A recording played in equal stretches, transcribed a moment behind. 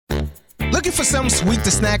Looking for something sweet to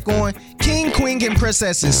snack on? King, Queen, and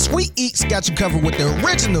Princess's Sweet Eats got you covered with the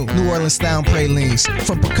original New Orleans style pralines.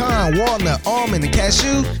 From pecan, walnut, almond, and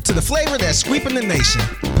cashew to the flavor that's sweeping the nation,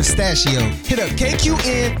 pistachio. Hit up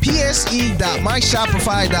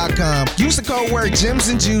kqnpse.myshopify.com. Use the code word Gems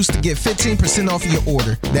and Juice to get 15% off of your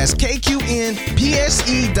order. That's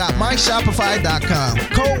kqnpse.myshopify.com.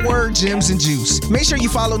 Code word Gems and Juice. Make sure you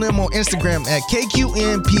follow them on Instagram at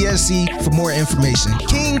kqnpse for more information.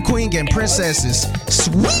 King, Queen, and Princess's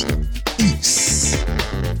Sweet Eats.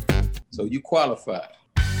 So you qualify.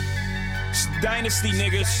 Dynasty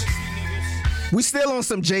niggas. We still on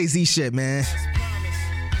some Jay-Z shit, man.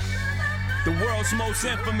 The world's most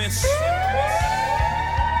infamous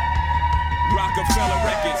Rockefeller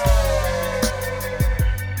Records.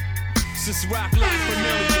 Since rock like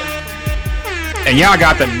familiar. And y'all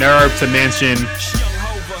got the nerve to mention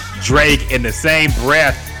Drake in the same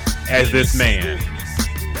breath as this man.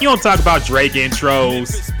 You don't talk about Drake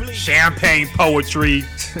intros, champagne poetry.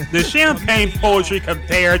 The champagne poetry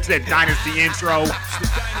compared to the Dynasty intro.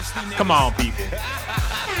 Come on, people.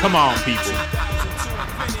 Come on, people.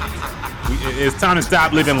 It's time to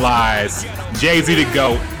stop living lies. Jay-Z the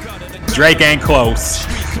GOAT. Drake ain't close.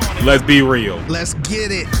 Let's be real. Let's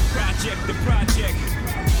get it.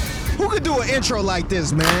 Who could do an intro like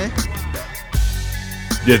this, man?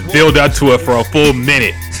 Just build up to it for a full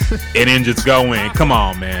minute and then just go in. Come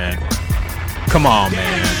on, man. Come on,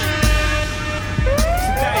 man.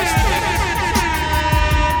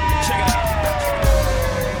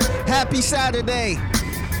 Happy Saturday.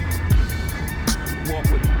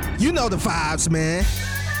 You know the vibes, man.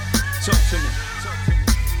 Talk to me.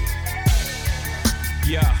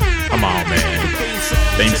 Yeah. Come on, man.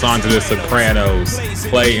 Theme song to The Sopranos.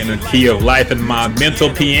 Play in the key of life in my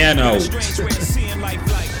mental piano.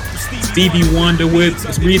 Stevie Wonder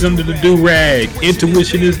with Reason to the Do-Rag.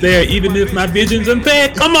 Intuition is there even if my vision's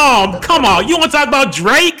impaired. Come on. Come on. You want to talk about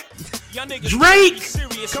Drake? Drake?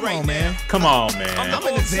 Come on, man. Come on, man. I'm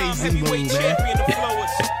in the Jay-Z mood, man.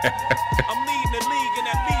 I'm leading the league in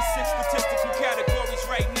at least 6 statistical categories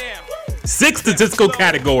right now. 6 statistical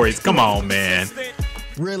categories. Come on, man.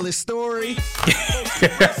 Realest story. I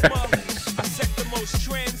set the most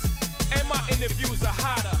trends, and my interviews are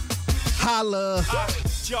hotter. Holla.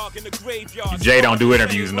 Jog in the graveyard. Jay don't do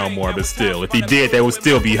interviews no more, but still, if he did, they would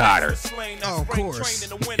still be hotter. Oh, of course.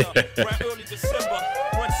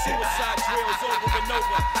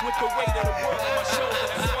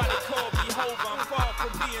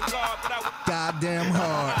 Goddamn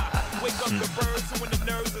hard. Wake up the birds when the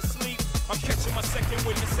nerves are asleep. I'm catching my second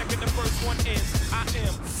when the second the first one ends. I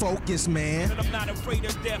am focused, man. And I'm not afraid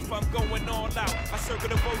of death. I'm going all out. I circle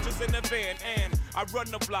the vultures in the van and I run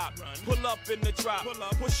the block. Pull up in the drop.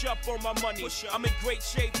 Push up on my money. I'm in great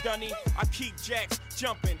shape, Dunny. I keep jacks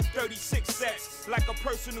jumping. 36 sets like a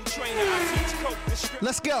personal trainer. I teach coke the strip.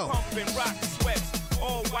 Let's go. Pumping rock sweats.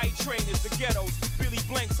 All white trainers, the ghettos. Billy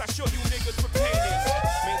Blanks. I show you niggas preparedness.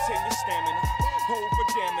 Maintain your stamina. Hold for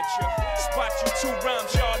damage. Spot you 2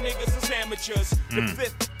 rounds. Y'all niggas is amateurs. The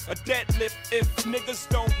 5th, a deadlift. If niggas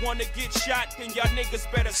don't wanna get shot, then y'all niggas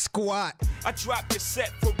better squat. I drop your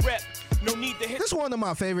set for rep. No need to hit. This is one of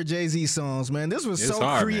my favorite Jay-Z songs, man. This was so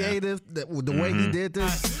hard, creative, the way he did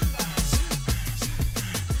this.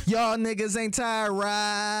 Y'all niggas ain't tired,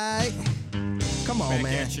 right? Come on,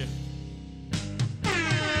 man.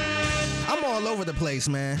 I'm all over the place,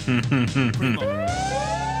 man. Jigga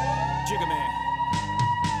Man.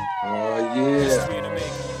 Oh, yeah.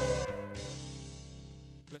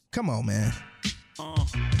 Come on, man.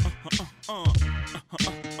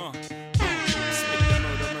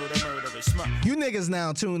 You niggas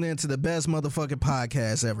now tune into the best motherfucking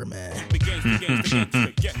podcast ever, man.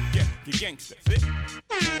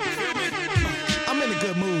 I'm in a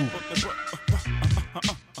good mood.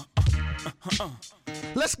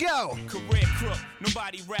 Let's go. Career crook,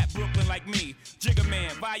 nobody rap Brooklyn like me. Jigga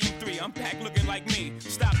Man, Volume 3, I'm packed looking like me.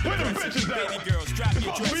 Stop the presses, baby girls, drop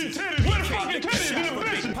your dresses.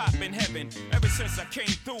 Big pop in heaven. Ever since I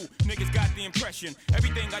came through, niggas got the impression.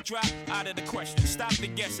 Everything I drop, out of the question. Stop the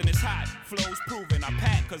guessing, it's hot. Flow's proven. I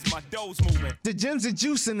pack cause my dough's moving. The Gems and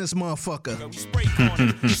Juice in this motherfucker. We spray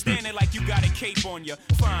corner. You standing like you got a cape on you.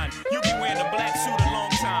 Fine, you be wearing a black suit a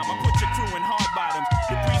long time. I put your crew in hard bottoms.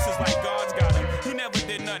 The priest is like God's got him. He never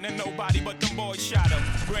did nothing to nobody, but them boys shot him.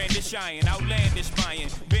 Brandish iron, outlandish buying.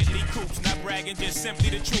 Bentley coupes, not bragging, just simply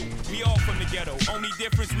the truth. We all from the ghetto. Only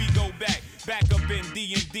difference we go back up in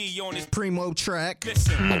D&D on his primo track.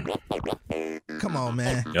 Listen. Come on,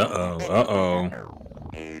 man. Uh-oh.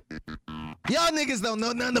 Y'all niggas don't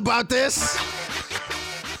know nothing about this.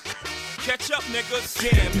 Catch up,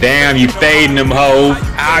 niggas. Damn, you fading them hoes.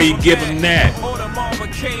 How you give them that?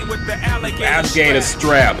 Alligator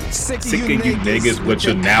strap. Sick of you niggas with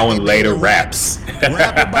your now and later raps.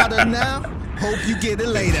 Rap about it now. Hope you get it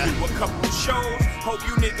later.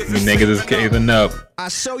 You niggas is caving up. I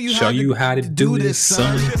show you how to do this,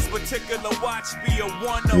 son.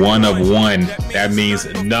 One of one. That means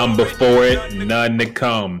none before it, none to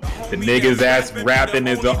come. The niggas that's rapping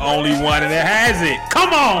is the only one that has it.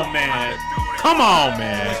 Come on, man. Come on,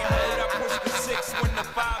 man.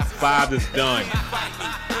 5 is done.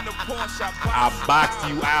 I boxed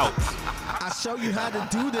you out. I show you how to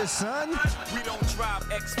do this, son. We don't drive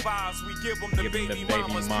X5s, we give them the baby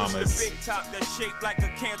mamas. The big top that's shaped like a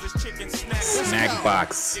Kansas chicken snack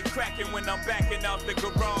box. Get cracking when I'm backing out the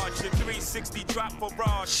garage. The 360 drop for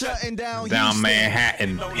Raj. Shutting down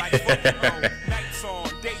Manhattan. Nights on,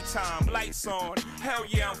 daytime, lights on. Hell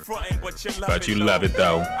yeah, I'm fronting, but you love it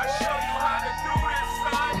though. I show you how to do this,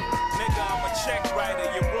 son. Nigga, I'm a check writer,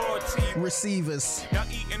 your royalty. Receivers. Y'all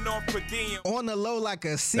eating off per diem. On the low like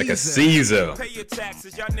a Caesar. Like a Caesar. Pay your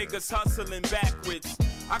taxes, y'all niggas hustling backwards.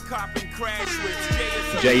 I cop and crash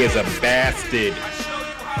with Jay is a bastard. I show you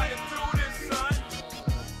how to do this, son.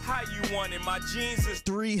 How you want it? My jeans is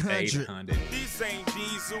 300. 800. These ain't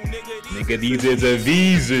diesel, nigga. Nigga, these is a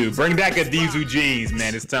Vizu. Bring back a diesel jeans,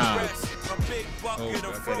 man. It's time. Oh, I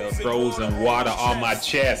got frozen water on my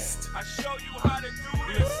chest. I show you how to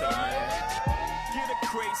do this, son. Get a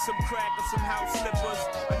crate, some crackers, some house slippers,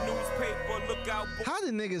 a newspaper, look out. How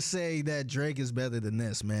did niggas say that Drake is better than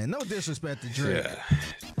this, man? No disrespect to Drake. Yeah.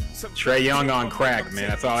 Trey Young on crack, man.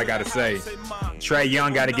 That's all I gotta say. Trey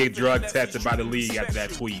Young got to get drug tested by the league after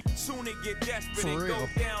that tweet. Soon it get desperate For and real. go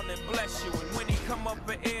down and bless you. And when he come up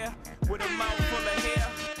for air with a mouth full of hair,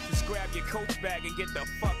 just grab your coach bag and get the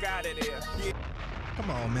fuck out of there. Yeah.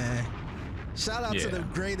 Come on, man. Shout out to the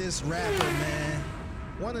greatest rapper, man.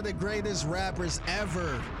 One of the greatest rappers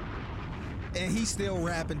ever. And he's still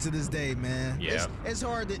rapping to this day, man. Yeah. It's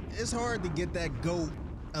hard to get that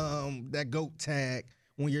GOAT tag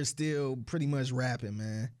when you're still pretty much rapping,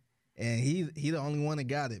 man. And he the only one that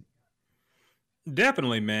got it.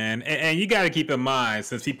 Definitely, man. And you got to keep in mind,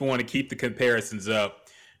 since people want to keep the comparisons up,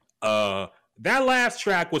 that last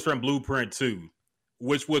track was from Blueprint 2,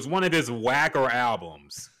 which was one of his whacker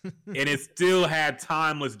albums. And it still had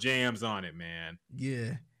timeless jams on it, man.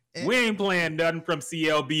 Yeah. We ain't playing nothing from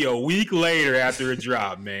CLB a week later after it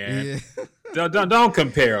dropped, man. Yeah. Don't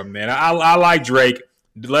compare them, man. I like Drake.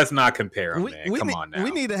 Let's not compare them, man. Come on now.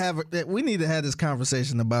 We need to have this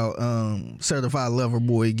conversation about Certified Lover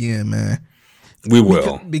Boy again, man. We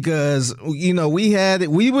will. Because we had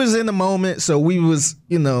it. We was in the moment, so we was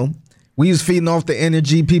feeding off the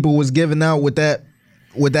energy people was giving out with that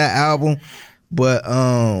album. But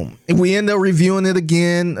we end up reviewing it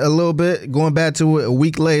again a little bit, going back to it a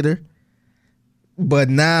week later. But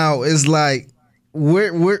now it's like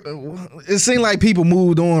it seemed like people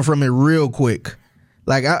moved on from it real quick.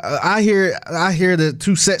 Like I hear the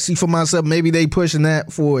Too Sexy for Myself. Maybe they pushing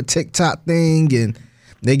that for a TikTok thing, and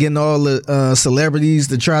they getting all the celebrities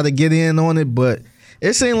to try to get in on it. But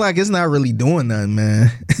it seemed like it's not really doing nothing,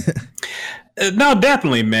 man. No,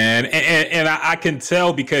 definitely, man. And I can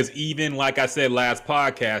tell because even like I said last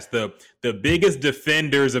podcast, the biggest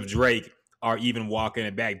defenders of Drake are even walking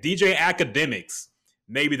it back. DJ Academics,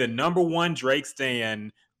 maybe the number one Drake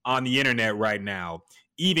stan on the internet right now.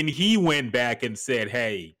 Even he went back and said,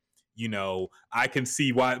 hey, I can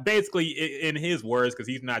see why. Basically, in his words, because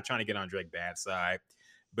he's not trying to get on Drake's bad side,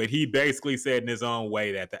 but he basically said in his own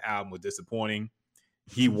way that the album was disappointing.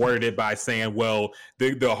 He worded it by saying, well,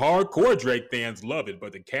 the hardcore Drake fans love it,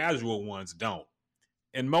 but the casual ones don't.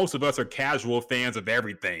 And most of us are casual fans of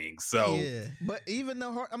everything. So yeah, but even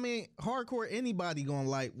though hardcore, anybody gonna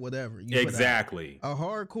like whatever. Exactly. A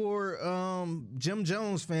hardcore Jim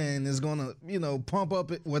Jones fan is gonna pump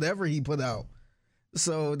up whatever he put out.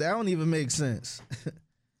 So that don't even make sense.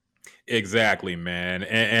 Exactly, man.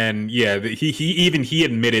 And yeah, he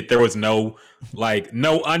admitted there was no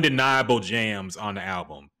undeniable jams on the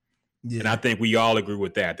album. Yeah. And I think we all agree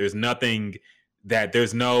with that. There's no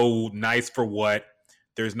Nice for What.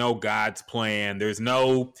 There's no God's Plan. There's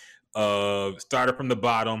no Started from the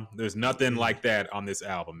Bottom. There's nothing like that on this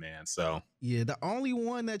album, man. So yeah, the only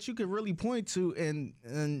one that you could really point to,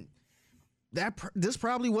 and this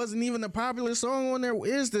probably wasn't even a popular song on there,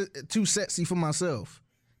 is the Too Sexy for Myself.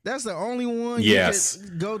 That's the only one you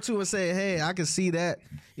could go to and say, hey, I can see that,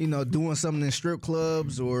 doing something in strip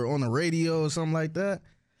clubs or on the radio or something like that.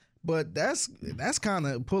 But that's kind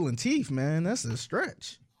of pulling teeth, man. That's a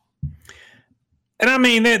stretch. And I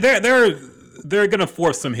mean, they're gonna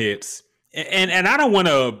force some hits, and I don't want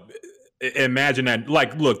to Imagine that.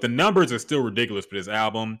 Like, look, the numbers are still ridiculous for this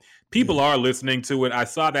album. People are listening to it. I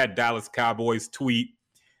saw that Dallas Cowboys tweet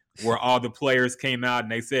where all the players came out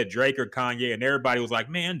and they said Drake or Kanye, and everybody was like,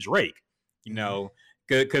 man, Drake, you know,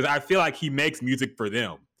 because I feel like he makes music for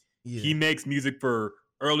them. Yeah. He makes music for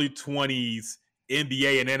early 20s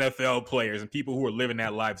NBA and NFL players and people who are living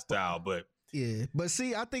that lifestyle. But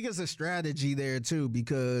see, I think it's a strategy there too,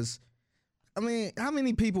 because I mean, how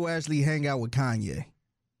many people actually hang out with Kanye?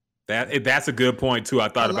 That's a good point too. I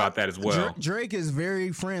thought about that as well. Drake is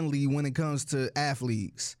very friendly when it comes to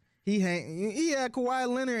athletes. He had Kawhi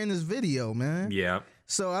Leonard in his video, man. Yeah.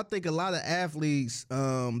 So I think a lot of athletes,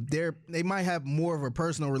 they might have more of a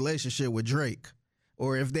personal relationship with Drake,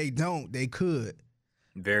 or if they don't, they could.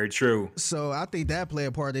 Very true. So I think that play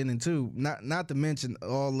a part in it too. Not to mention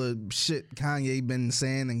all the shit Kanye been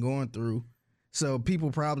saying and going through. So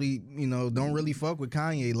people probably, you know, don't really fuck with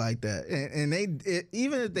Kanye like that. And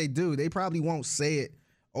even if they do, they probably won't say it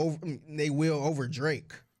over. They will over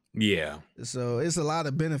Drake. Yeah. So it's a lot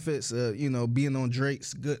of benefits, you know, being on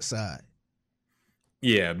Drake's good side.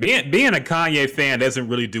 Yeah, being a Kanye fan doesn't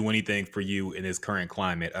really do anything for you in this current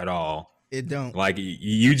climate at all. It don't. Like,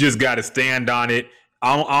 you just got to stand on it.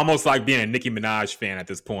 Almost like being a Nicki Minaj fan at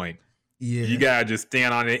this point. Yeah. You got to just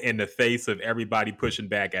stand on it in the face of everybody pushing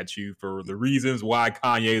back at you for the reasons why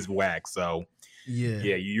Kanye is whack. So,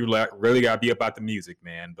 yeah, you really got to be about the music,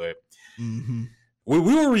 man. But we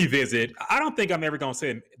will revisit. I don't think I'm ever going to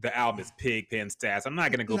say the album is Pigpen stats. I'm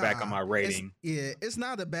not going to go back on my rating. It's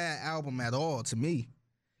not a bad album at all to me.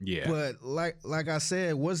 Yeah. But like I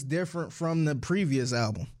said, what's different from the previous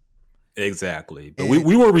album? Exactly. But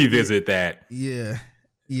we will revisit that. Yeah.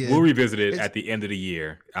 We'll revisit it at the end of the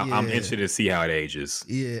year. I'm interested to see how it ages.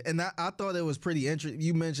 Yeah, and I thought it was pretty interesting.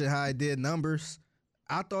 You mentioned how it did numbers.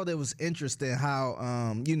 I thought it was interesting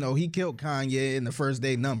how, you know, he killed Kanye in the first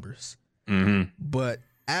day numbers. But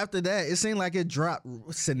after that, it seemed like it dropped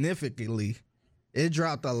significantly. It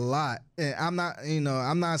dropped a lot. And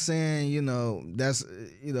I'm not saying, you know, that's,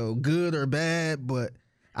 you know, good or bad, but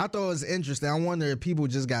I thought it was interesting. I wonder if people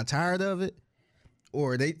just got tired of it,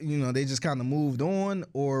 or they just kind of moved on,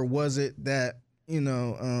 or was it that, you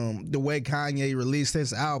know, the way Kanye released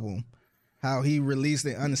his album, how he released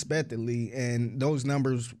it unexpectedly, and those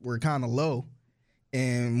numbers were kind of low,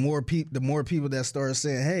 and the more people that started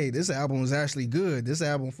saying, hey, this album was actually good, this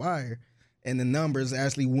album fire, and the numbers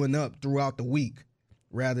actually went up throughout the week,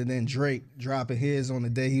 rather than Drake dropping his on the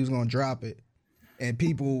day he was going to drop it. And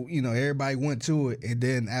people, you know, everybody went to it, and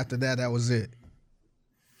then after that, that was it.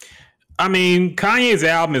 I mean, Kanye's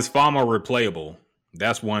album is far more replayable.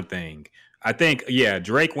 That's one thing. I think,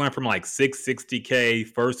 Drake went from like 660K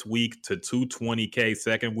first week to 220K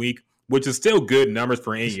second week, which is still good numbers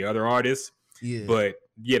for any other artist. Yeah. But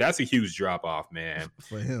that's a huge drop off, man.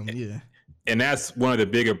 For him, yeah. And that's one of the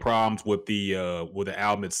bigger problems with the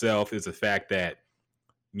album itself, is the fact that,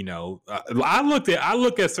 you know, I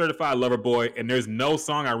look at Certified Lover Boy, and there's no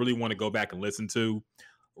song I really want to go back and listen to,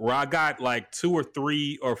 where I got like 2 or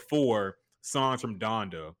 3 or 4 songs from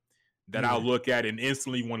Donda that I'll look at and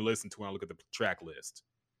instantly want to listen to when I look at the track list.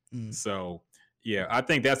 So, I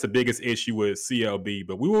think that's the biggest issue with CLB,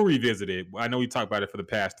 but we will revisit it. I know we talked about it for the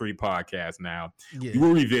past 3 podcasts now. Yeah. We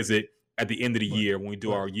will revisit at the end of the year when we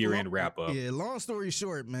do our year-end wrap-up. Yeah, long story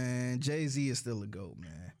short, man, Jay-Z is still a GOAT,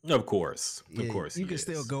 man. Of course. You can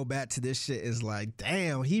still go back to this shit. It's like,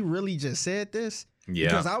 damn, he really just said this? Yeah.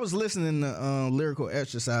 Because I was listening to Lyrical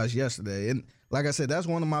Exercise yesterday, and like I said, that's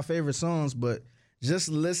one of my favorite songs, but just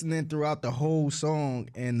listening throughout the whole song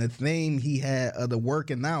and the theme he had of the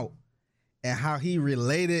working out and how he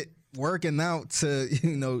related working out to,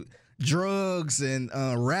 you know, drugs and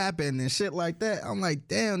rapping and shit like that, I'm like,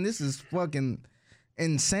 damn, this is fucking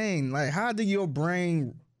insane. Like, how do your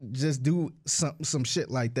brain just do some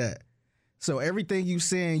shit like that? So everything you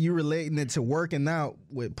saying, you relating it to working out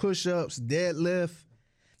with push-ups, deadlift,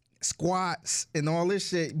 squats, and all this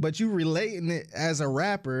shit, but you relating it as a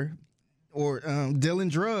rapper or dealing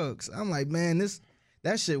drugs. I'm like, man,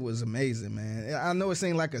 that shit was amazing, man. I know it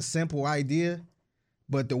seemed like a simple idea,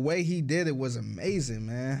 but the way he did it was amazing,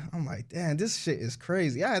 man. I'm like, damn, this shit is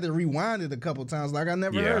crazy. I had to rewind it a couple times, like I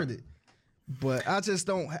never heard it. But I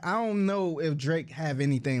don't know if Drake have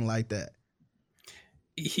anything like that.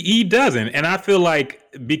 He doesn't. And I feel like,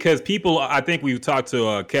 because I think we've talked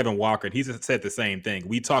to Kevin Walker, and he's said the same thing.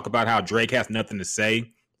 We talk about how Drake has nothing to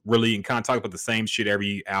say, really, and kind of talk about the same shit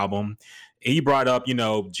every album. He brought up, you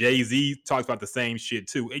know, Jay-Z talks about the same shit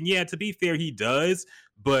too. And to be fair, he does,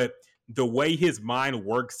 but the way his mind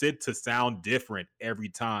works it to sound different every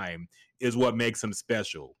time is what makes him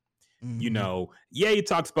special. You know, yeah, he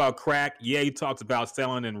talks about crack. Yeah, he talks about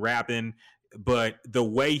selling and rapping. But the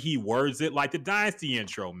way he words it, like the Dynasty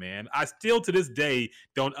intro, man, I still to this day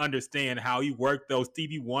don't understand how he worked those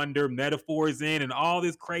Stevie Wonder metaphors in and all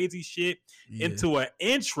this crazy shit into an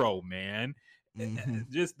intro, man.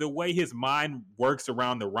 Just the way his mind works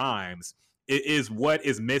around the rhymes is what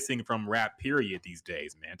is missing from rap period these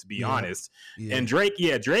days, man, to be honest. And Drake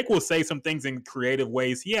will say some things in creative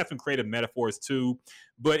ways. He has some creative metaphors too,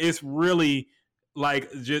 but it's really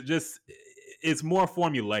like just it's more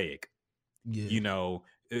formulaic. You know,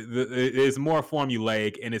 it's more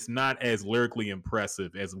formulaic and it's not as lyrically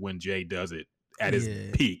impressive as when Jay does it at his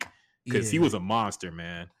peak, because he was a monster,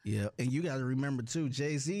 man. Yeah, and you got to remember too,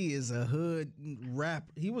 Jay-Z is a hood rap.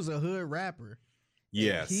 He was a hood rapper.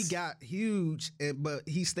 Yes, he got huge, but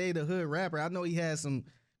he stayed a hood rapper. I know he had some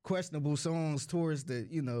questionable songs towards the,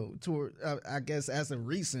 you know, I guess as of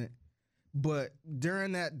recent, but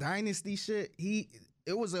during that Dynasty shit,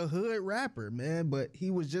 it was a hood rapper, man, but he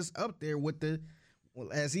was just up there with the,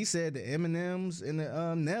 as he said, the Eminems and the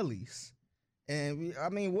Nellies. And I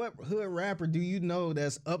mean, what hood rapper do you know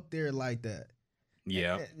that's up there like that?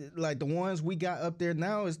 Yeah. Like the ones we got up there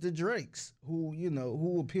now is the Drakes, who, you know,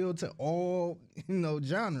 who appeal to all, you know,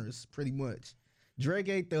 genres pretty much. Drake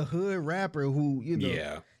ain't the hood rapper who, you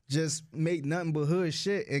know, just make nothing but hood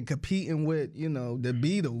shit and competing with, you know, the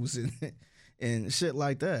Beatles and shit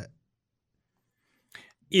like that.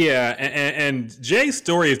 Yeah, and Jay's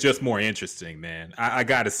story is just more interesting, man. I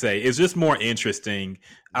gotta say, it's just more interesting.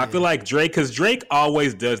 I feel like Drake, because Drake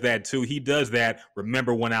always does that too. He does that.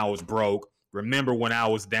 Remember when I was broke? Remember when I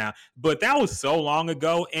was down? But that was so long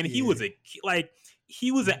ago, and he was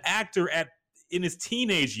an actor in his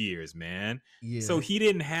teenage years, man. Yeah. So he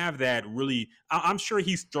didn't have that really. I'm sure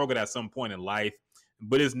he struggled at some point in life.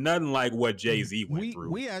 But it's nothing like what Jay-Z went through.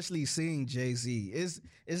 We actually seen Jay-Z.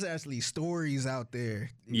 It's actually stories out there.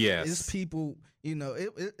 Yes. It's people, you know,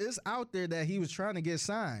 it's out there that he was trying to get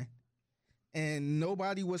signed. And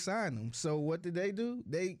nobody would sign him. So what did they do?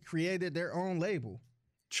 They created their own label.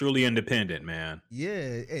 Truly independent, man.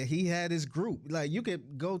 Yeah, and he had his group. Like, you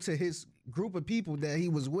could go to his group of people that he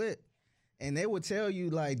was with, and they would tell you,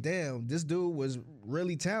 like, damn, this dude was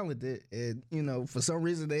really talented. And, you know, for some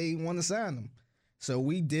reason, they didn't want to sign him. So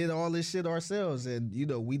we did all this shit ourselves, and, you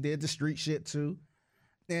know, we did the street shit too.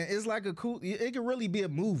 And it's like it could really be a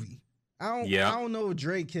movie. I don't know if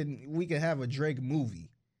we can have a Drake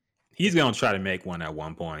movie. He's going to try to make one at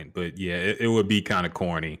one point, but yeah, it would be kind of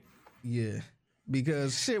corny. Yeah,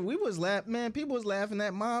 because shit, we was laughing, man, people was laughing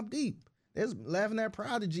at Mobb Deep. They was laughing at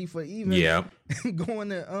Prodigy for even going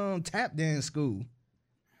to tap dance school.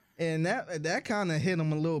 And that kind of hit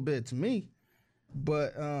him a little bit to me.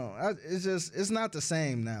 But it's not the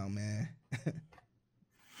same now, man.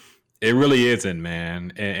 It really isn't,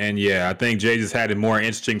 man. And yeah, I think Jay just had a more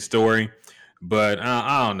interesting story. But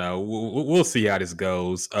I don't know. We'll see how this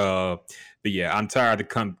goes. But yeah, I'm tired of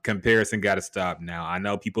the comparison. Got to stop now. I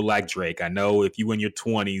know people like Drake. I know if you in your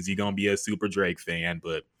 20s, you're gonna be a super Drake fan.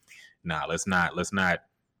 But nah, let's not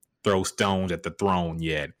throw stones at the throne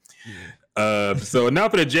yet. Yeah. So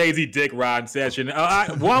enough of the Jay-Z dick riding session.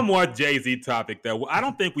 One more Jay-Z topic though. I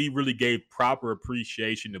don't think we really gave proper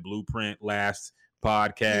appreciation to Blueprint last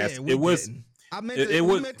podcast. Yeah,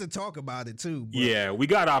 we meant to talk about it too. But. Yeah, we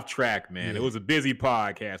got off track, man. Yeah. It was a busy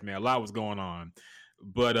podcast, man. A lot was going on.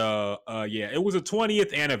 But yeah, it was the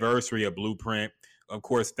 20th anniversary of Blueprint. Of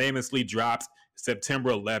course, famously dropped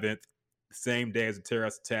September 11th, same day as the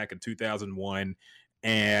terrorist attack in 2001,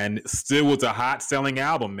 and still was a hot selling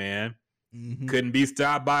album, man. Mm-hmm. Couldn't be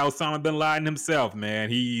stopped by Osama bin Laden himself, man.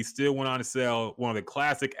 He still went on to sell one of the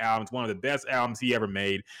classic albums, one of the best albums he ever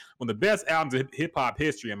made, one of the best albums in hip-hop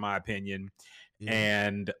history, in my opinion. Yeah.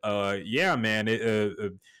 And yeah, man,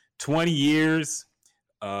 20 years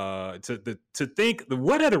to think,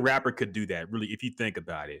 what other rapper could do that, really, if you think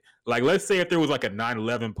about it? Like, let's say if there was like a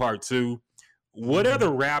 9/11 part 2, what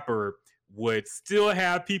other rapper would still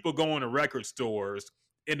have people going to record stores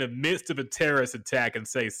in the midst of a terrorist attack and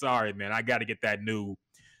say, sorry, man, I got to get that new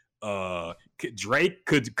could Drake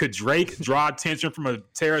draw attention from a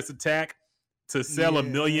terrorist attack to sell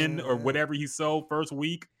 1 million or whatever he sold first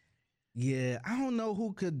week? Yeah, I don't know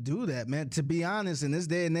who could do that, man. To be honest, in this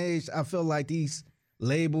day and age, I feel like these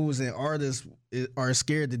labels and artists are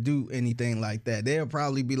scared to do anything like that. They'll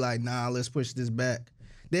probably be like, nah, let's push this back.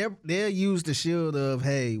 They'll use the shield of,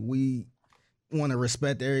 hey, we want to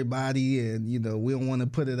respect everybody and, you know, we don't want to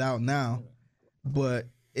put it out now. But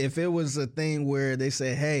if it was a thing where they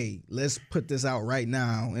say, hey, let's put this out right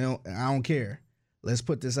now, you know, I don't care. Let's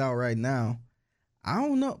put this out right now. I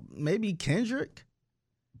don't know. Maybe Kendrick?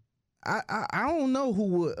 I don't know who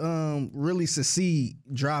would really succeed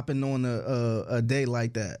dropping on a day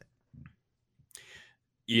like that.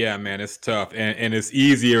 Yeah, man, it's tough, and it's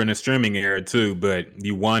easier in the streaming era too. But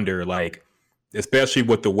you wonder, like, especially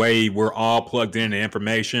with the way we're all plugged into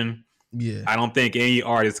information. Yeah, I don't think any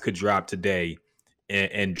artist could drop today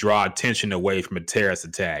and draw attention away from a terrorist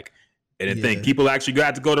attack. And I think people actually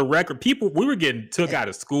got to go to record. We were getting took out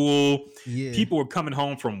of school. Yeah. People were coming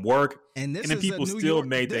home from work. And then people still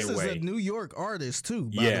made their way. This is a New York artist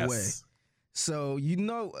too, by the way. So you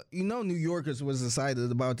know, New Yorkers was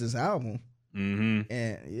excited about this album. Mm-hmm.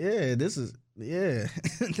 And this is this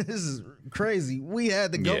is crazy. We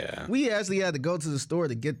had to go. Yeah. We actually had to go to the store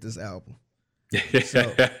to get this album.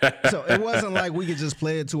 So it wasn't like we could just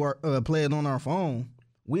play it on our phone.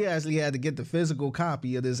 We actually had to get the physical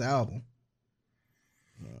copy of this album.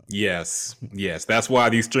 Yes. That's why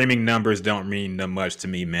these streaming numbers don't mean much to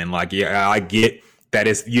me, man. Like, yeah, I get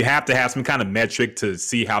that you have to have some kind of metric to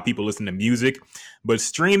see how people listen to music, but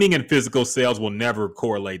streaming and physical sales will never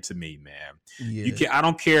correlate to me, man. Yeah. I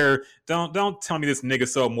don't care. Don't tell me this nigga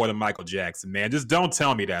sold more than Michael Jackson, man. Just don't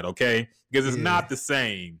tell me that, okay? Because it's not the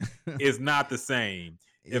same. It's not the same.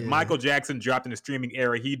 If Michael Jackson dropped in the streaming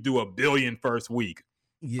era, he'd do 1 billion first week.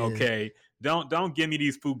 Yeah. Okay. Don't give me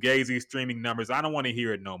these fugazi streaming numbers. I don't want to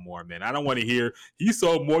hear it no more, man. I don't want to hear he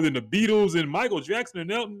sold more than the Beatles and Michael Jackson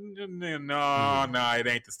and Elton. No, it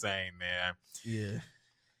ain't the same, man.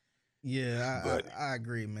 Yeah, I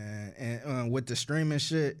agree, man. And with the streaming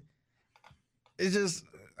shit, it's just,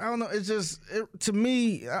 I don't know. It's just, to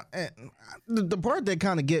me, the part that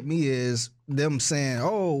kind of get me is them saying,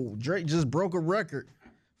 "Oh, Drake just broke a record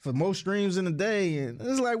for most streams in a day," and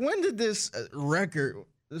it's like, when did this record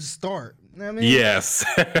start? You know what I mean? Yes.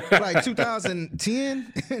 Like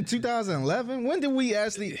 2010, 2011. When did we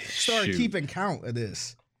actually start keeping count of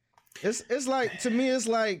this? It's like, to me, it's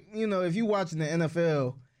like, you know, if you watching the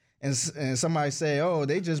NFL and somebody say, "Oh,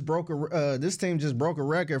 they just broke this team just broke a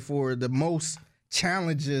record for the most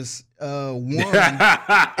challenges won in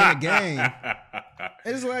a game."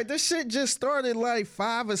 It's like, this shit just started like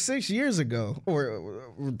 5 or 6 years ago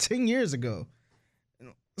or 10 years ago.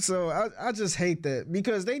 So I just hate that,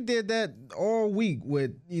 because they did that all week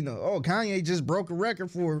with, you know, oh, Kanye just broke a record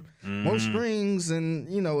for most streams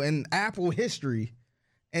and, you know, in Apple history.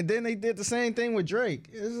 And then they did the same thing with Drake.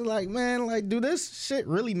 It's like, man, like, do this shit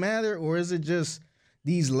really matter, or is it just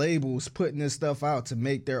these labels putting this stuff out to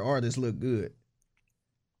make their artists look good?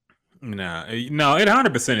 No, it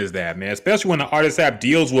 100% is that, man. Especially when the artists have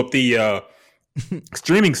deals with the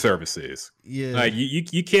streaming services. Yeah, like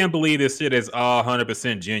you can't believe this shit is all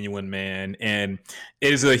 100% genuine, man. And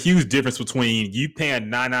it is a huge difference between you paying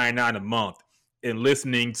 $9.99 a month and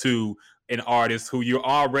listening to an artist who you're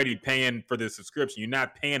already paying for the subscription. You're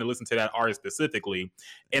not paying to listen to that artist specifically.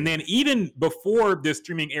 And then even before this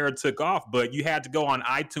streaming era took off, but you had to go on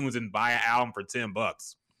iTunes and buy an album for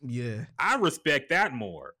 $10. Yeah, I respect that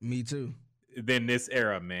more. Me too. Than this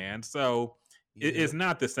era, man. So it's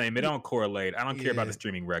not the same. It don't correlate. I don't care about the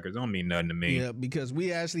streaming records. It don't mean nothing to me. Yeah, because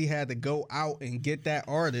we actually had to go out and get that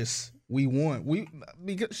artist we want.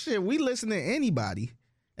 Because shit, we listen to anybody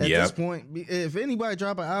at this point. If anybody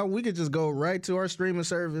drop an album, we could just go right to our streaming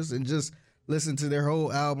service and just listen to their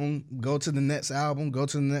whole album. Go to the next album.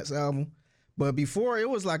 But before, it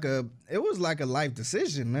was like a life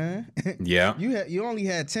decision, man. Yeah, you only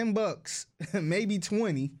had $10, maybe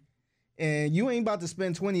 20. And you ain't about to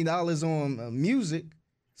spend $20 on music.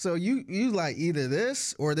 So you like either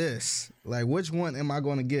this or this. Like, which one am I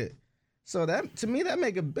going to get? So that, to me, that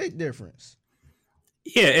make a big difference.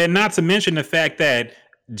 Yeah, and not to mention the fact that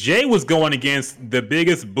Jay was going against the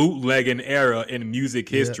biggest bootlegging era in music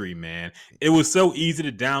history, man. It was so easy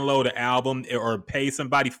to download an album or pay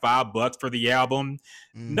somebody $5 for the album.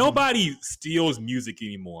 Nobody steals music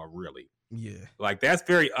anymore, really. Yeah. Like, that's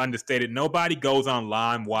very understated. Nobody goes on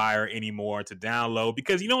LimeWire anymore to download,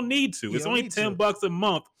 because you don't need to. It's only $10 a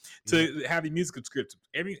month to have a music subscription.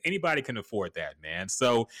 Anybody can afford that, man.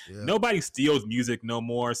 So nobody steals music no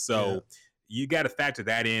more. So you got to factor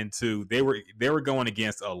that in too. They were going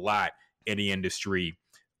against a lot in the industry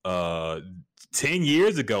 10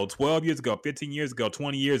 years ago, 12 years ago, 15 years ago,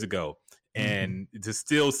 20 years ago. And to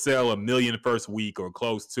still sell 1 million first week or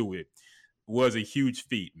close to it was a huge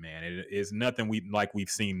feat, man. It is nothing we've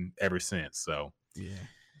seen ever since. So yeah,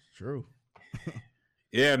 true.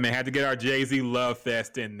 Yeah, man, had to get our Jay-Z Love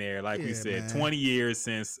Fest in there. Like we said, man. 20 years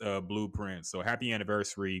since Blueprint. So happy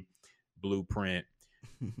anniversary, Blueprint.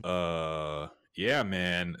 Yeah,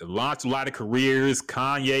 man, launched a lot of careers.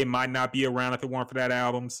 Kanye might not be around if it weren't for that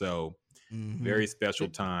album. So Very special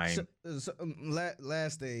time.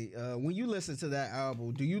 Last day, when you listen to that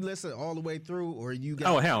album, do you listen all the way through, or you got?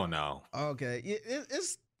 Oh hell no. Okay,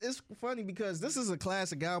 it's funny because this is a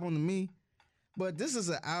classic album to me, but this is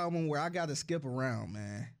an album where I got to skip around,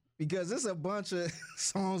 man, because there's a bunch of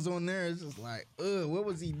songs on there. It's just like, what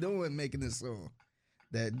was he doing making this song?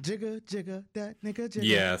 That jigga jigga, that nigga jigga.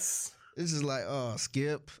 Yes. It's just like,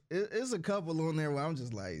 skip. It's a couple on there where I'm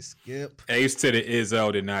just like, skip. Ace to the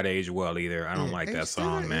Izzo did not age well either. I don't like that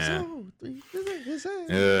song, man. For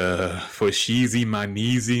Sheezy, my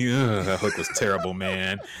Neezy. That hook was terrible,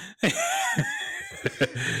 man. Yeah.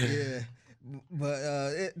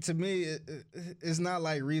 But to me, it's not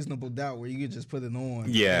like Reasonable Doubt where you could just put it on.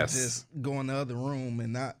 Yes. And just go in the other room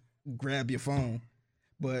and not grab your phone.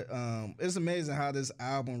 But it's amazing how this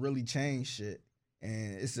album really changed shit.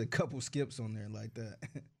 And it's a couple skips on there like that.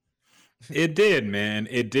 It did, man.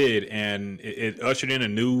 It did. And it ushered in a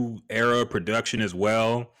new era of production as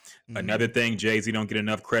well. Mm-hmm. Another thing Jay-Z don't get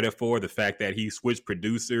enough credit for, the fact that he switched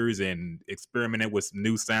producers and experimented with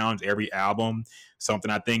new sounds every album.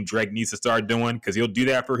 Something I think Drake needs to start doing, because he'll do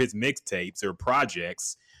that for his mixtapes or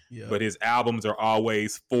projects. Yeah. But his albums are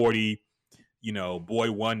always 40,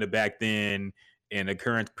 Boy Wonder back then. And the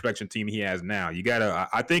current production team he has now.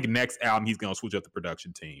 I think next album he's going to switch up the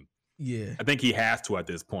production team. Yeah. I think he has to at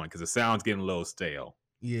this point because the sound's getting a little stale.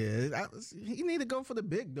 Yeah. He need to go for the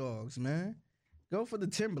big dogs, man. Go for the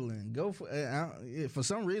Timberland. Go for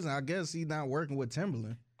some reason, I guess he's not working with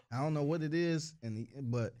Timberland. I don't know what it is,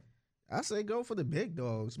 but I say go for the big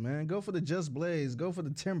dogs, man. Go for the Just Blaze. Go for the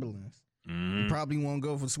Timberlands. You probably won't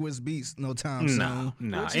go for Swiss Beats no time soon.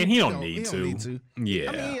 No, and he don't need to.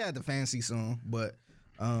 Yeah, I mean, he had the fancy song, but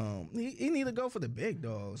he need to go for the big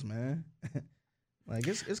dogs, man. Like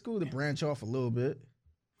it's cool to branch off a little bit.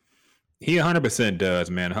 He 100%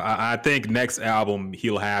 does, man. I think next album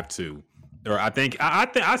he'll have to, or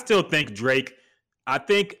I still think Drake. I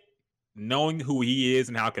think knowing who he is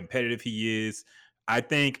and how competitive he is, I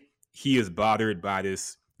think he is bothered by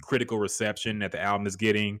this critical reception that the album is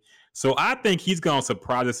getting. So I think he's going to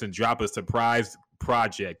surprise us and drop a surprise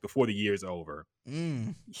project before the year's over.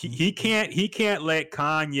 He can't let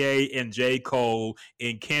Kanye and J. Cole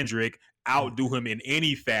and Kendrick outdo him in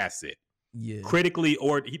any facet. Yeah. Critically,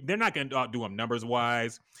 or they're not going to outdo him numbers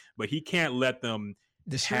wise, but he can't let them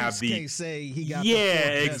have can't say he got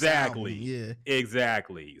exactly. Yeah,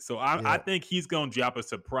 exactly. So I think he's going to drop a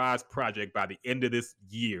surprise project by the end of this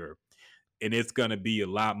year, and it's going to be a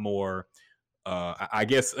lot more. I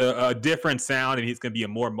guess a different sound, and he's going to be a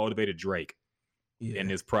more motivated Drake in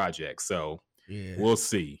his project. So we'll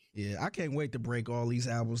see. Yeah, I can't wait to break all these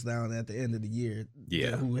albums down at the end of the year.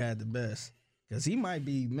 Yeah, who had the best? Because he might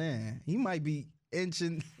be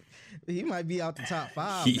inching. He might be out the top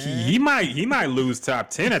 5. He might lose top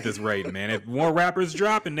 10 at this rate, man. If more rappers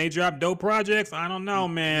drop and they drop dope projects, I don't know,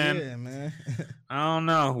 man. Yeah, man. I don't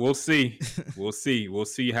know. We'll see. We'll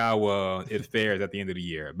see how it fares at the end of the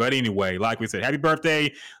year. But anyway, like we said, happy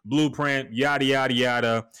birthday, Blueprint, yada yada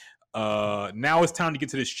yada. Now it's time to get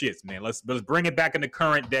to the shits, man. Let's bring it back in the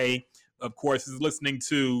current day. Of course, is listening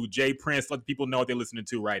to Jay Prince. Let people know what they're listening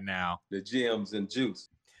to right now. The Gems and Juice.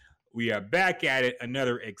 We are back at it.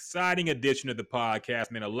 Another exciting edition of the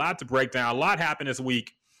podcast, man. A lot to break down. A lot happened this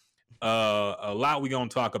week. A lot we're going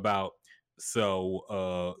to talk about.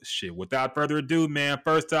 So, without further ado, man,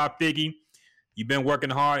 first off, Figgy, you've been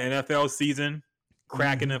working hard. NFL season,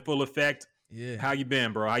 cracking in full effect. Yeah. How you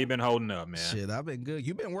been, bro? How you been holding up, man? Shit, I've been good.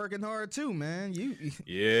 You've been working hard too, man. You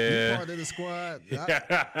part of the squad.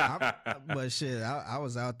 But shit, I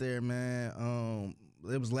was out there, man.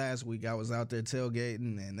 It was last week. I was out there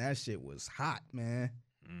tailgating, and that shit was hot, man.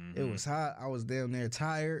 Mm-hmm. It was hot. I was down there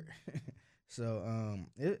tired. So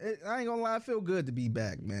I ain't gonna lie, it feel good to be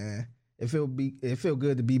back, man. It feel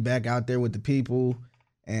good to be back out there with the people,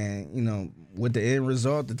 and with the end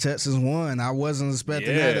result, the Texans won. I wasn't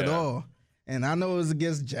expecting that at all. And I know it was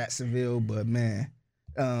against Jacksonville, but man,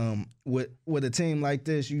 with a team like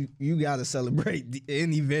this, you got to celebrate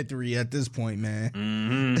any victory at this point, man.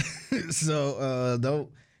 Mm-hmm. So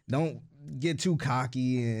don't get too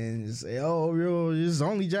cocky and say, "Oh, it's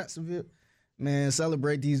only Jacksonville." Man,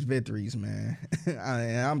 celebrate these victories, man.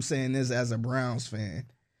 I'm saying this as a Browns fan,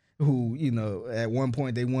 who at one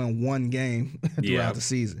point they won one game throughout the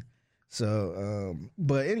season. So,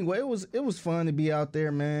 but anyway, it was fun to be out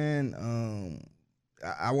there, man.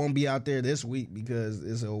 I won't be out there this week because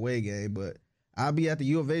it's an away game, but I'll be at the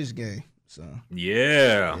U of H game. So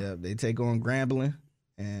yeah, they take on Grambling,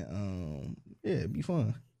 and it'd be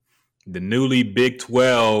fun. the newly Big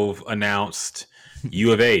 12 announced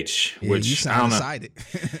U of H, which you I don't know. excited.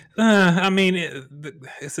 I mean,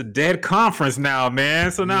 it's a dead conference now,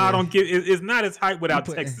 man. So now I don't get. It's not as hype without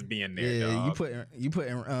Texas being there. Yeah, dog. you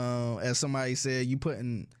putting as somebody said, you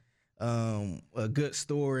putting a good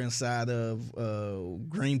store inside of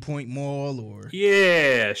Greenpoint Mall or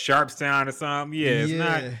Sharpstown or something. Yeah, it's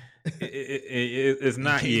not. It's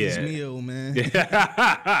not yet. Meal, man.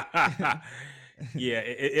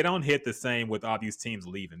 It don't hit the same with all these teams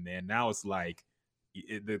leaving, man. Now it's like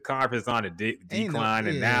the conference on a decline,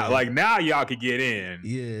 and now y'all could get in.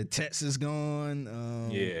 Yeah, Texas gone.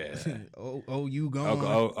 OU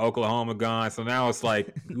gone. Oklahoma gone. So now it's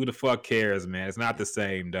like, who the fuck cares, man? It's not the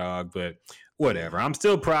same, dog. But whatever. I'm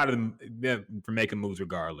still proud of them for making moves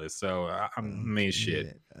regardless. So I mean, shit.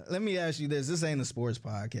 Yeah. Let me ask you this: this ain't a sports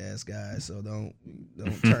podcast, guys, so don't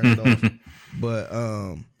turn it off. But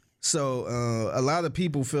a lot of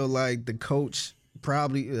people feel like the coach.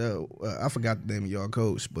 Probably, I forgot the name of y'all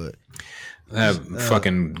coach, but that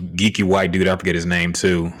fucking geeky white dude, I forget his name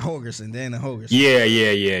too. Dana Holgorsen.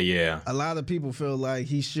 Yeah. A lot of people feel like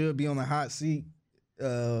he should be on the hot seat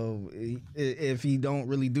if he don't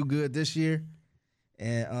really do good this year.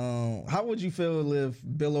 And how would you feel if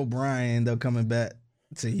Bill O'Brien ended up coming back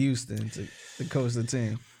to Houston to coach the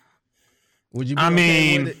team? Would you be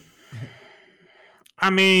okay with it?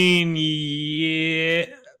 I mean, yeah.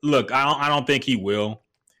 Look, I don't think he will.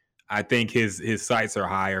 I think his sights are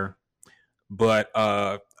higher. But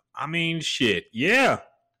I mean, shit, yeah.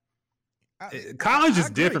 College is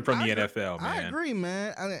different from the NFL, man. I agree,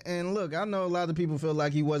 man. And look, I know a lot of people feel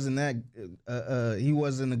like he wasn't he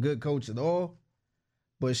wasn't a good coach at all.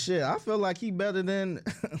 But shit, I feel like he better than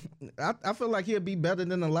I feel like he'll be better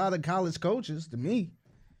than a lot of college coaches to me.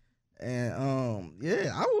 And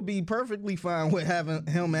I would be perfectly fine with having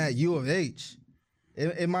him at U of H.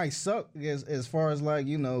 It might suck as far as like,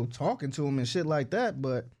 you know, talking to him and shit like that,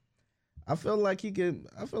 but I feel like he could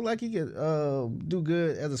do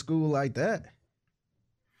good at a school like that.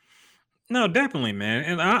 No, definitely, man.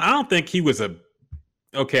 And I don't think he was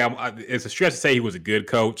it's a stretch to say he was a good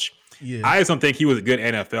coach. Yeah. I just don't think he was a good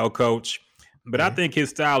NFL coach, but I think his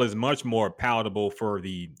style is much more palatable for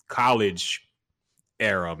the college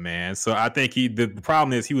era, man. So I think the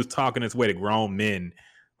problem is he was talking his way to grown men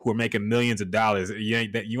who are making millions of dollars. You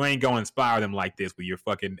ain't gonna inspire them like this with your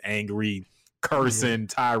fucking angry, cursing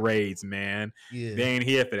tirades, man. Yeah. They ain't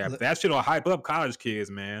here for that. That shit'll hype up college kids,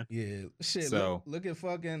 man. Yeah. Shit. So look at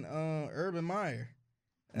fucking Urban Meyer.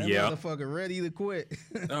 That motherfucker ready to quit.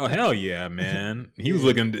 Oh, hell yeah, man. He was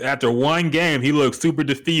looking, after one game, he looked super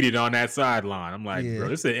defeated on that sideline. I'm like, bro,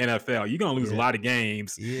 this is the NFL. You're going to lose a lot of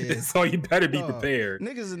games. Yeah. So you better be prepared.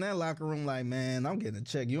 Niggas in that locker room like, man, I'm getting a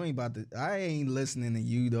check. You ain't about to, I ain't listening to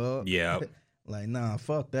you, dog. Yeah. Like, nah,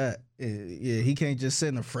 fuck that. Yeah, he can't just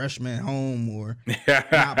send a freshman home or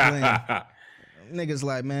not playing. Niggas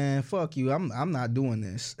like, man, fuck you. I'm not doing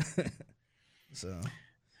this. So...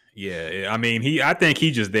 Yeah, I mean, I think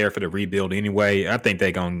he's just there for the rebuild anyway. I think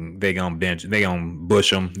they gonna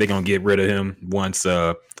bush him. They gonna get rid of him once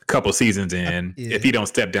a couple seasons in if he don't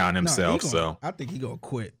step down himself. I think he gonna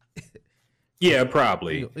quit. Yeah,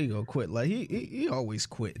 probably. He gonna quit. Like he always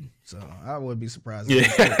quitting. So I wouldn't be surprised.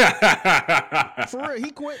 For real,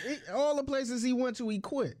 he quit. All the places he went to, he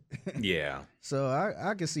quit. Yeah. So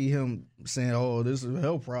I can see him saying, "Oh, this is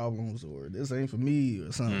health problems," or "This ain't for me,"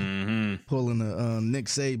 or something. Mm-hmm. Pulling a Nick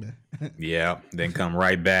Saban. Yeah. Then come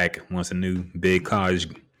right back once a new big college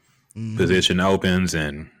position opens,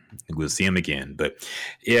 and we'll see him again. But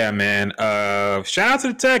yeah, man. Shout out to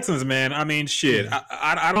the Texans, man. I mean, shit. Yeah.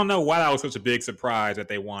 I don't know why that was such a big surprise that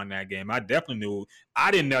they won that game. I definitely knew.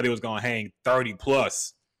 I didn't know they was gonna hang 30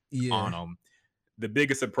 plus on them. The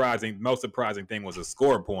most surprising thing was the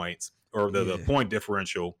score points or the point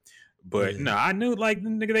differential. But no, I knew, like,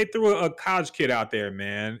 nigga, they threw a college kid out there,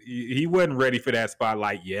 man. He wasn't ready for that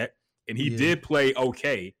spotlight yet, and he did play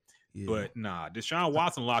okay. Yeah. But nah, Deshaun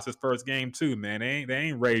Watson lost his first game too, man. They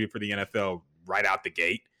ain't ready for the NFL right out the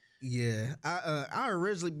gate. Yeah, I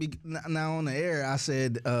originally now on the air I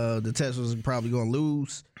said the Texans was probably gonna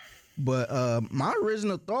lose, but my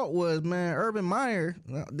original thought was, man, Urban Meyer,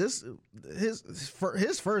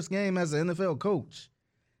 his first game as an NFL coach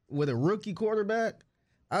with a rookie quarterback.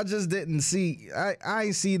 I just didn't see. I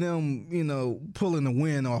ain't see them, pulling the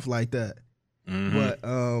win off like that. Mm-hmm.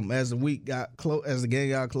 But as the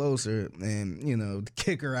game got closer, and the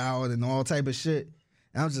kicker out and all type of shit,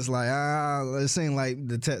 I was just like, it seemed like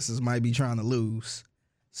the Texans might be trying to lose.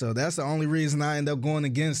 So that's the only reason I ended up going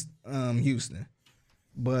against Houston.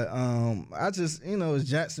 But I just, it's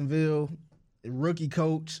Jacksonville, rookie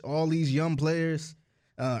coach, all these young players.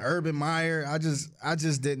 Urban Meyer. I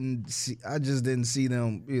just didn't see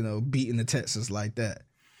them, beating the Texans like that.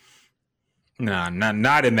 Nah,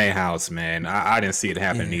 not in their house, man. I didn't see it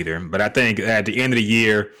happen either. But I think at the end of the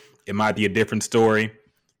year, it might be a different story.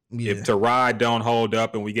 Yeah. If Tyrod don't hold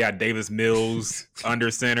up and we got Davis Mills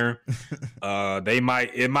under center, it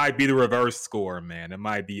might be the reverse score, man. It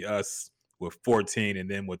might be us with 14 and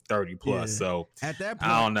then with 30 plus. Yeah. So at that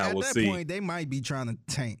point, I don't know. We'll see. Point, they might be trying to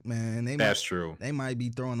tank, man. That's true. They might be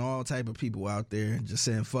throwing all type of people out there and just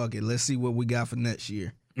saying, "Fuck it, let's see what we got for next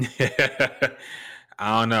year."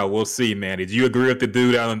 I don't know. We'll see, man. Did you agree with the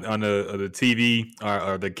dude on the TV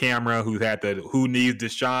or the camera who had the "Who needs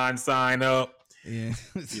Deshaun" sign up? Yeah,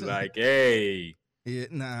 he's like, hey. Yeah,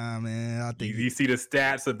 nah, man. I think you see the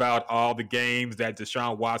stats about all the games that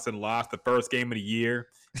Deshaun Watson lost the first game of the year.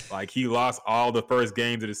 Like he lost all the first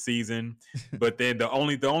games of the season, but then the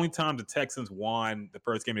only time the Texans won the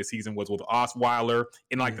first game of the season was with Osweiler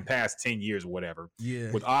in like the past 10 years or whatever. Yeah,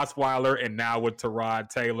 with Osweiler and now with Tyrod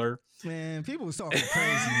Taylor. Man, people was talking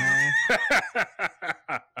crazy, man.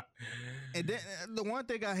 And then the one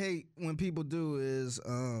thing I hate when people do is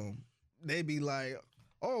they be like,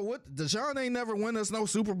 "Oh, what? Deshaun ain't never win us no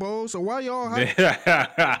Super Bowl, so why y'all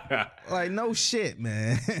like no shit,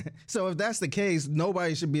 man." So if that's the case,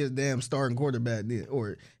 nobody should be a damn starting quarterback then,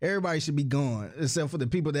 or everybody should be gone except for the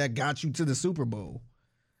people that got you to the Super Bowl.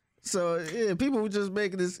 So yeah, people were just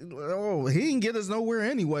making this. Oh, he didn't get us nowhere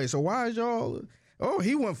anyway, so why is y'all? Oh,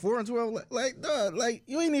 he went 4-12. Like, duh, like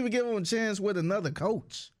you ain't even give him a chance with another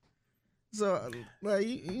coach. So like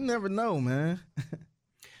you never know, man.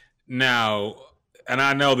 Now. And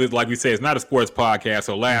I know that, like we say, it's not a sports podcast.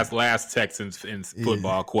 So last Texans in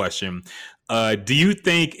football question: do you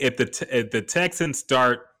think if the Texans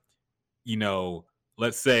start,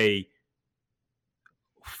 let's say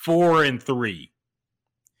 4-3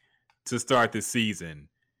 to start the season,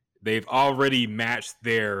 they've already matched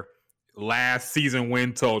their last season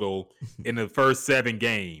win total in the first 7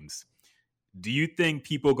 games? Do you think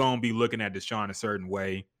people gonna be looking at Deshaun a certain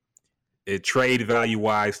way, trade value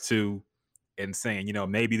wise too? And saying,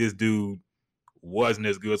 maybe this dude wasn't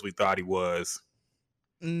as good as we thought he was?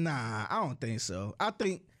 Nah, I don't think so. I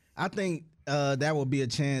think that would be a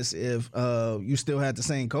chance if you still had the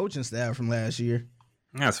same coaching staff from last year.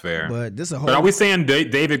 That's fair. But this But are we saying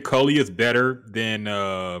David Culley is better than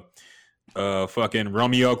fucking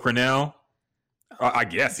Romeo Crennel? I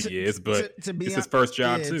guess he is, but it's his first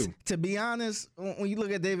job too. To be honest, when you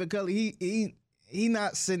look at David Culley, he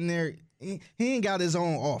not sitting there. He ain't got his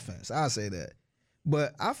own offense. I'll say that.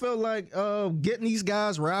 But I feel like getting these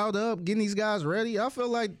guys riled up, getting these guys ready, I feel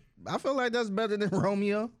like that's better than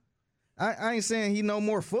Romeo. I ain't saying he know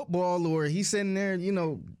more football or he's sitting there,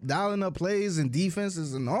 dialing up plays and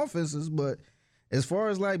defenses and offenses, but as far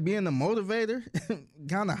as like being a motivator,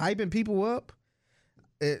 kind of hyping people up,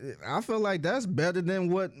 I feel like that's better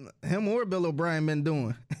than what him or Bill O'Brien been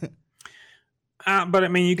doing. But I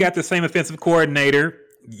mean, you got the same offensive coordinator.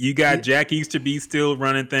 You got Jack Easterby still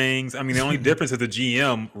running things. I mean, the only difference is the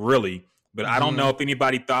GM, really. But I don't know if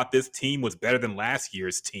anybody thought this team was better than last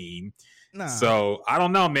year's team. Nah. So I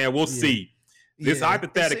don't know, man. We'll see. This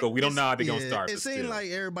hypothetical. We don't know how they're going to start. It seemed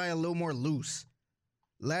like everybody a little more loose.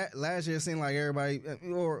 Last year, it seemed like everybody,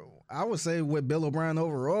 or I would say with Bill O'Brien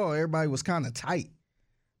overall, everybody was kind of tight.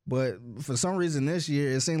 But for some reason this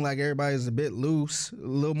year, it seemed like everybody's a bit loose, a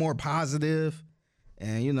little more positive.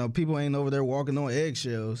 And, people ain't over there walking on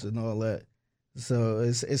eggshells and all that. So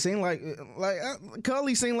it seemed like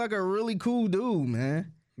Culley seemed like a really cool dude,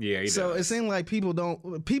 man. Yeah, he so does. It seemed like people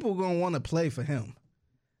gonna want to play for him.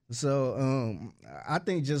 So I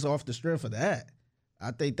think just off the strength of that, I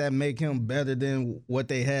think that make him better than what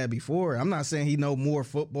they had before. I'm not saying he know more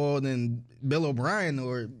football than Bill O'Brien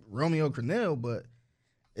or Romeo Crennel, but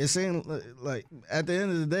it seemed like at the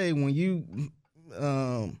end of the day, when you're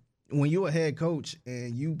a head coach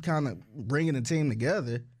and you kind of bringing the team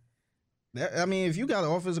together, if you got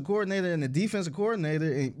an offensive coordinator and a defensive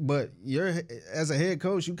coordinator, but you're as a head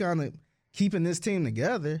coach, you kind of keeping this team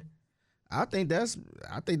together. I think that's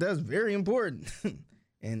very important.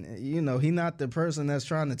 And he's not the person that's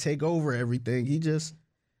trying to take over everything. He just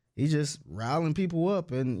riling people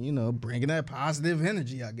up and bringing that positive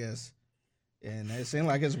energy, I guess. And it seems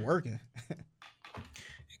like it's working.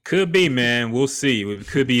 Could be, man. We'll see. It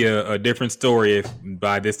could be a different story if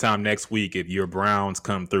by this time next week, if your Browns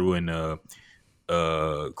come through and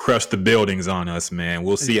crush the buildings on us, man.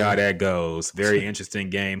 We'll see how that goes. Very interesting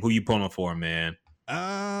game. Who you pulling for, man?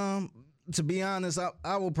 To be honest,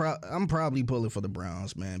 I'm probably pulling for the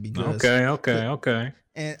Browns, man. Because okay.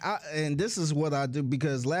 And this is what I do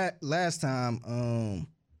because last time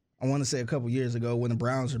I want to say a couple years ago when the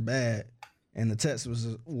Browns were bad and the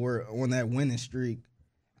Texans were on that winning streak.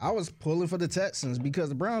 I was pulling for the Texans because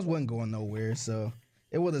the Browns wasn't going nowhere, so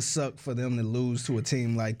it would have sucked for them to lose to a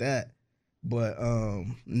team like that. But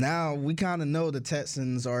now we kind of know the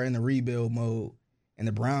Texans are in the rebuild mode, and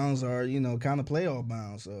the Browns are, kind of playoff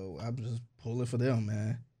bound. So I'm just pulling for them,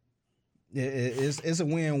 man. It's a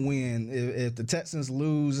win-win. If the Texans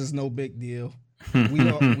lose, it's no big deal. We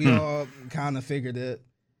all kind of figured it.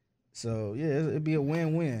 So yeah, it'd be a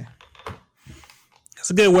win-win. That's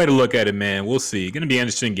a good way to look at it, man. We'll see. Going to be an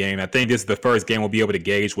interesting game. I think this is the first game we'll be able to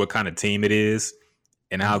gauge what kind of team it is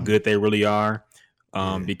and how good they really are.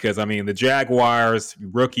 Because the Jaguars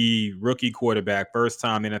rookie quarterback, first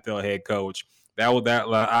time NFL head coach. I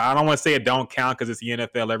don't want to say it don't count because it's the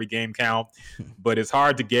NFL, every game count, but it's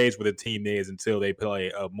hard to gauge what a team is until they play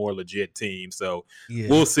a more legit team. So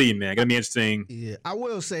we'll see, man. Gonna be interesting. Yeah, I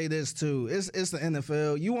will say this too. It's the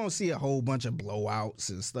NFL. You won't see a whole bunch of blowouts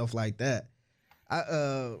and stuff like that.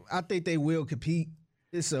 I think they will compete.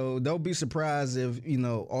 So don't be surprised if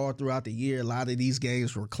all throughout the year a lot of these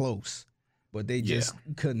games were close, but they just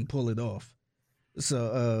couldn't pull it off.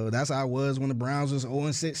 So that's how it was when the Browns was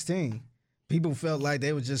 0-16. People felt like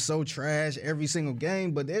they were just so trash every single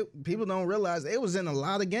game, but people don't realize they was in a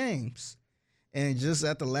lot of games. And just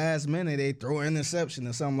at the last minute, they throw an interception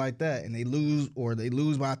or something like that, and they lose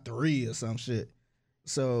by 3 or some shit.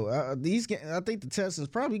 So I think the Texans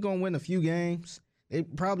probably going to win a few games. They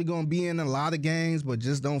probably going to be in a lot of games, but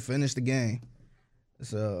just don't finish the game.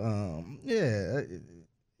 So,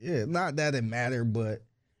 not that it mattered, but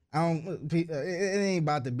it ain't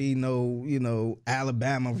about to be no,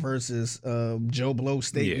 Alabama versus Joe Blow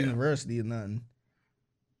State University or nothing.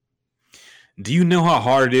 Do you know how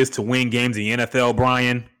hard it is to win games in the NFL,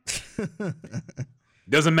 Brian?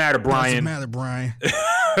 Doesn't matter, Brian.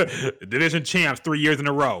 Division champs 3 years in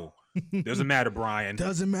a row. Doesn't matter, Brian.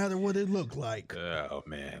 Doesn't matter what it looked like. Oh,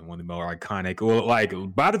 man. One of the more iconic. Well,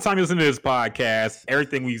 by the time you listen to this podcast,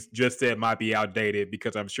 everything we just said might be outdated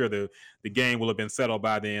because I'm sure the game will have been settled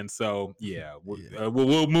by then. So,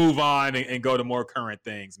 we'll move on and go to more current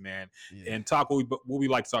things, man, and talk what we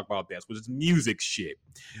like to talk about best, which is music shit.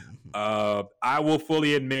 I will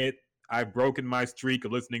fully admit I've broken my streak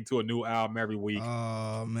of listening to a new album every week.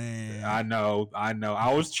 Oh, man. I know.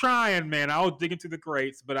 I was trying, man. I was digging through the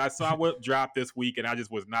crates, but I saw what dropped this week, and I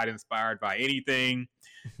just was not inspired by anything.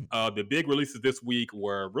 The big releases this week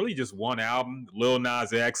were really just one album. Lil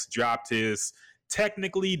Nas X dropped his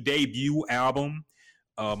technically debut album,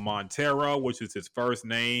 Montero, which is his first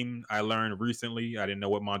name. I learned recently. I didn't know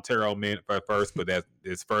what Montero meant at first, but that's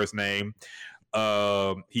his first name.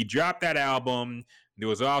 He dropped that album. There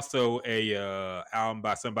was also a album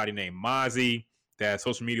by somebody named Mozzie that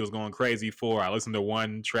social media was going crazy for. I listened to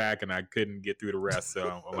one track and I couldn't get through the rest.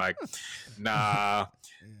 So I'm like, nah.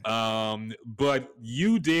 But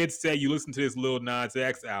you did say you listened to this Lil Nas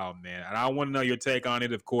X album, man. And I want to know your take on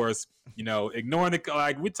it, of course. Ignoring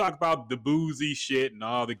we talk about the boozy shit and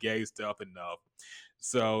all the gay stuff enough.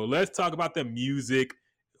 So let's talk about the music,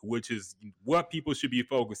 which is what people should be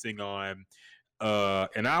focusing on.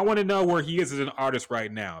 And I want to know where he is as an artist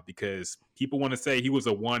right now, because people want to say he was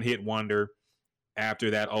a one-hit wonder after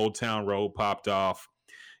that Old Town Road popped off.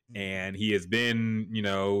 And he has been,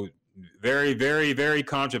 very, very, very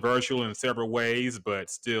controversial in several ways, but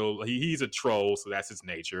still he's a troll, so that's his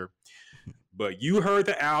nature. But you heard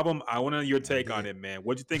the album. I want to know your take on it, man.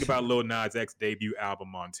 What'd you think about Lil Nas X's debut album,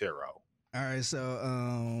 Montero? All right,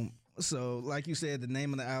 so like you said, the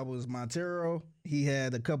name of the album is Montero. He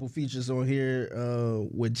had a couple features on here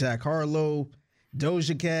with Jack Harlow,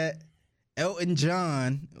 Doja Cat, Elton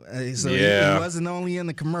John. He wasn't only in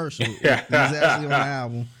the commercial. He was actually on the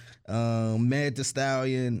album. Meg Thee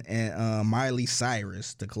Stallion and Miley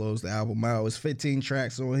Cyrus to close the album out. It's 15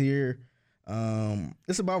 tracks on here.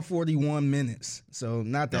 It's about 41 minutes, so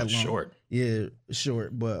not that long. Short. Yeah,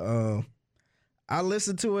 short. But I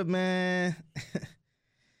listened to it, man.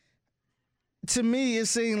 To me, it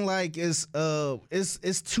seemed like it's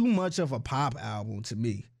too much of a pop album to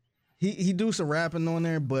me. He do some rapping on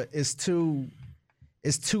there, but it's too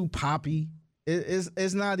poppy.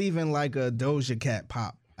 It's not even like a Doja Cat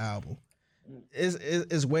pop album.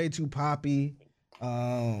 It's way too poppy.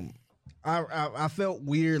 I felt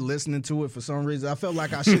weird listening to it for some reason. I felt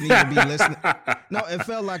like I shouldn't even be listening. No, it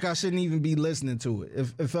felt like I shouldn't even be listening to it.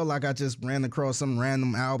 It felt like I just ran across some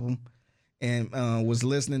random album and was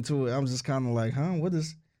listening to it. I was just kind of like,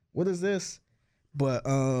 what is this? But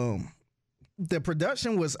the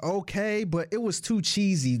production was okay, but it was too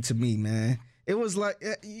cheesy to me, man. It was like,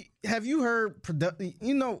 have you heard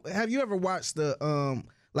have you ever watched the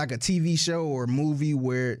like a TV show or movie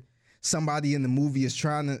where somebody in the movie is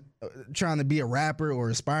trying to be a rapper or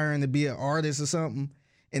aspiring to be an artist or something,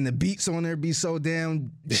 and the beats on there be so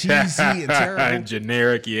damn cheesy and terrible,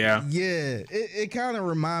 generic. Yeah, it kind of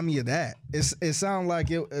remind me of that. It sounds like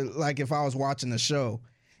like if I was watching a show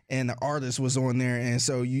and the artist was on there, and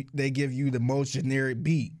so they give you the most generic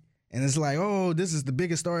beat, and it's like, oh, this is the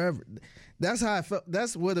biggest star ever. That's how I felt.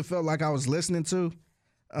 That's what it felt like I was listening to.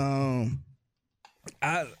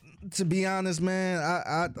 To be honest, man,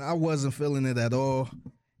 I wasn't feeling it at all.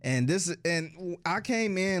 And I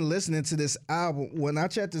came in listening to this album. When I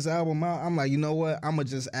checked this album out, I'm like, you know what? I'm gonna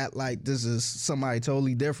just act like this is somebody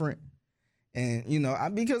totally different. And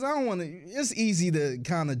because I don't want to. It's easy to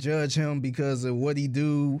kind of judge him because of what he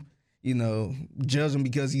do. Judge him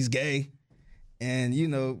because he's gay. And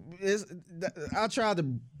I tried to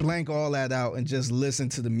blank all that out and just listen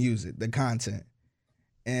to the music, the content.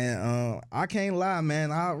 And I can't lie,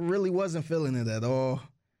 man, I really wasn't feeling it at all.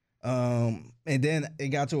 And then it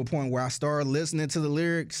got to a point where I started listening to the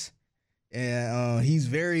lyrics, and he's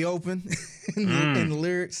very open in the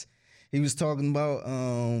lyrics. He was talking about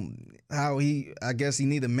how I guess he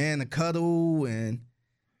need a man to cuddle, and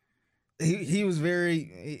he was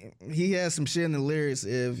he had some shit in the lyrics.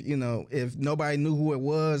 If nobody knew who it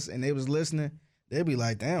was and they was listening, they'd be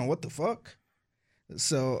like, damn, what the fuck?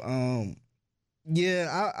 So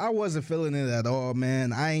yeah, I wasn't feeling it at all,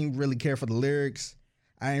 man. I ain't really care for the lyrics.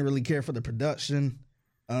 I ain't really care for the production.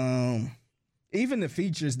 Even the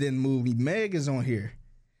features didn't move me. Meg is on here,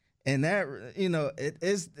 and that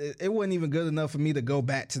it wasn't even good enough for me to go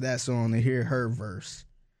back to that song and hear her verse.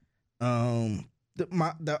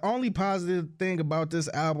 The only positive thing about this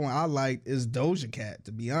album I liked is Doja Cat,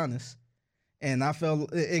 to be honest. And I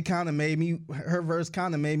felt it kind of made me, her verse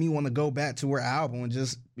kind of made me want to go back to her album and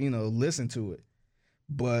just, listen to it.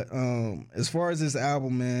 But as far as this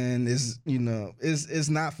album, man, it's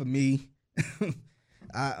not for me. Like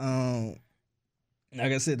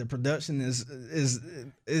I said, the production is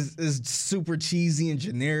super cheesy and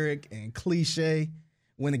generic and cliche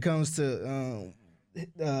when it comes to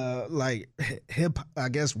like hip, I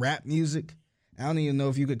guess, rap music. I don't even know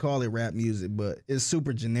if you could call it rap music, but it's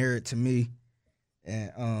super generic to me.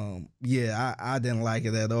 And I didn't like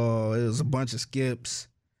it at all. It was a bunch of skips.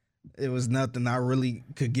 It was nothing I really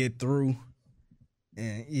could get through.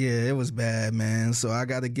 And yeah, it was bad, man. So I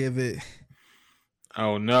got to give it.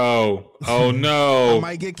 Oh no. Oh no. I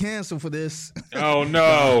might get canceled for this. Oh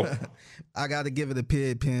no. I got to give it a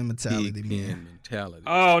pig pen mentality, Pig man. pen mentality.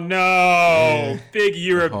 Oh no. Biggie,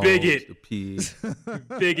 you're a Pause, bigot. the pig.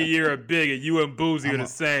 Biggie, you're a bigot. You and Boozy are the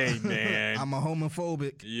same, man. I'm a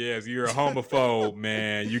homophobic. Yes, you're a homophobe,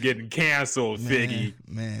 man. You're getting canceled, Biggie.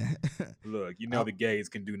 Man. Look, the gays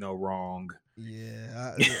can do no wrong.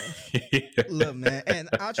 Yeah. Look, man.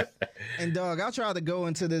 And dog, I try to go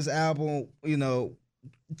into this album,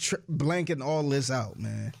 blanking all this out,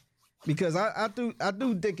 man. Because I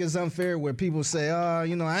do think it's unfair where people say, I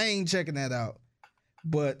ain't checking that out.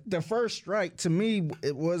 But the first strike to me,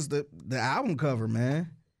 it was the album cover, man.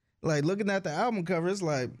 Like looking at the album cover, it's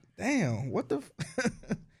like, damn, what the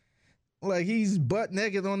like he's butt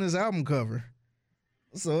naked on his album cover.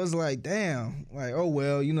 So it's like, damn, like, oh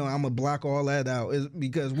well, I'm gonna block all that out. It's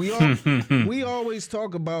because we always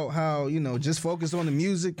talk about how, just focus on the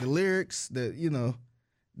music, the lyrics,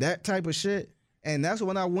 that type of shit. And that's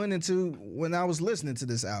what I went into when I was listening to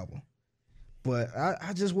this album. But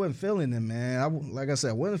I just wasn't feeling it, man. Like I said,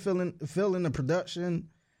 I wasn't feeling the production,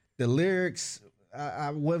 the lyrics.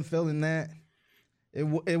 I wasn't feeling that. It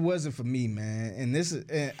wasn't for me, man.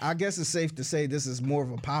 And I guess it's safe to say this is more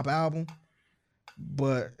of a pop album.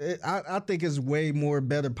 But I think it's way more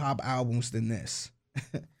better pop albums than this.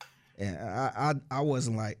 And I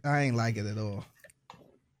wasn't like, I ain't like it at all.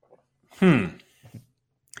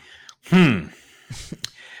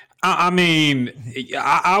 I mean,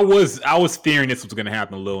 I was fearing this was going to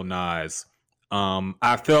happen to Lil Nas.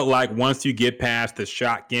 I felt like once you get past the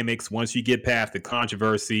shot gimmicks, once you get past the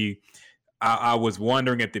controversy, I was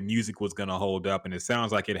wondering if the music was going to hold up, and it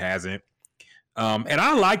sounds like it hasn't. And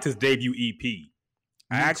I liked his debut EP.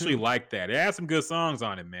 I actually liked that. It had some good songs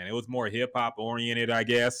on it, man. It was more hip hop oriented, I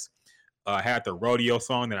guess. Had the rodeo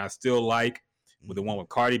song that I still like, with the one with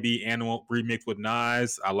Cardi B and the remix with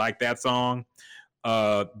Nas. I like that song.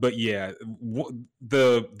 But yeah,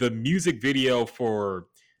 the music video for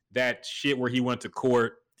that shit where he went to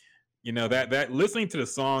court, that listening to the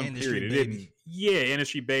song, Industry period, Baby. it didn't. Yeah,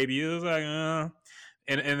 Industry Baby. It was like,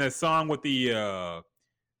 and the song with the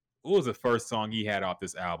what was the first song he had off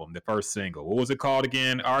this album? The first single. What was it called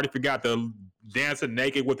again? I already forgot. The Dancing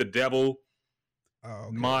Naked with the Devil.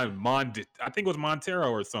 Oh, okay. I think it was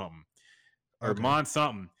Montero or something. Or Okay. Mon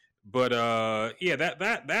something. But yeah,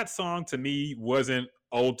 that song to me wasn't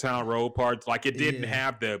Old Town Road parts. Like it didn't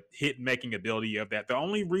have the hit making ability of that. The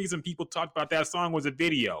only reason people talked about that song was a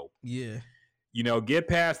video. Yeah. You know, get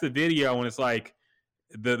past the video and it's like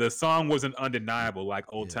the song wasn't undeniable like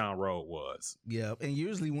Old Town Road was. Yeah, and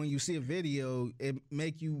usually when you see a video, it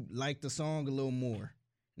make you like the song a little more.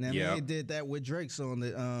 Now, they did that with Drake's song,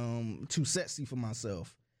 the Too Sexy for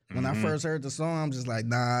Myself. When I first heard the song, I'm just like,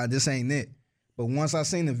 nah, this ain't it. But once I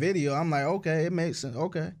seen the video, I'm like, okay, it makes sense.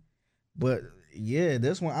 Okay. But yeah,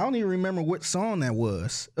 this one, I don't even remember what song that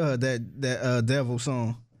was, that Devil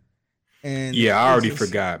song. And yeah, I already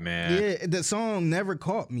forgot, man. Yeah, the song never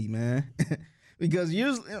caught me, man. Because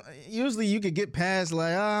usually you could get past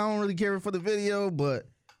like, oh, I don't really care for the video, but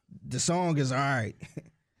the song is all right.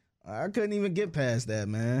 I couldn't even get past that,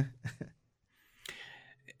 man.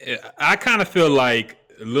 I kind of feel like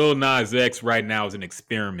Lil Nas X right now is an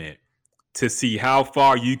experiment to see how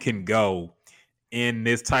far you can go in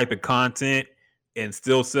this type of content and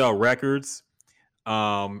still sell records.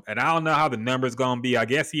 And I don't know how the number's going to be. I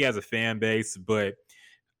guess he has a fan base, but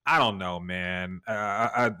I don't know, man.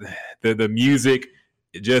 The music,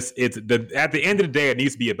 at the end of the day, it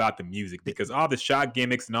needs to be about the music because all the shot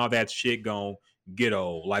gimmicks and all that shit gonna get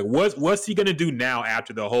old. Like, what's he gonna do now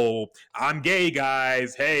after the whole "I'm gay,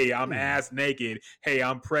 guys"? Hey, I'm ass naked. Hey,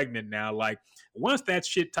 I'm pregnant now. Like, once that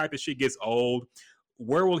type of shit gets old,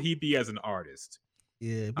 where will he be as an artist?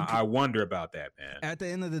 Yeah, I wonder about that, man. At the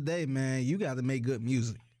end of the day, man, you got to make good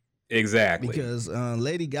music. Exactly. Because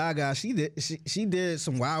Lady Gaga, she did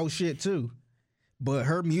some wild shit too. But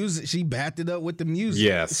her music, she backed it up with the music.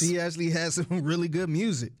 Yes. She actually has some really good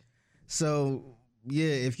music. So,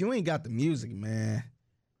 yeah, if you ain't got the music, man,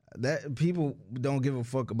 that people don't give a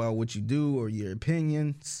fuck about what you do or your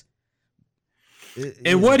opinions.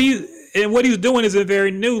 What he's doing isn't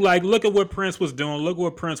very new. Like, look at what Prince was doing. Look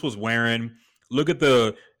what Prince was wearing. Look at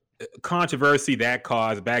the controversy that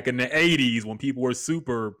caused back in the 80s when people were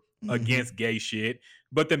super against gay shit,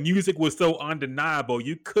 but the music was so undeniable.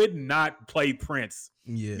 You could not play Prince,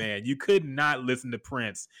 man. You could not listen to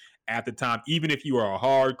Prince at the time, even if you were a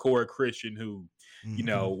hardcore Christian who, you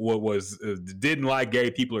know, what was didn't like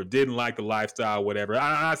gay people or didn't like the lifestyle, whatever.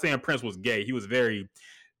 I'm not saying Prince was gay. He was very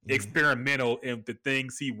experimental in the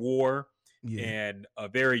things he wore and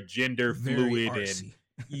very gender fluid and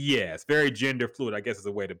yes, very gender fluid. I guess is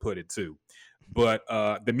a way to put it too. But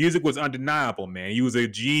the music was undeniable, man. He was a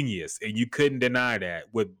genius, and you couldn't deny that.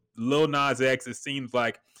 With Lil Nas X, it seems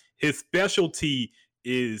like his specialty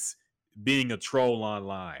is being a troll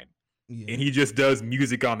online. And he just does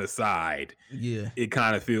music on the side. Yeah. It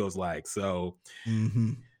kind of feels like. So,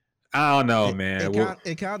 I don't know, man.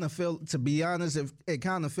 It kind of felt, to be honest, it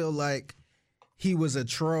kind of felt like he was a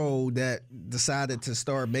troll that decided to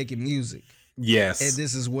start making music. Yes. And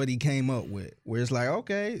this is what he came up with. Where it's like,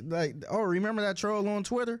 okay, like, oh, remember that troll on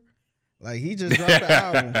Twitter? Like, he just dropped the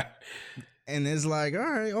album. And it's like, all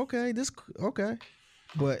right, okay, okay.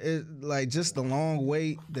 But it like just the long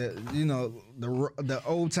wait, the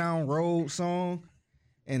Old Town Road song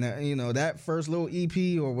and that first little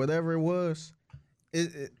EP or whatever it was.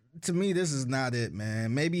 It to me, this is not it,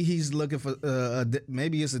 man. Maybe he's looking for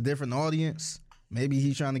maybe it's a different audience. Maybe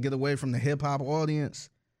he's trying to get away from the hip hop audience.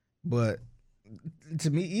 But to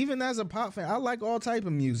me, even as a pop fan, I like all type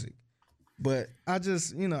of music, but I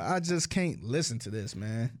just can't listen to this,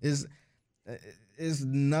 man. It's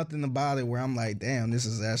nothing about it where I'm like, damn, this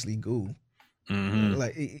is actually cool.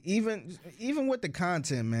 Like even with the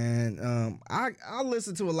content, man, I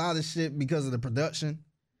listen to a lot of shit because of the production.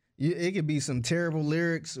 It could be some terrible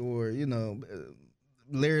lyrics or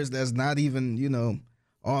lyrics that's not even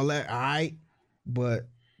all that all right, but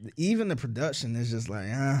even the production is just like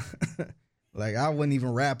like I wouldn't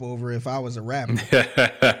even rap over it if I was a rapper.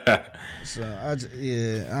 So I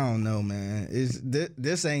don't know, man.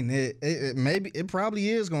 This ain't it. Maybe it probably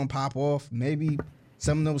is gonna pop off. Maybe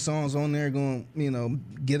some of those songs on there gonna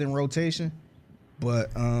get in rotation.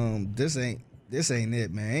 But this ain't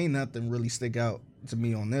it, man. Ain't nothing really stick out to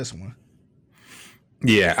me on this one.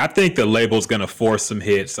 Yeah, I think the label's gonna force some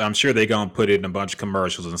hits. I'm sure they're gonna put it in a bunch of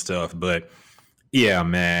commercials and stuff. But yeah,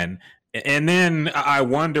 man. And then I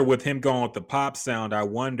wonder with him going with the pop sound, I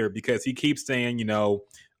wonder because he keeps saying,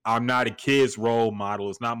 I'm not a kid's role model.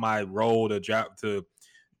 It's not my role to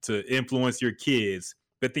influence your kids.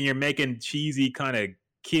 But then you're making cheesy kind of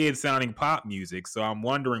kid sounding pop music. So I'm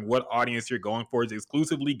wondering what audience you're going for. Is it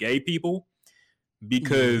exclusively gay people?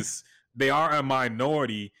 Because they are a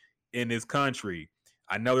minority in this country.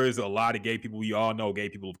 I know there's a lot of gay people. We all know gay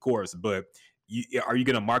people, of course, but are you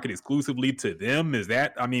going to market exclusively to them?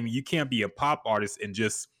 You can't be a pop artist and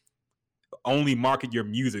just only market your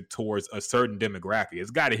music towards a certain demographic.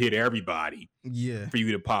 It's got to hit everybody for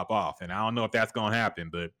you to pop off. And I don't know if that's going to happen,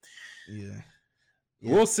 but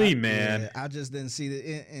we'll see, man. I just didn't see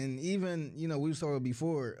that. And even, you know, we saw it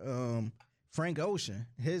before. Frank Ocean,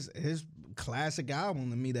 his classic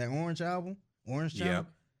album to me, that Orange album, Orange Town.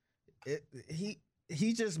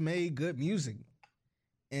 He just made good music,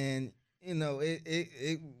 and you know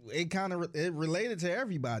it kind of related to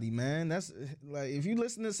everybody, man. That's like, if you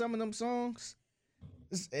listen to some of them songs,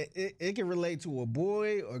 it can relate to a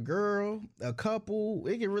boy, a girl, a couple.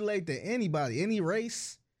 It can relate to anybody, any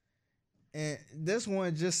race. And this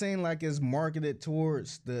one just seemed like it's marketed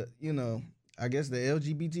towards the, you know, I guess the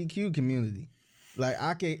LGBTQ community. Like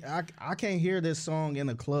I can't hear this song in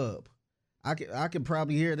a club. I could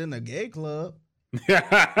probably hear it in a gay club.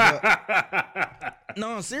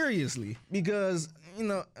 No, seriously, because, you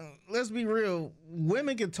know, let's be real.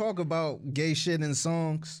 Women can talk about gay shit in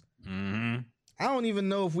songs. Mm-hmm. I don't even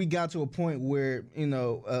know if we got to a point where, you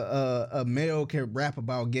know, a male can rap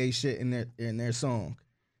about gay shit in their song,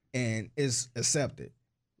 and it's accepted.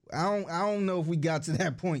 I don't know if we got to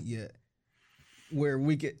that point yet, where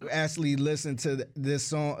we could actually listen to this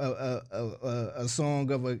song, a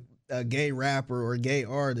song of a gay rapper or a gay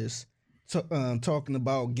artist talking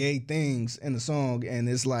about gay things in the song, and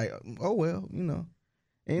it's like, oh well, you know,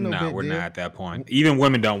 ain't no big deal. We're not at that point. Even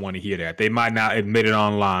women don't want to hear that. They might not admit it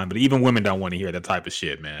online, but even women don't want to hear that type of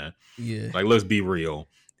shit, man. Yeah, like, let's be real.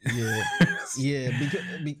 Yeah, yeah, because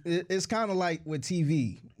it's kind of like with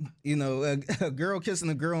TV. You know, a girl kissing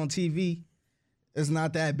a girl on TV is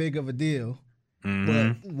not that big of a deal.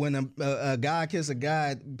 Mm-hmm. But when a guy kiss a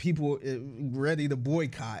guy, people ready to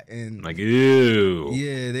boycott and like, ew.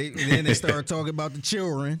 Yeah, then they start talking about the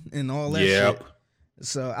children and all that shit.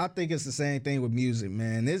 So I think it's the same thing with music,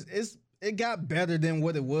 man. It got better than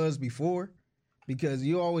what it was before, because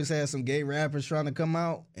you always had some gay rappers trying to come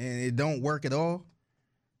out and it don't work at all.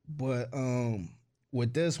 But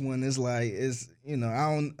with this one, it's like, you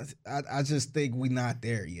know, I just think we're not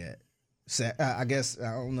there yet. I guess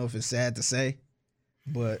I don't know if it's sad to say,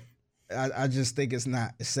 but I just think it's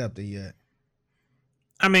not accepted yet.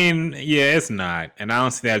 I mean, yeah, it's not, and I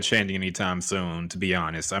don't see that changing anytime soon, to be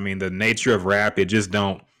honest. I mean, the nature of rap, it just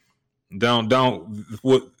it's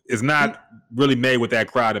not really made with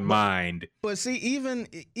that crowd in mind. But see, even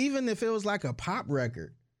if it was like a pop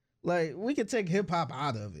record, like, we could take hip hop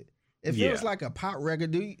out of it. If it was like a pop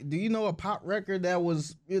record, do you know a pop record that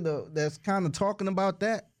was, you know, that's kind of talking about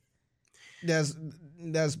that? That's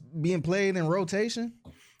being played in rotation?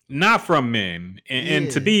 Not from men. And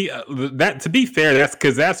to be fair, that's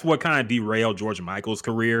because that's what kind of derailed George Michael's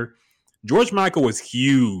career. George Michael was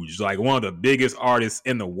huge, like one of the biggest artists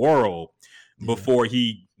in the world before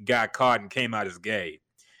he got caught and came out as gay.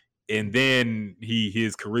 And then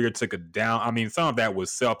his career took a down. I mean, some of that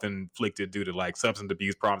was self-inflicted due to like substance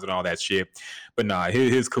abuse problems and all that shit. But nah,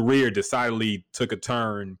 his career decidedly took a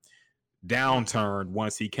downturn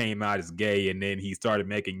once he came out as gay, and then he started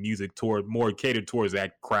making music more catered towards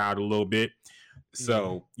that crowd a little bit.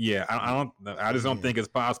 So I just don't think it's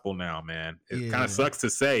possible now, man. It kind of sucks to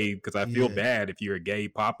say, because I feel bad if you're a gay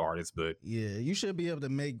pop artist, but you should be able to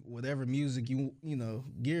make whatever music you know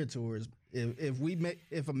geared towards.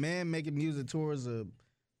 If a man making music towards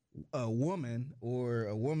a woman, or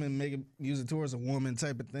a woman making music towards a woman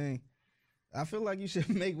type of thing, I feel like you should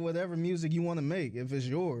make whatever music you want to make if it's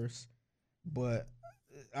yours. But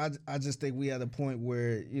I just think we at a point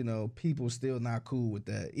where, you know, people still not cool with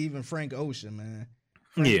that. Even Frank Ocean, man.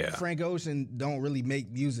 Frank Ocean don't really make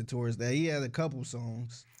music towards that. He had a couple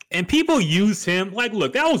songs. And people use him. Like,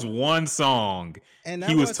 look, that was one song and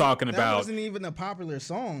he was talking about. That wasn't even a popular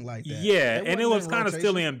song like that. Yeah, and it was kind of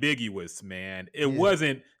still ambiguous, man. It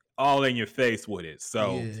wasn't all in your face with it.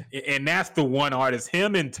 So, and that's the one artist,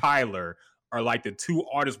 him and Tyler are like the two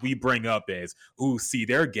artists we bring up as, ooh, see,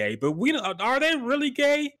 they're gay. But are they really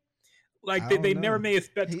gay? Like, they never made a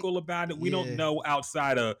spectacle about it. We don't know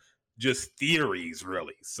outside of just theories,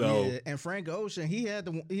 really. So, and Frank Ocean, he had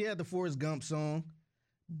the Forrest Gump song.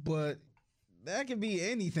 But that could be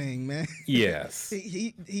anything, man. Yes.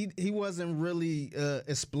 he wasn't really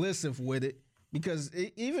explicit with it, because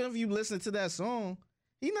even if you listen to that song,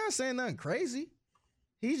 he's not saying nothing crazy.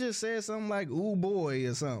 He just said something like "ooh boy"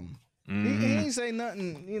 or something. Mm-hmm. He ain't say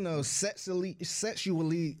nothing, you know, sexually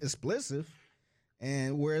explicit,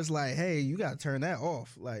 and where it's like, hey, you gotta turn that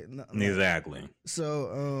off. Like, exactly.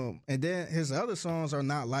 So, and then his other songs are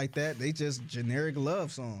not like that. They just generic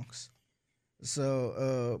love songs.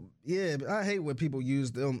 So, I hate when people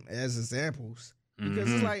use them as examples,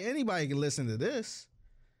 because it's like anybody can listen to this.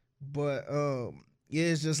 But Yeah,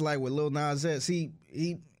 it's just like with Lil Nas X. He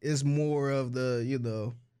is more of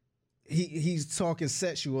the, he's talking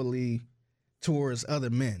sexually towards other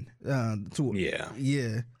men.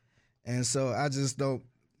 Yeah. And so I just don't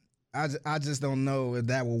know if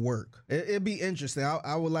that will work. It'd be interesting.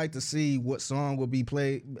 I would like to see what song will be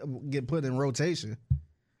get put in rotation,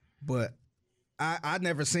 but I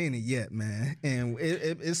never seen it yet, man. And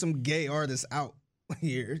it's some gay artists out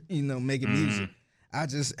here, making music. I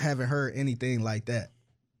just haven't heard anything like that.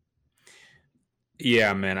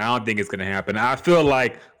 Yeah, man, I don't think it's gonna happen. I feel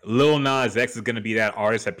like Lil Nas X is gonna be that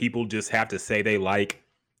artist that people just have to say they like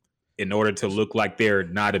in order to look like they're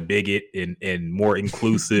not a bigot and more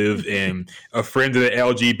inclusive and a friend of the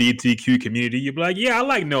LGBTQ community. You'd be like, yeah, I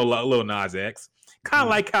like Lil Nas X. Kind of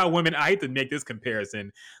like how women, I hate to make this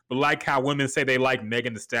comparison, but like how women say they like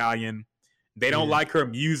Megan Thee Stallion. They don't like her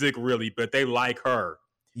music really, but they like her.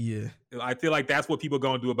 Yeah. I feel like that's what people are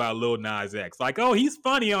going to do about Lil Nas X. Like, oh, he's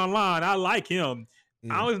funny online. I like him.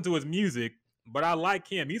 I don't listen to his music, but I like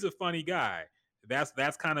him. He's a funny guy.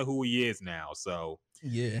 That's kind of who he is now. So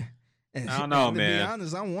yeah. And I don't know, man. To be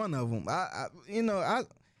honest, I'm one of them. I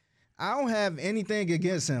don't have anything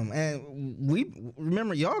against him. And we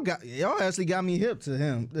remember y'all actually got me hip to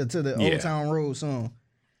him, to the Old Town Road song.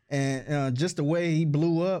 And just the way he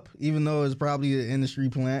blew up, even though it's probably an industry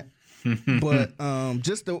plant. But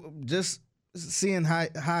just seeing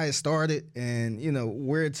how it started and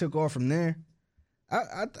where it took off from there,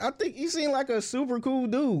 I think he seemed like a super cool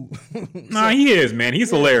dude. Nah, he is, man. He's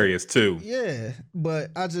hilarious too. Yeah,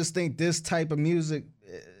 but I just think this type of music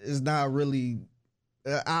is not really.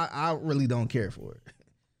 I really don't care for it.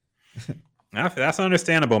 That's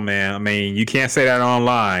understandable, man. I mean, you can't say that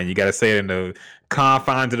online. You got to say it in the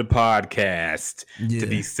confines of the podcast to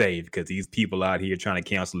be safe, because these people out here trying to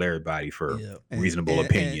cancel everybody for reasonable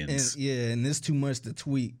opinions. And it's too much to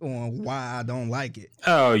tweet on why I don't like it.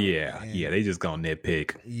 Oh yeah, they just gonna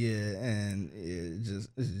nitpick. Yeah, and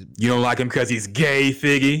you don't like him because he's gay,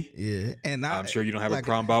 Figgy. Yeah, and I'm sure you don't have a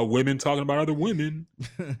problem about women talking about other women.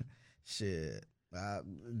 Shit.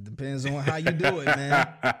 Depends on how you do it,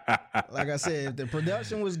 man. Like I said, if the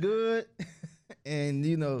production was good and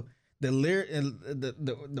the lyric and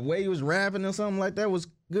the way he was rapping or something like that was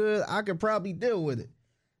good, I could probably deal with it.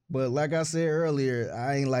 But like I said earlier,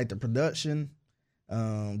 I ain't like the production.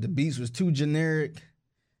 The beats was too generic,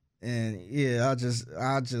 and I just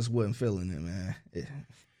wasn't feeling it, man.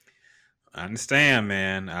 I understand,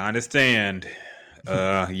 man. I understand.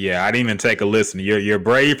 I didn't even take a listen. You're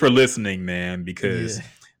brave for listening, man, because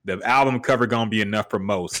the album cover gonna be enough for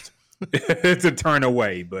most to turn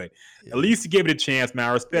away. But at least you gave it a chance, man.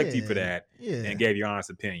 I respect you for that, and gave your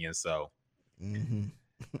honest opinion. So,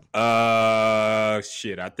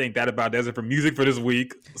 shit, I think that about does it for music for this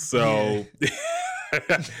week. So,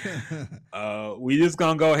 we just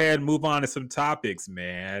gonna go ahead and move on to some topics,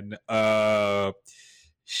 man.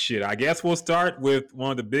 Shit, I guess we'll start with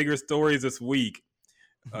one of the bigger stories this week.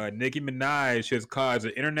 Nicki Minaj has caused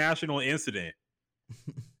an international incident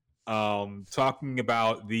talking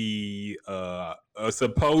about the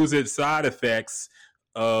supposed side effects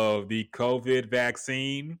of the COVID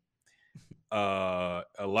vaccine. A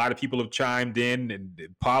lot of people have chimed in, and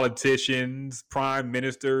politicians, prime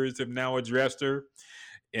ministers have now addressed her.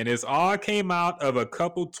 And it's all came out of a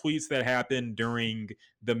couple tweets that happened during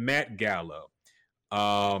the Met Gala.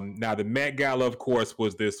 Now, the Met Gala, of course,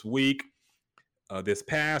 was this week. This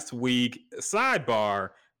past week, sidebar,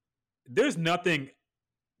 there's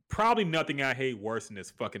probably nothing I hate worse than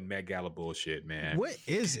this fucking Met Gala bullshit, man. What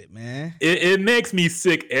is it, man? It makes me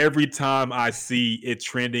sick every time I see it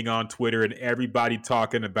trending on Twitter and everybody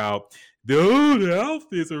talking about, the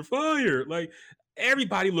outfits are fire. Like,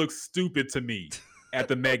 everybody looks stupid to me at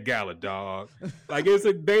the Met Gala, dog. Like, it's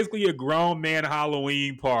basically a grown man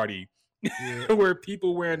Halloween party where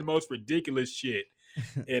people wearing the most ridiculous shit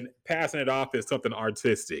and passing it off as something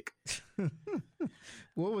artistic.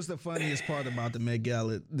 What was the funniest part about the Met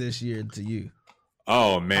Gala this year to you?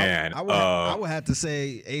 Oh man, I would have to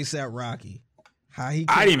say A$AP Rocky. I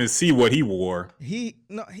didn't even see what he wore.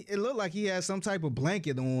 It looked like he had some type of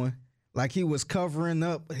blanket on, like he was covering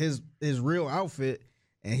up his real outfit,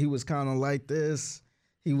 and he was kind of like this.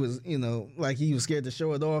 He was, like he was scared to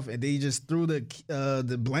show it off, and then he just threw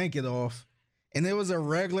the blanket off, and it was a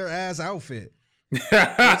regular ass outfit. It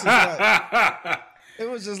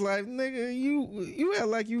was just like, nigga, you act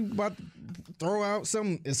like you about to throw out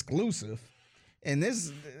something exclusive, and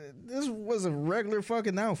this was a regular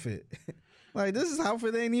fucking outfit. Like, this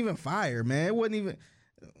outfit ain't even fire, man. It wasn't even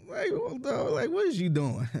like what is you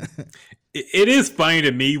doing? It is funny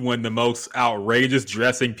to me when the most outrageous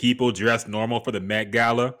dressing people dress normal for the Met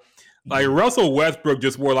Gala. Like Russell Westbrook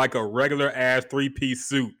just wore like a regular ass 3-piece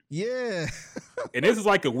suit. Yeah. And this is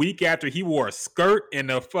like a week after he wore a skirt and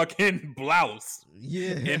a fucking blouse.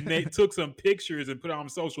 Yeah. And they took some pictures and put it on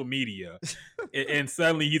social media. And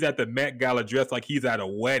suddenly he's at the Met Gala dressed like he's at a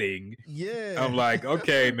wedding. Yeah. I'm like,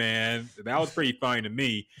 okay, man. That was pretty funny to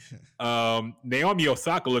me. Naomi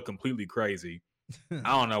Osaka looked completely crazy.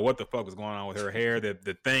 I don't know what the fuck was going on with her hair.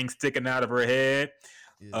 The thing sticking out of her head.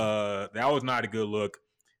 Yeah. That was not a good look.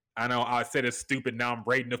 I know I said it's stupid. Now I'm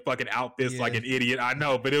rating the fucking outfits like an idiot. I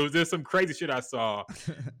know, but it was just some crazy shit I saw.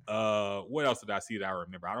 What else did I see that I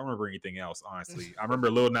remember? I don't remember anything else, honestly. I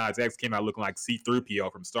remember Lil Nas X came out looking like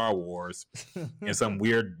C-3PO from Star Wars in some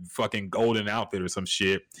weird fucking golden outfit or some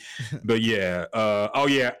shit. But yeah.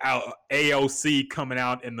 AOC coming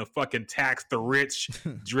out in the fucking tax the rich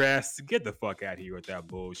dress. Get the fuck out of here with that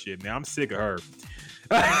bullshit, man. I'm sick of her.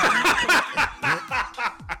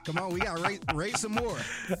 Come on, we gotta rate some more.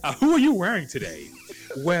 Who are you wearing today?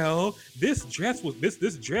 Well, this dress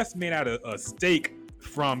made out of a steak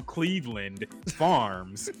from Cleveland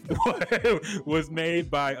Farms was made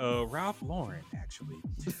by Ralph Lauren, actually,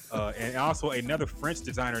 and also another French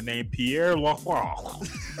designer named Pierre Lafroy.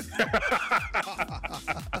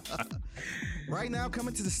 Right now,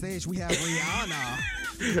 coming to the stage, we have Rihanna.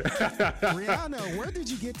 Rihanna, where did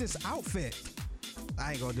you get this outfit?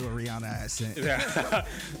 I ain't gonna do a Rihanna accent.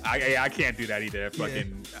 I can't do that either. That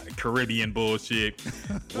fucking Caribbean bullshit.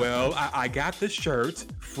 Well, I got the shirt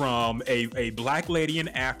from a black lady in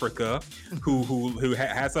Africa who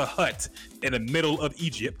has a hut in the middle of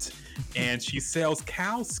Egypt, and she sells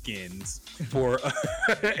cow skins for.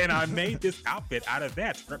 And I made this outfit out of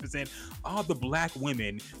that to represent all the black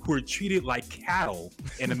women who are treated like cattle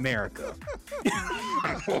in America.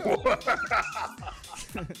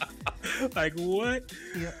 Like what?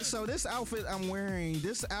 Yeah. So this outfit I'm wearing,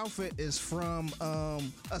 this outfit is from a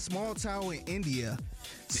small town in India.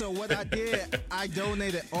 So what I did, I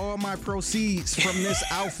donated all my proceeds from this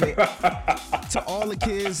outfit to all the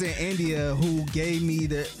kids in India who gave me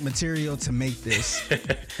the material to make this.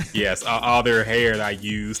 Yes, all their hair that I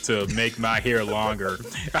used to make my hair longer.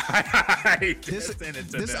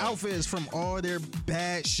 This outfit is from all their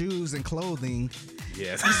bad shoes and clothing.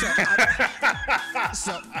 Yes.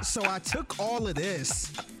 So I took all of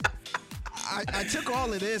this. I took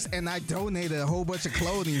all of this and I donated a whole bunch of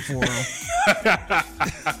clothing for them.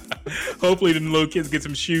 Hopefully, the little kids get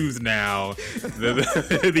some shoes now.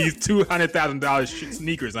 These $200,000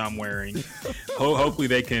 sneakers I'm wearing. Hopefully,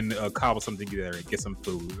 they can cobble something together and get some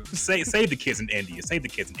food. Save the kids in India. Save the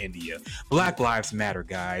kids in India. Black lives matter,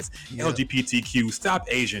 guys. Yep. LGBTQ. Stop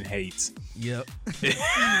Asian hate. Yep.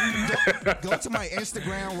 Go to my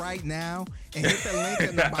Instagram right now and hit the link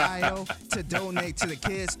in the bio to donate to the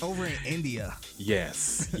kids over in India.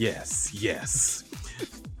 Yes.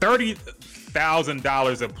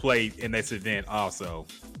 $30,000 a plate in this event also.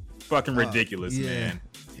 Fucking ridiculous, man.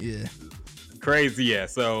 Yeah. Crazy, yeah.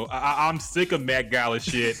 So I'm sick of Met Gala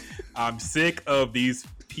shit. I'm sick of these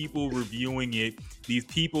people reviewing it. These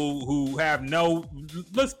people who have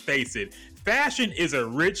let's face it, fashion is a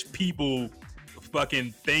rich people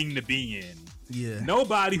fucking thing to be in. Yeah.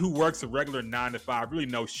 Nobody who works a regular 9 to 5 really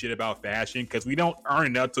knows shit about fashion because we don't earn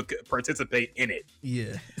enough to participate in it.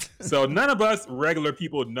 Yeah. So none of us regular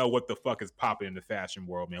people know what the fuck is popping in the fashion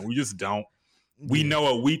world, man. We just don't. We know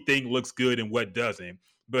what we think looks good and what doesn't.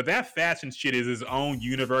 But that fashion shit is its own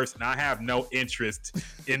universe, and I have no interest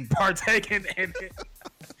in partaking in it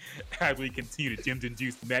as we continue to Jim's and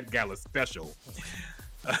Juice Met Gala special.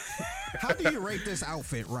 How do you rate this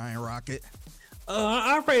outfit, Ryan Rocket?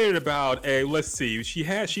 I rated about let's see.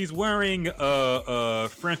 She's wearing a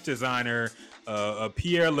French designer,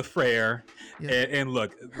 Pierre Lafrère, and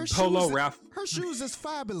look, Polo Ralph. Her shoes is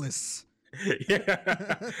fabulous.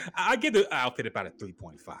 Yeah, I give the outfit about a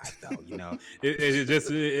 3.5 though. You know,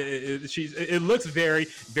 it looks very,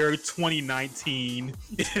 very 2019.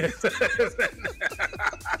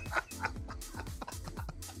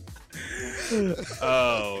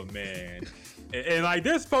 Oh man. And like,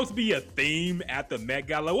 there's supposed to be a theme at the Met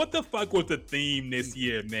Gala. What the fuck was the theme this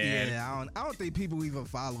year, man? Yeah, I don't think people even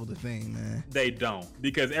follow the theme, man. They don't,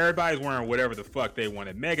 because everybody's wearing whatever the fuck they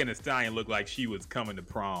wanted. Megan Thee Stallion looked like she was coming to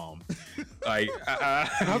prom. Like,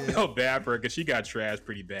 I felt bad for her because she got trashed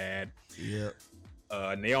pretty bad. Yeah.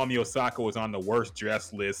 Naomi Osaka was on the worst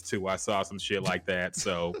dress list too. I saw some shit like that.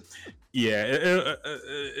 So, yeah,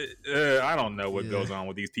 I don't know what goes on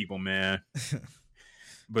with these people, man.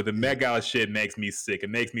 But the Met Gala shit makes me sick. It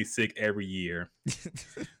makes me sick every year.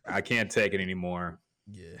 I can't take it anymore.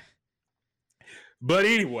 Yeah. But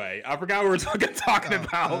anyway, I forgot what we were talking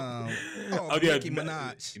about. Nicki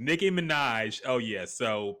Minaj. Nicki Minaj. Oh, yeah.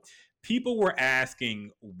 So people were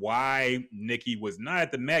asking why Nicki was not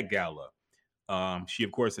at the Met Gala. She,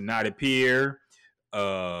 of course, did not appear.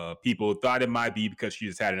 People thought it might be because she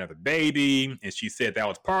just had another baby, and she said that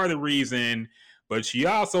was part of the reason. But she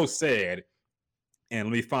also said, and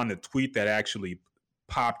let me find the tweet that actually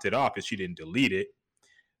popped it off, if she didn't delete it.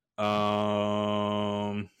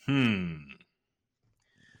 Oh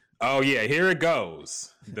yeah, here it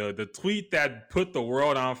goes. The tweet that put the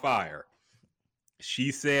world on fire.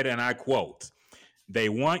 She said, and I quote, "They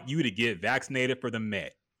want you to get vaccinated for the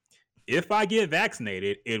Met. If I get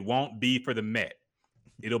vaccinated, it won't be for the Met.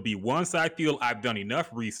 It'll be once I feel I've done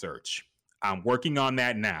enough research. I'm working on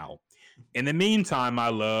that now. In the meantime, my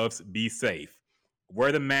loves, be safe.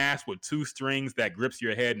 Wear the mask with 2 strings that grips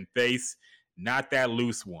your head and face, not that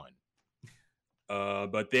loose one."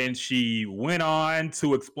 But then she went on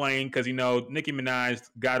to explain, because, you know, Nicki Minaj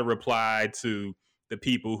got a reply to the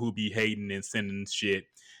people who be hating and sending shit.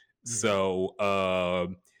 So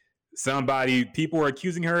people were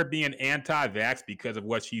accusing her of being anti-vax because of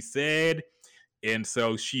what she said. And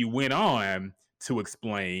so she went on to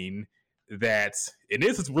explain that, and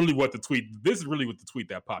this is really what the tweet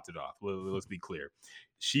that popped it off. Let's be clear.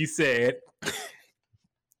 She said,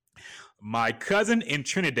 "My cousin in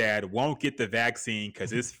Trinidad won't get the vaccine because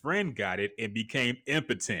his friend got it and became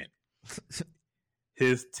impotent.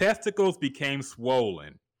 His testicles became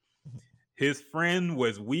swollen. His friend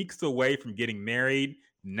was weeks away from getting married.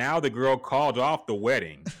 Now the girl called off the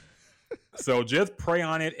wedding. So just pray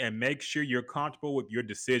on it and make sure you're comfortable with your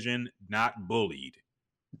decision, not bullied."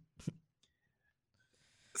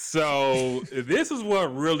 So this is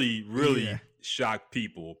what really shocked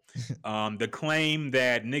people. The claim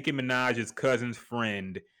that Nicki Minaj's cousin's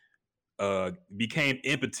friend became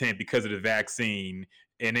impotent because of the vaccine,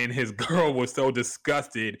 and then his girl was so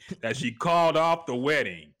disgusted that she called off the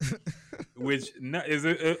wedding, which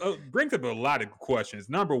brings up a lot of questions.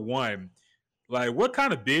 Number one, like, what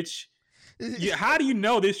kind of bitch? How do you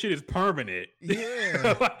know this shit is permanent?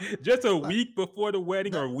 Yeah. Just a week before the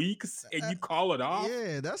wedding or weeks, and you call it off?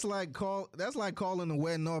 Yeah, that's like calling the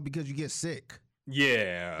wedding off because you get sick.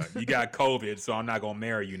 Yeah, you got COVID, so I'm not gonna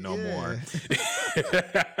marry you no more.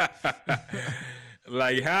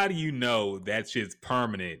 Like, how do you know that shit's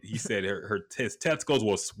permanent? He said his testicles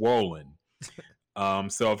were swollen.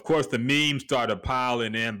 So of course the memes started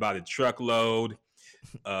piling in by the truckload.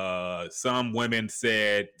 Some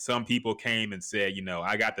people came and said, you know,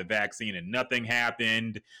 I got the vaccine and nothing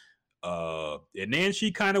happened. And then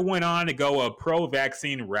she kind of went on to go a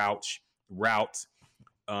pro-vaccine route.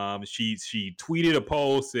 She tweeted a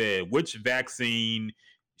poll, said, which vaccine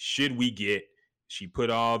should we get? She put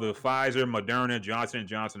all the Pfizer, Moderna, Johnson &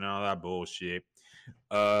 Johnson, and all that bullshit.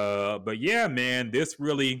 But yeah, man, this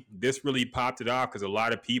really popped it off because a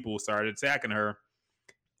lot of people started attacking her,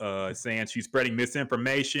 saying she's spreading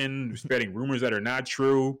misinformation, spreading rumors that are not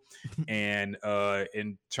true, and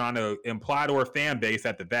trying to imply to her fan base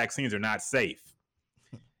that the vaccines are not safe.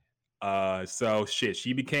 So shit,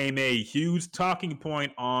 she became a huge talking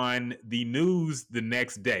point on the news the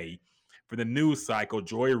next day. For the news cycle,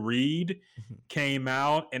 Joy Reid came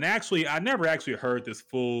out, and actually, I never actually heard this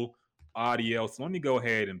full audio, so let me go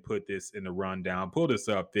ahead and put this in the rundown. Pull this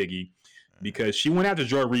up, Figgy, because she went after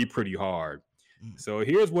Joy Reid pretty hard. So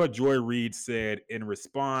here's what Joy Reid said in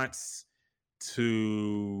response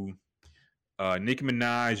to Nicki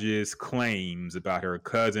Minaj's claims about her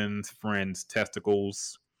cousin's friend's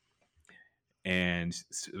testicles. And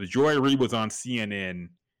Joy Reid was on CNN,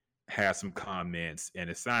 had some comments, and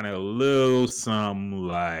it sounded a little something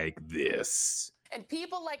like this. And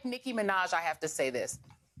people like Nicki Minaj, I have to say this.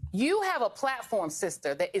 You have a platform,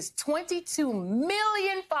 sister, that is 22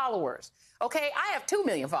 million followers. Okay, I have 2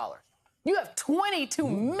 million followers. You have 22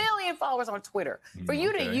 million followers on Twitter. For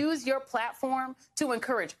you to use your platform to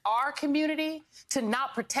encourage our community to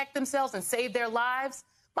not protect themselves and save their lives,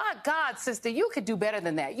 my God, sister, you could do better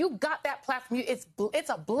than that. You got that platform. It's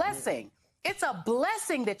a blessing. It's a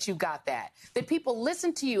blessing that you got that people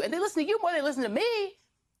listen to you, and they listen to you more than they listen to me.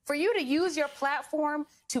 For you to use your platform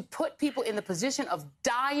to put people in the position of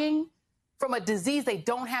dying from a disease they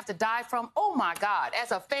don't have to die from. Oh my God,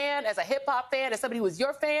 as a fan, as a hip hop fan, as somebody who was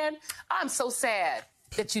your fan, I'm so sad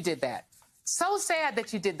that you did that. So sad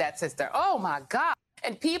that you did that, sister. Oh my God.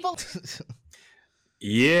 And people.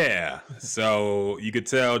 Yeah. So you could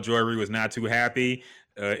tell Joy Reid was not too happy.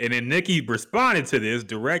 And then Nicki responded to this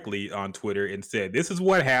directly on Twitter and said, "This is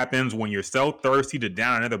what happens when you're so thirsty to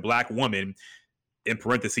down another black woman, in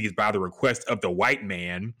parentheses, by the request of the white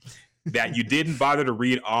man, that you didn't bother to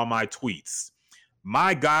read all my tweets.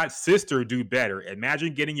 My God, sister, do better.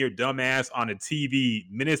 Imagine getting your dumb ass on a TV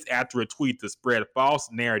minutes after a tweet to spread false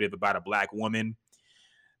narrative about a black woman.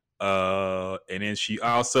 And then she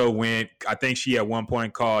also went, I think she at one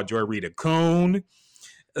point called Joy Reid a coon.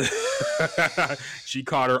 She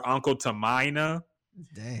called her Uncle Tamina.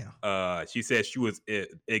 Damn. She said she was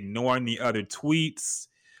ignoring the other tweets.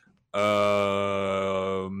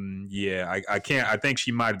 Yeah, I can't. I think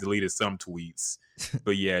she might have deleted some tweets,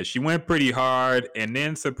 but yeah, she went pretty hard. And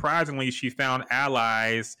then surprisingly, she found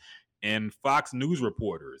allies in Fox News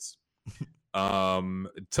reporters.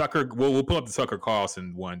 Tucker. We'll pull up the Tucker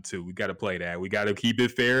Carlson one too. We got to play that. We got to keep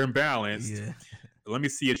it fair and balanced. Yeah. Let me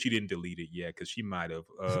see if she didn't delete it yet, because she might have.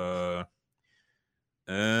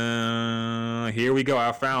 Here we go.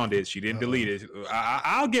 I found it. She didn't delete it.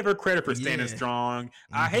 I'll give her credit for standing strong.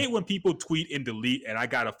 I hate when people tweet and delete, and I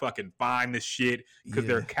gotta fucking find this shit because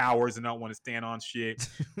they're cowards and don't want to stand on shit.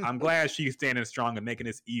 I'm glad she's standing strong and making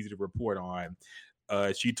this easy to report on.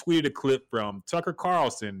 She tweeted a clip from Tucker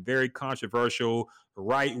Carlson, very controversial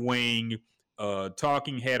right-wing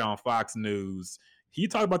talking head on Fox News. He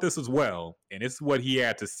talked about this as well, and this is what he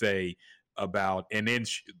had to say about, and then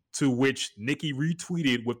to which Nicki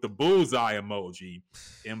retweeted with the bullseye emoji,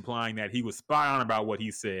 implying that he was spot on about what he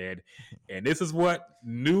said. And this is what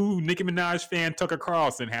new Nicki Minaj fan Tucker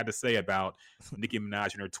Carlson had to say about Nicki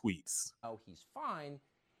Minaj and her tweets. Oh, he's fine.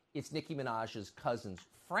 It's Nicki Minaj's cousin's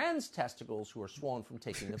friend's testicles who are swollen from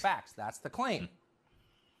taking the vax. That's the claim.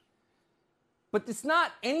 But it's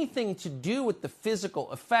not anything to do with the physical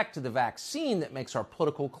effect of the vaccine that makes our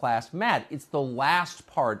political class mad. It's the last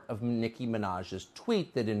part of Nicki Minaj's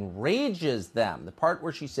tweet that enrages them. The part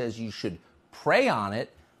where she says you should pray on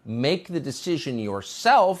it, make the decision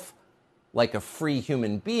yourself like a free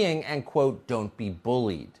human being, and, quote, don't be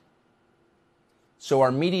bullied. So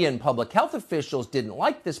our media and public health officials didn't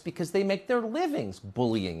like this because they make their livings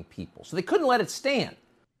bullying people. So they couldn't let it stand.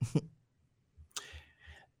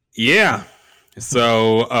 Yeah.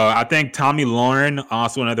 So I think Tommy Lauren,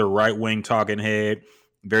 also another right-wing talking head,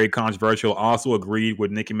 very controversial, also agreed with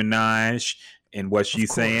Nicki Minaj and what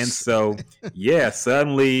she's saying. So, yeah,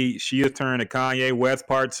 suddenly she has turned to Kanye West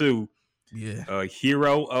Part 2,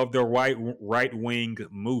 hero of the right-wing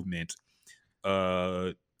movement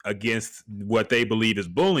against what they believe is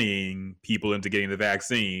bullying people into getting the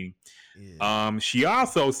vaccine. Yeah. She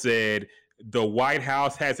also said the White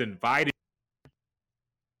House has invited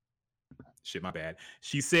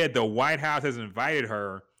She said the White House has invited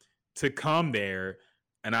her to come there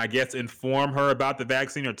and I guess inform her about the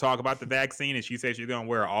vaccine or talk about the vaccine. And she said she's going to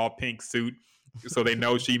wear an all pink suit so they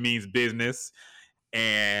know she means business.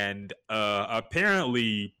 And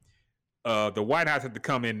apparently the White House had to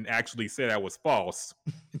come in and actually say that was false.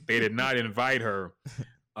 They did not invite her.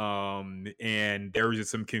 And there was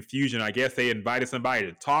just some confusion. I guess they invited somebody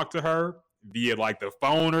to talk to her via like the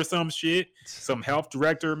phone or some shit, some health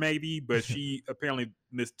director maybe, but she apparently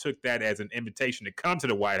mistook that as an invitation to come to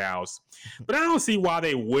the White House. But I don't see why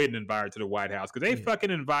they wouldn't invite her to the White House, because they fucking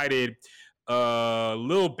invited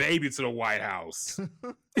Lil Baby to the White House.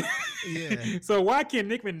 So why can't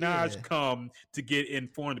Nicki Minaj come to get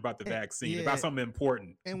informed about the vaccine, about something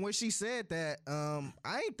important? And when she said that,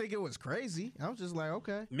 I didn't think it was crazy. I was just like,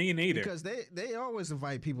 okay. Me neither. Because they always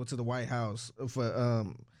invite people to the White House for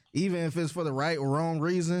even if it's for the right or wrong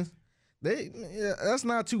reason. That's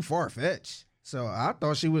not too far fetched. So I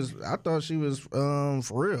thought she was for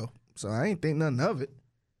real. So I ain't think nothing of it.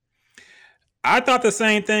 I thought the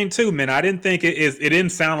same thing too, man. I didn't think it didn't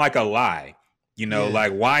sound like a lie. You know,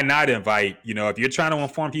 like why not invite, if you're trying to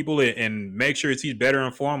inform people and make sure she's better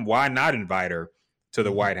informed, why not invite her to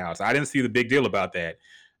the White House? I didn't see the big deal about that,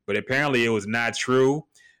 but apparently it was not true.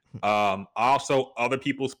 Also, other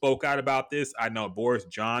people spoke out about this. I know Boris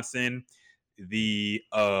Johnson, the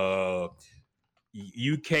UK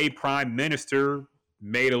Prime Minister,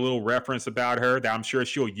 made a little reference about her that I'm sure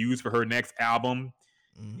she'll use for her next album.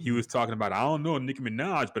 He was talking about, I don't know Nicki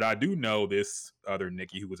Minaj, but I do know this other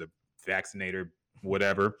Nicki who was a vaccinator,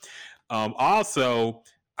 whatever. Also,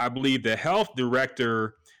 I believe the health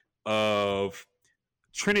director of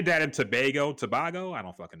Trinidad and Tobago, I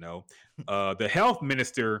don't fucking know. The health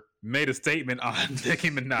minister made a statement on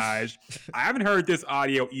Nicki Minaj. I haven't heard this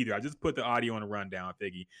audio either. I just put the audio on a rundown,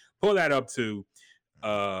 Figgy. Pull that up too.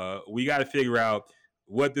 We got to figure out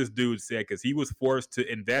what this dude said, because he was forced to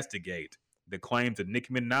investigate the claims of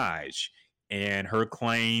Nicki Minaj and her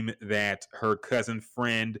claim that her cousin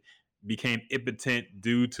friend became impotent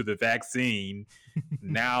due to the vaccine.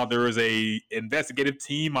 Now there is a investigative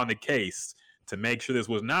team on the case to make sure this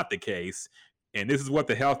was not the case. And this is what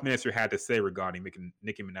the health minister had to say regarding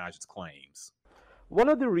Nicki Minaj's claims. One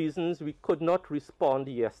of the reasons we could not respond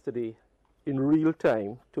yesterday in real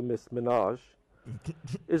time to Miss Minaj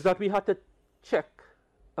is that we had to check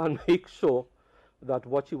and make sure that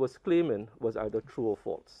what she was claiming was either true or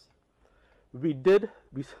false.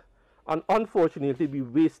 And unfortunately, we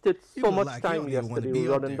wasted so much time yesterday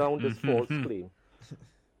running down this false claim.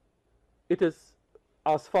 It is,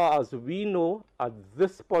 as far as we know, at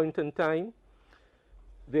this point in time,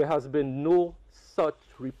 there has been no such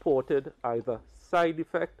reported either side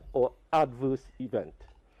effect or adverse event.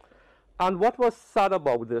 And what was sad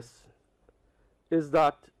about this is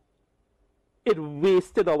that it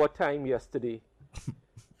wasted our time yesterday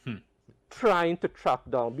trying to track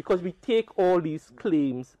down, because we take all these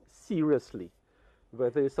claims seriously,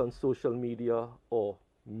 whether it's on social media or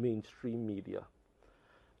mainstream media.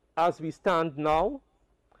 As we stand now,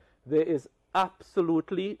 there is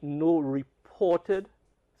absolutely no reported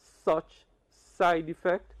such side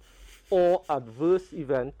effect or adverse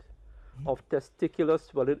event of testicular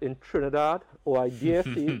swelling in Trinidad, or I dare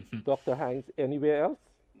say, Dr. Hines, anywhere else.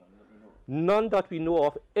 None that we know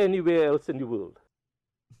of anywhere else in the world.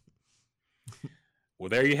 Well,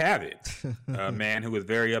 there you have it. A man who was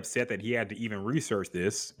very upset that he had to even research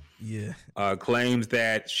this. Yeah. Claims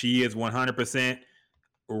that she is 100%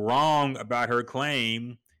 wrong about her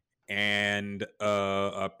claim. And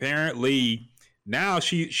apparently now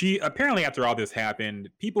she apparently after all this happened,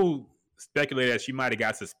 people speculated that she might have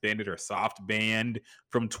got suspended or soft banned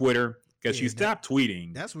from Twitter because she stopped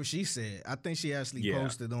tweeting. That's what she said. I think she actually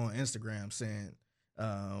posted on Instagram saying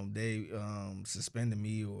they suspended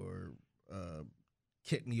me or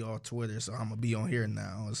kicked me off Twitter, so I'm gonna be on here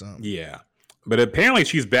now or something. Yeah, but apparently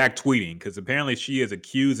she's back tweeting because apparently she is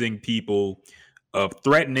accusing people of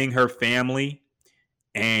threatening her family.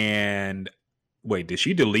 And wait, did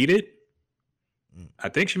she delete it? I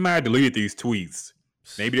think she might have deleted these tweets.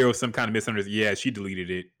 Maybe there was some kind of misunderstanding. Yeah, she deleted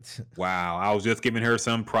it. Wow, I was just giving her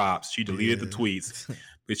some props. She deleted the tweets.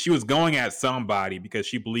 But she was going at somebody because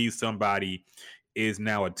she believes somebody is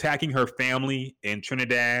now attacking her family in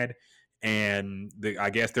Trinidad. And I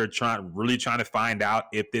guess they're really trying to find out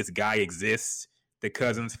if this guy exists, the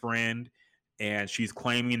cousin's friend. And she's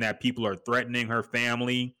claiming that people are threatening her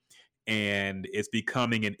family. And it's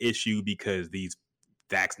becoming an issue because these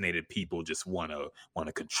vaccinated people just want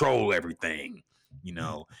to control everything, you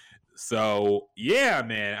know. So yeah,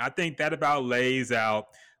 man, I think that about lays out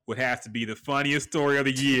what has to be the funniest story of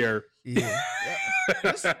the year. Yeah.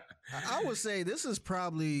 I would say this is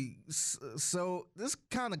probably so. This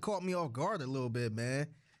kind of caught me off guard a little bit, man.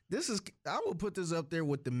 I would put this up there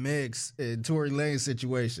with the Megs and Tory Lanez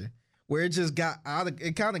situation, where it just got out of.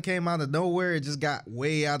 It kind of came out of nowhere. It just got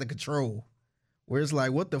way out of control. Where it's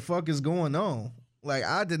like, what the fuck is going on? Like,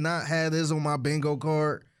 I did not have this on my bingo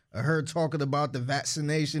card. I heard talking about the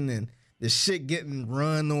vaccination and the shit getting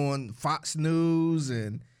run on Fox News,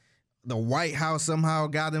 and the White House somehow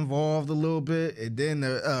got involved a little bit. And then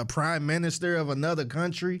the prime minister of another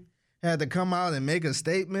country had to come out and make a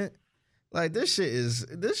statement. Like, this shit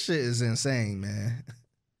is insane, man.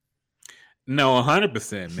 No,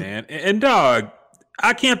 100%, man. And dog,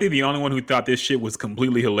 I can't be the only one who thought this shit was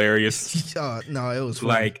completely hilarious. No, it was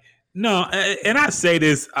funny. Like, no, and I say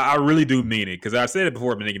this, I really do mean it, because I said it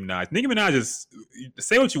before about Nicki Minaj. Nicki Minaj is,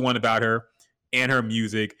 say what you want about her and her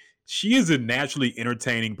music, she is a naturally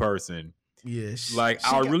entertaining person. Yeah.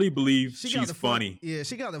 I really believe she's funny.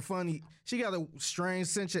 She got a strange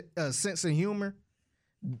sense of humor.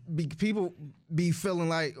 People be feeling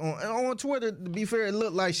like, on Twitter, to be fair, it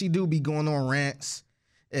looked like she do be going on rants.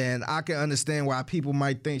 And I can understand why people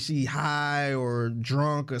might think she high or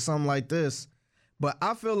drunk or something like this. But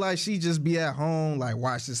I feel like she just be at home, like,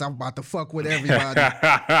 watch this, I'm about to fuck with everybody.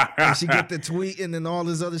 And she get the tweeting and all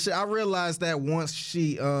this other shit. I realized that once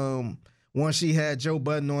she had Joe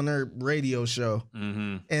Budden on her radio show.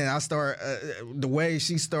 Mm-hmm. And I the way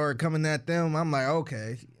she started coming at them, I'm like,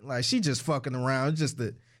 okay. Like, she just fucking around. Just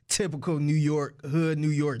the typical New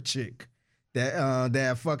York chick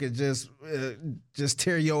that fucking just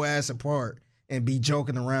tear your ass apart and be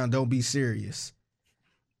joking around, don't be serious.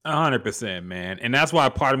 100%, man. And that's why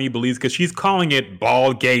part of me believes, because she's calling it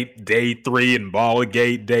Ballgate Day 3 and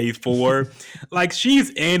Ballgate Day 4. Like, she's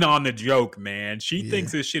in on the joke, man. She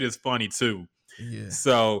thinks this shit is funny too. Yeah.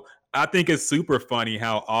 So I think it's super funny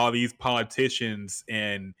how all these politicians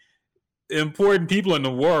and important people in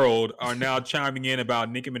the world are now chiming in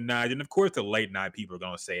about Nicki Minaj. And of course, the late night people are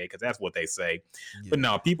going to say it because that's what they say. Yeah. But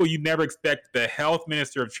no, people you never expect. The health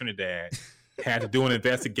minister of Trinidad had to do an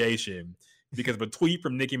investigation because of a tweet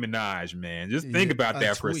from Nicki Minaj, man. Just think about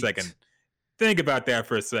that for a second. Think about that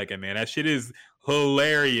for a second, man. That shit is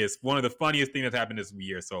hilarious. One of the funniest things that's happened this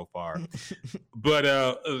year so far. But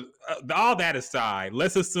all that aside,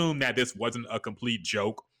 let's assume that this wasn't a complete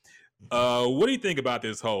joke. What do you think about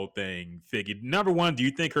this whole thing, Figgy? Number one, do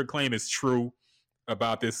you think her claim is true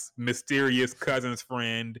about this mysterious cousin's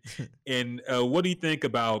friend? And what do you think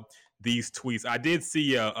about these tweets? I did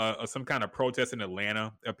see some kind of protest in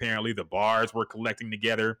Atlanta. Apparently, the bars were collecting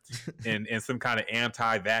together in some kind of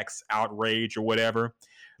anti-vax outrage or whatever.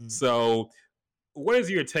 So what is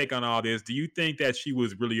your take on all this? Do you think that she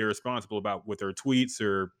was really irresponsible with her tweets,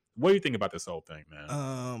 or what do you think about this whole thing,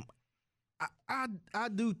 man? I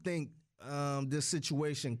do think this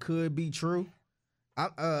situation could be true.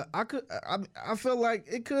 I feel like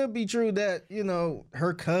it could be true that, you know,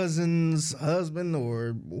 her cousin's husband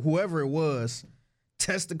or whoever it was,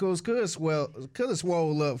 testicles could have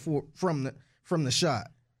swelled up from the shot.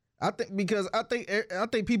 I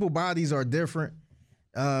think people's bodies are different.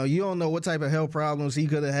 You don't know what type of health problems he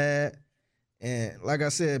could have had. And like I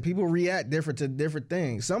said, people react different to different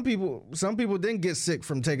things. Some people didn't get sick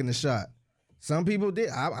from taking the shot. Some people did.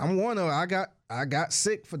 I'm one of them. I got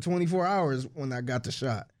sick for 24 hours when I got the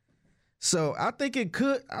shot. So I think it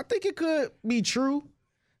could be true,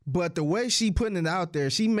 but the way she putting it out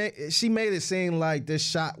there, she made it seem like this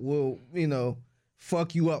shot will, you know,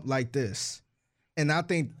 fuck you up like this. And I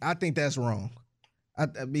think that's wrong.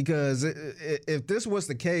 Because if this was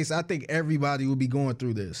the case, I think everybody would be going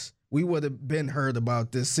through this. We would have been heard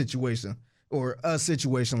about this situation or a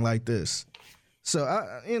situation like this. So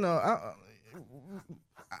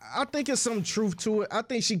I think it's some truth to it. I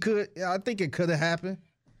think it could have happened,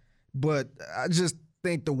 but I just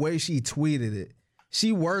think the way she tweeted it,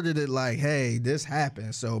 she worded it like, "Hey, this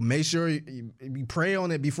happened, so make sure you pray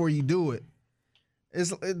on it before you do it."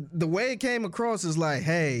 The way it came across is like,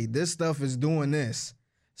 "Hey, this stuff is doing this,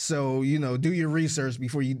 so you know, do your research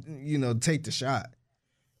before you take the shot."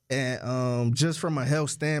 And just from a health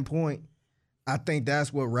standpoint, I think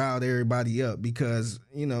that's what riled everybody up because,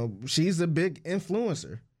 you know, she's a big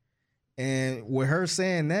influencer. And with her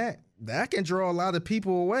saying that can draw a lot of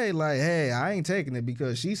people away. Like, hey, I ain't taking it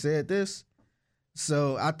because she said this.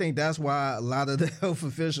 So I think that's why a lot of the health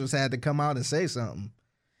officials had to come out and say something.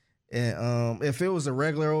 And if it was a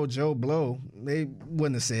regular old Joe Blow, they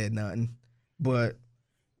wouldn't have said nothing. But,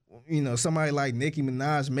 you know, somebody like Nicki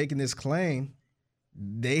Minaj making this claim,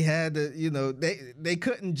 they had to, you know, they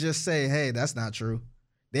couldn't just say, hey, that's not true.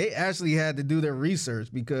 They actually had to do their research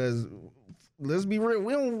because, let's be real,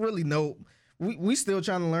 we don't really know. We still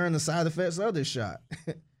trying to learn the side effects of this shot.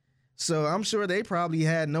 So I'm sure they probably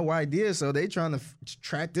had no idea, so they trying to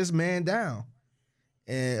track this man down.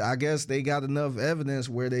 And I guess they got enough evidence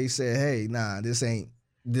where they said, hey, nah, this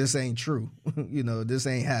ain't true. You know, this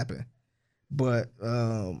ain't happened. But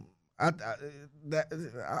I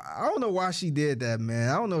don't know why she did that, man.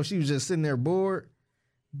 I don't know if she was just sitting there bored,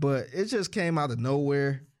 but it just came out of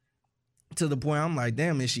nowhere to the point I'm like,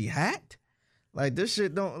 damn, is she hacked? Like, this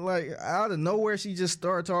shit don't, like, out of nowhere, she just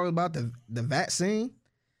started talking about the vaccine.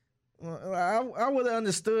 I would have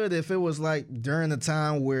understood if it was like during the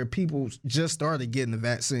time where people just started getting the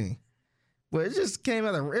vaccine. But it just came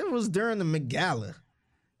out of, it was during the Met Gala.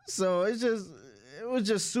 So it was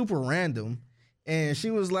just super random. And she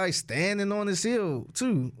was like standing on this hill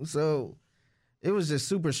too. So it was just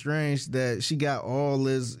super strange that she got all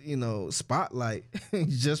this, you know, spotlight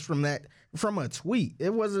just from a tweet.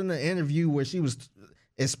 It wasn't an interview where she was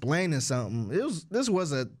explaining something. This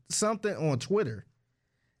was something on Twitter.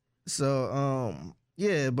 So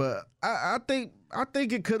yeah, but I think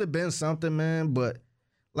it could have been something, man. But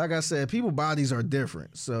like I said, people's bodies are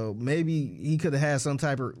different. So maybe he could have had some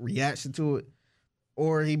type of reaction to it.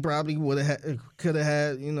 Or he probably could have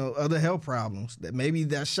had, you know, other health problems that maybe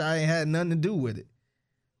that shot ain't had nothing to do with it.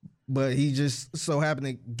 But he just so happened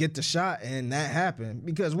to get the shot and that happened.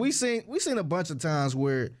 Because we seen a bunch of times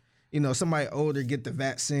where, you know, somebody older get the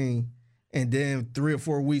vaccine and then 3 or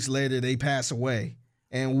 4 weeks later they pass away.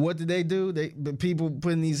 And what did they do? The people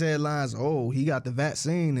putting these headlines, oh, he got the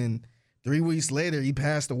vaccine and 3 weeks later he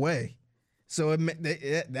passed away. So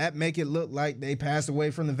that make it look like they passed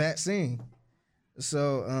away from the vaccine.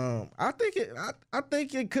 So I think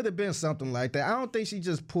it could have been something like that. I don't think she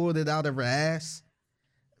just pulled it out of her ass.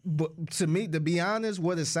 But to me, to be honest,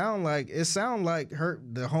 what it sounded like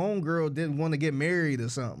the homegirl didn't want to get married or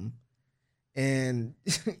something. And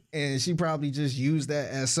she probably just used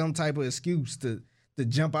that as some type of excuse to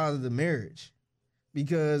jump out of the marriage.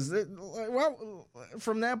 Because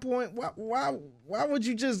from that point, why would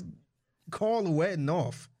you just call the wedding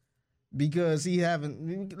off? Because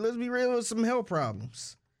let's be real, with some health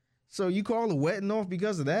problems. So you call the wedding off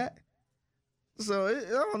because of that? So I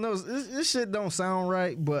don't know. This shit don't sound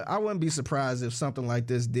right, but I wouldn't be surprised if something like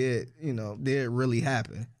this did really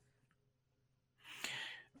happen.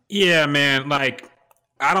 Yeah, man. Like,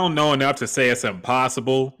 I don't know enough to say it's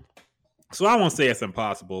impossible. So I won't say it's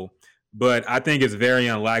impossible, but I think it's very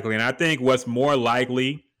unlikely. And I think what's more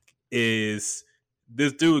likely is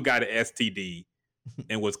this dude got an STD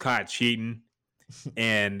and was caught cheating.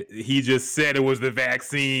 And he just said it was the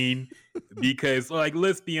vaccine because, like,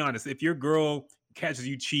 let's be honest. If your girl catches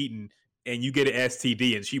you cheating and you get an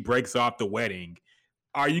STD and she breaks off the wedding,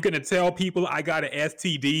 are you going to tell people I got an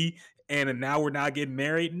STD and now we're not getting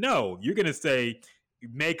married? No, you're going to say,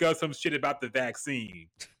 make up some shit about the vaccine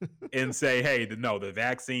and say, hey, the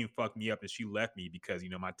vaccine fucked me up and she left me because,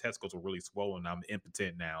 my testicles were really swollen. I'm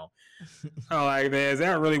impotent now. I'm like, man, is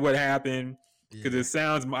that really what happened? Because it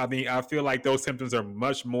sounds, I feel like those symptoms are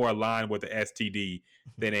much more aligned with the STD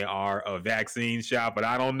than they are a vaccine shot. But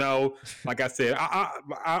I don't know. Like I said, I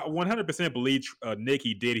 100% believe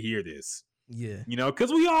Nicki did hear this. Yeah.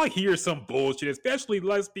 Because we all hear some bullshit, especially,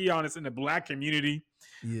 let's be honest, in the black community.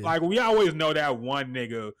 Yeah. Like, we always know that one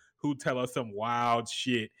nigga who tell us some wild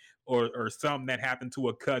shit or something that happened to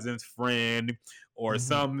a cousin's friend or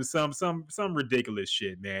some ridiculous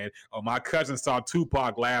shit, man. Oh, my cousin saw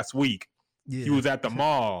Tupac last week. Yeah. He was at the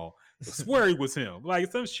mall. I swear he was him.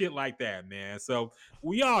 Like, some shit like that, man. So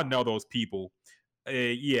we all know those people.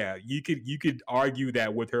 Yeah, you could argue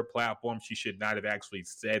that with her platform, she should not have actually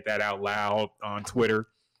said that out loud on Twitter.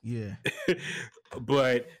 Yeah.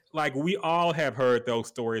 But, like, we all have heard those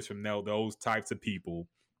stories from those types of people.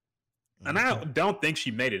 And I don't think she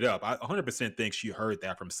made it up. I 100% think she heard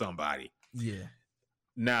that from somebody. Yeah.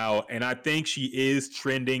 Now, and I think she is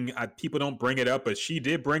trending. People don't bring it up, but she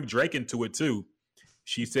did bring Drake into it too.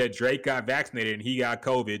 She said Drake got vaccinated and he got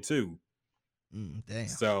COVID too. Damn.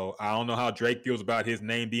 So I don't know how Drake feels about his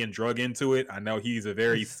name being drug into it. I know he's a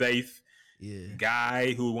very safe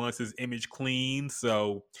guy who wants his image clean.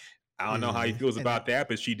 So I don't know how he feels about that,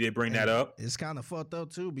 but she did bring that up. It's kind of fucked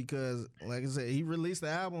up too because, like I said, he released the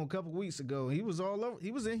album a couple weeks ago. He was all over.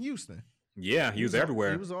 He was in Houston. Yeah, he was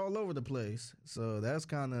everywhere. He was all over the place. So that's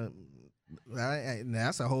kind of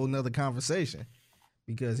that's a whole nother conversation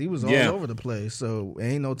because he was all over the place. So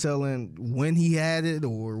ain't no telling when he had it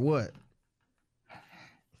or what.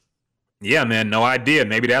 Yeah, man, no idea.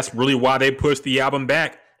 Maybe that's really why they pushed the album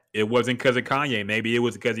back. It wasn't because of Kanye. Maybe it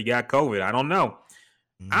was because he got COVID. I don't know.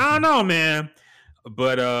 I don't know, man.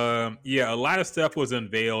 But a lot of stuff was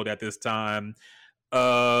unveiled at this time.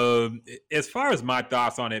 As far as my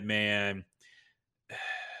thoughts on it, man,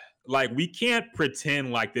 like, we can't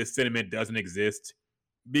pretend like this sentiment doesn't exist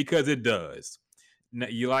because it does. Now,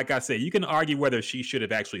 like I said, you can argue whether she should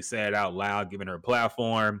have actually said it out loud, given her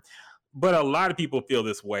platform, but a lot of people feel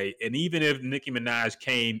this way. And even if Nicki Minaj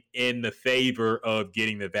came in the favor of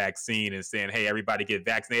getting the vaccine and saying, hey, everybody get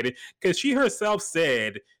vaccinated, because she herself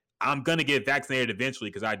said, I'm going to get vaccinated eventually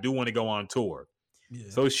because I do want to go on tour. Yeah.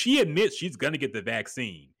 So she admits she's going to get the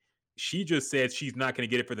vaccine. She just said she's not going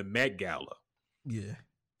to get it for the Met Gala. Yeah.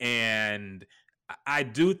 And I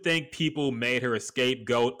do think people made her a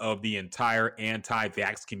scapegoat of the entire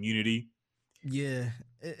anti-vax community. Yeah.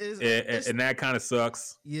 And that kind of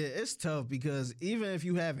sucks. Yeah, it's tough because even if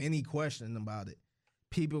you have any question about it,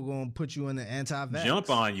 people going to put you in the anti-vax. Jump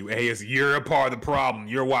on you. Hey, you're a part of the problem.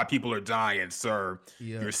 You're why people are dying, sir.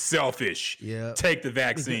 Yep. You're selfish. Yep. Take the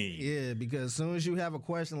vaccine. Yeah, because as soon as you have a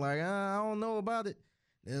question like, I don't know about it,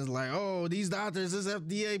 it's like, oh, these doctors is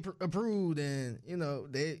FDA approved, and,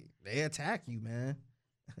 they attack you, man.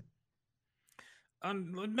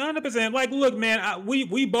 100%. Like, look, man,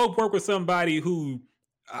 we both work with somebody who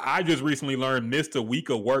I just recently learned missed a week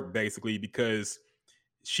of work, basically, because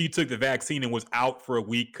she took the vaccine and was out for a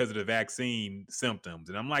week because of the vaccine symptoms.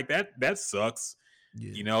 And I'm like, that sucks.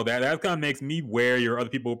 Yeah. That kind of makes me wary, or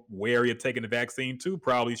other people wary of taking the vaccine too,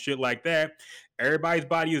 probably, shit like that. Everybody's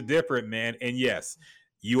body is different, man. And yes,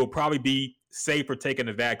 you will probably be safer taking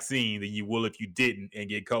the vaccine than you will if you didn't and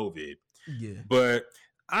get COVID. Yeah. But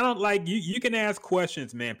I don't like, you can ask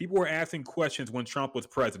questions, man. People were asking questions when Trump was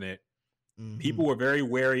president. Mm-hmm. People were very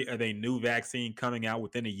wary of a new vaccine coming out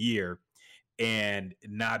within a year and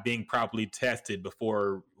not being properly tested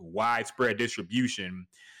before widespread distribution.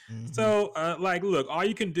 Mm-hmm. So, look, all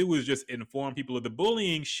you can do is just inform people of the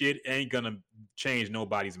bullying shit ain't gonna change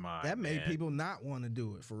nobody's mind. That made people not want to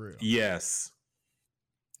do it, for real. Yes.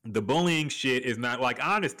 The bullying shit is not, like,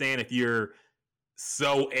 I understand if you're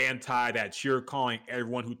so anti that you're calling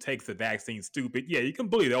everyone who takes the vaccine stupid. Yeah, you can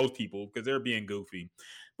bully those people because they're being goofy.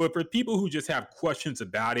 But for people who just have questions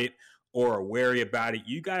about it or are wary about it,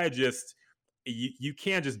 you gotta just, you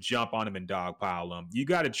can't just jump on them and dogpile them. You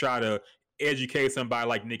got to try to educate somebody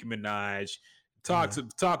like Nicki Minaj.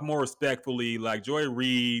 Talk more respectfully. Like Joy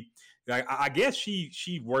Reid, like I guess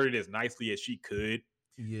she worded as nicely as she could.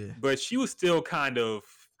 Yeah. But she was still kind of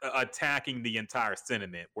attacking the entire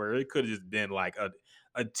sentiment, where it could have just been like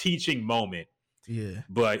a teaching moment. Yeah.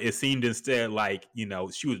 But it seemed instead like,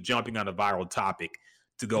 she was jumping on a viral topic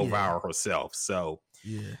to go viral herself. So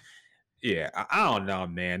yeah, I don't know,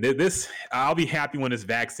 man. I'll be happy when this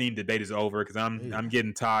vaccine debate is over, because I'm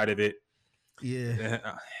getting tired of it. Yeah.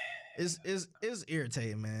 It's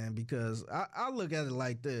irritating, man, because I look at it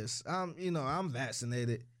like this. I'm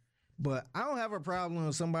vaccinated, but I don't have a problem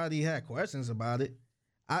if somebody had questions about it.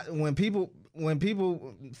 When people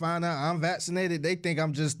find out I'm vaccinated, they think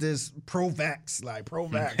I'm just this pro-vax.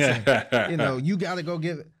 And, you got to go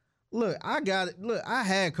get it. Look, I got it. Look, I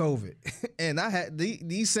had COVID, and I had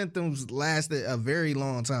these symptoms lasted a very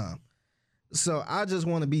long time. So I just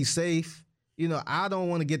want to be safe. I don't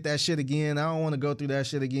want to get that shit again. I don't want to go through that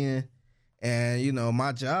shit again. And,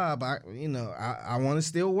 my job, I want to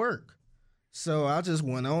still work. So I just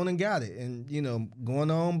went on and got it, and,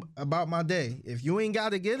 going on about my day. If you ain't got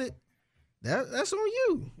to get it, that's on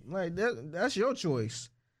you. Like that's your choice.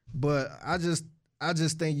 But I just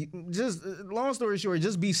think, long story short,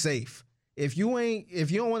 just be safe. If you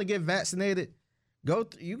don't want to get vaccinated, go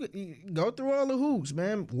through all the hoops,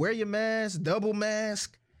 man. Wear your mask, double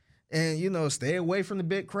mask, and stay away from the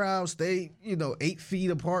big crowd. Stay 8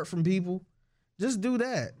 feet apart from people. Just do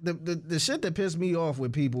that. The shit that pissed me off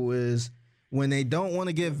with people is when they don't want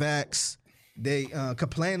to get vaxxed, they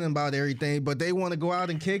complaining about everything, but they want to go out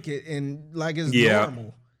and kick it and like it's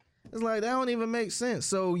normal. It's like, that don't even make sense.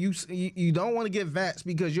 So you don't want to get vaxxed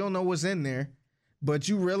because you don't know what's in there, but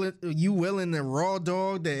you willing to raw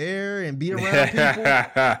dog the air and be around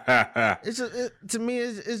people. It's just, to me,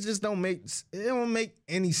 it just don't make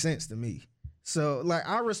any sense to me. So like,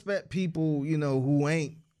 I respect people, who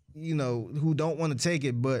ain't, who don't want to take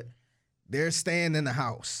it, but they're staying in the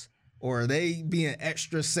house, or they being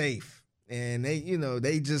extra safe, and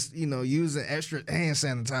they just using extra hand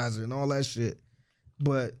sanitizer and all that shit.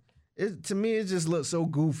 But to me, it just looks so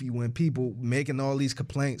goofy when people making all these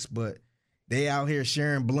complaints, but they out here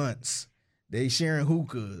sharing blunts, they sharing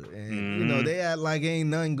hookah, and they act like ain't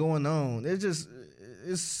nothing going on.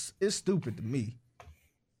 It's stupid to me.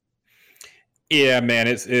 Yeah, man,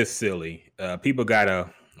 it's silly. People gotta,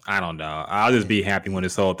 I don't know. I'll just be happy when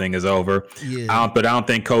this whole thing is over. Yeah. But I don't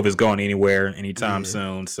think COVID's going anywhere anytime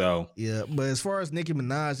soon. So yeah, but as far as Nicki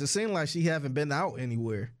Minaj, it seems like she haven't been out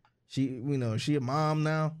anywhere. She a mom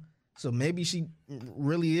now, so maybe she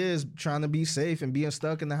really is trying to be safe and being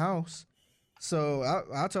stuck in the house. So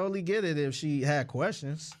I totally get it if she had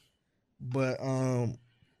questions, but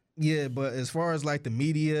but as far as like the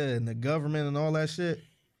media and the government and all that shit,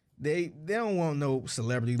 they don't want no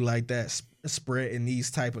celebrity like that spreading these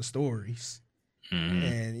type of stories,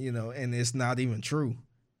 and and it's not even true,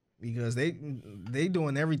 because they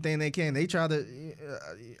doing everything they can. They try to,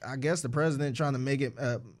 I guess the president trying to make it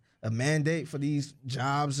a mandate for these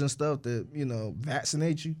jobs and stuff to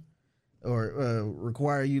vaccinate you or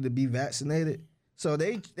require you to be vaccinated. So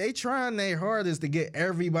they trying their hardest to get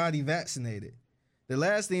everybody vaccinated. The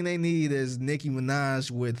last thing they need is Nicki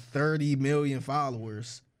Minaj with 30 million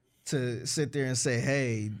followers to sit there and say,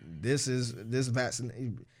 hey, this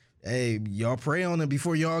vaccine, hey, y'all pray on it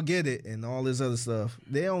before y'all get it, and all this other stuff.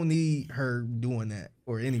 They don't need her doing that,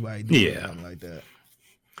 or anybody doing something like that.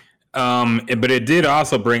 But it did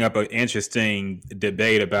also bring up an interesting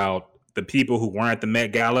debate about the people who weren't at the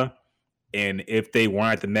Met Gala, and if they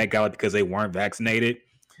weren't at the Met Gala because they weren't vaccinated.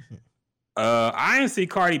 I didn't see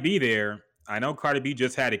Cardi B there. I know Cardi B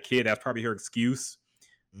just had a kid. That's probably her excuse.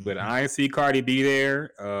 But I didn't see Cardi B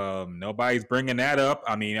there. Nobody's bringing that up.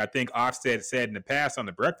 I mean, I think Offset said in the past on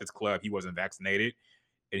the Breakfast Club he wasn't vaccinated,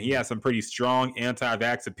 and he has some pretty strong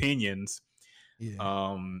anti-vax opinions.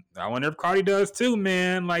 Yeah. I wonder if Cardi does too,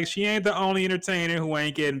 man. Like, she ain't the only entertainer who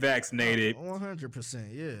ain't getting vaccinated.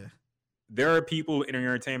 100%, yeah. There are people in the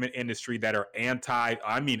entertainment industry that are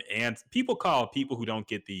people call people who don't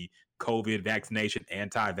get the COVID vaccination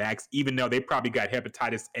anti-vax, even though they probably got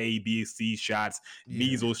hepatitis A, B, C shots,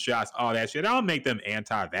 measles shots, all that shit. I don't make them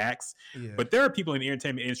anti-vax, but there are people in the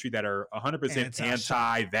entertainment industry that are 100%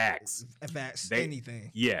 anti-vax.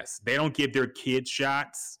 Anything. Yes, they don't give their kids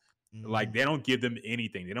shots. Like, they don't give them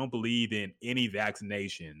anything. They don't believe in any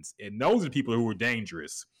vaccinations, and those are people who are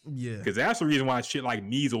dangerous. Yeah, because that's the reason why shit like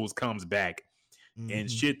measles comes back, and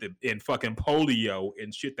shit and fucking polio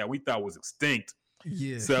and shit that we thought was extinct.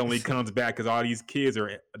 Suddenly comes back because all these kids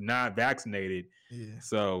are not vaccinated.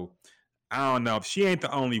 So I don't know. She ain't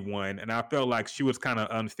the only one, and I felt like she was kind of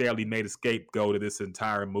unfairly made a scapegoat of this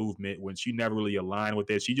entire movement when she never really aligned with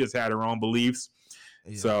it. She just had her own beliefs.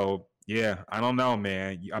 Yeah. So yeah, I don't know,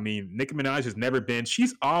 man. I mean, Nicki Minaj has never been.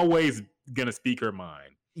 She's always gonna speak her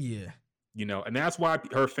mind. Yeah. You know, and that's why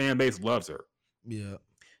her fan base loves her. Yeah.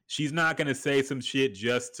 She's not gonna say some shit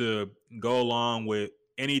just to go along with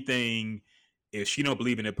anything if she don't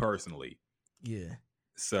believe in it personally. Yeah.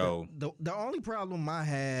 So the only problem I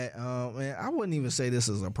had, and I wouldn't even say this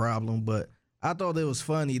is a problem, but I thought it was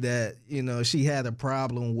funny that, you know, she had a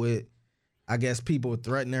problem with, I guess, people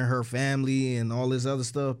threatening her family and all this other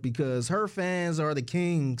stuff, because her fans are the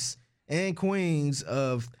kings and queens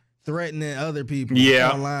of threatening other people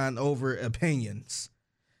online over opinions.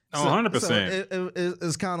 Oh, 100%.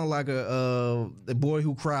 It's kind of like the boy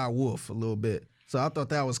who cried wolf a little bit. So I thought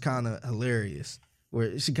that was kind of hilarious,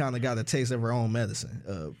 where she kind of got a taste of her own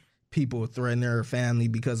medicine. People threatening her family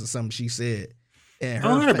because of something she said. And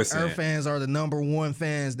her fans are the number one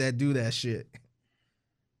fans that do that shit.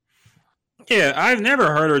 Yeah, I've never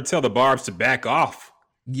heard her tell the Barbs to back off.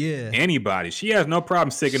 Yeah. Anybody. She has no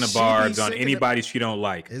problem sicking the Barbs on anybody she don't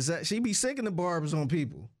like. She be sicking the Barbs on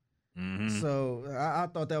people. Mm-hmm. So I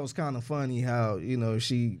thought that was kind of funny how, you know,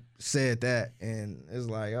 she said that, and it's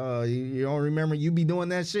like, oh, you don't remember you be doing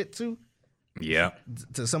that shit too? Yeah.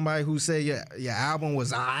 To somebody who said your album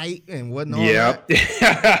was aight and wasn't all that.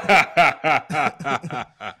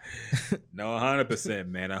 No, 100%,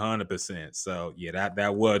 man, 100%. So yeah,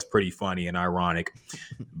 that was pretty funny and ironic.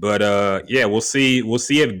 But yeah, we'll see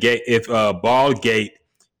if Baldgate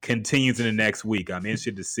continues in the next week. I'm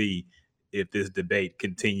interested to see if this debate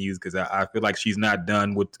continues, because I feel like she's not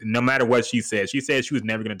done with, no matter what she said. She said she was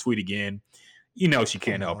never going to tweet again. You know, she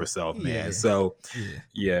can't help herself, man. Yeah. So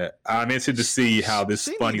yeah, I'm interested to see how this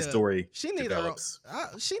funny story develops.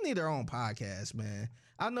 She need her own podcast, man.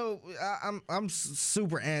 I know I'm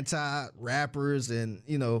super anti rappers and,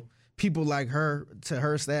 you know, people like her to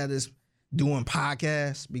her status doing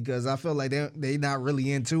podcasts, because I feel like they not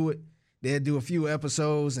really into it. They'll do a few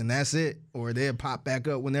episodes and that's it, or they'll pop back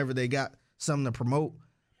up whenever they got something to promote.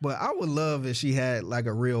 But I would love if she had like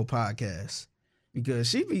a real podcast, because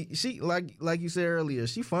she like you said earlier,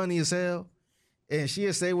 she funny as hell, and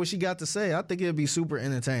she'll say what she got to say. I think it'd be super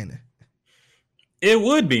entertaining. It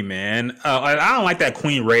would be, man. I don't like that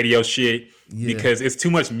Queen radio shit because it's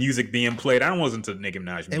too much music being played. I don't listen to Nicki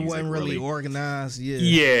Minaj music. It wasn't really organized.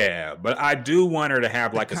 Yeah, but I do want her to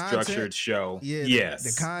have like a structured show. Yeah, yes.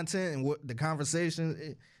 The content and what the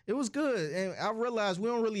conversation, it was good. And I realized we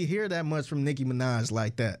don't really hear that much from Nicki Minaj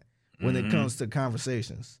like that when it comes to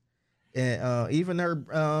conversations. And even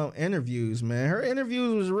her interviews, man. Her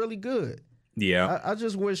interviews was really good. Yeah. I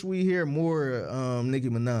just wish we hear more Nicki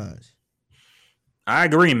Minaj. I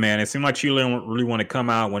agree, man. It seemed like she really want to come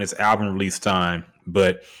out when it's album release time.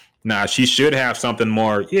 But nah, she should have something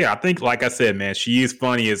more. Yeah, I think, like I said, man, she is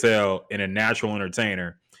funny as hell and a natural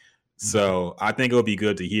entertainer. So I think it'll be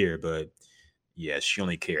good to hear. But yeah, she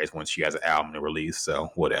only cares when she has an album to release.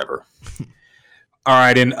 So whatever. All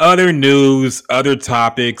right. In other news, other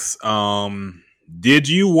topics, did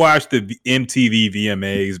you watch the MTV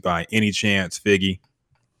VMAs by any chance, Figgy?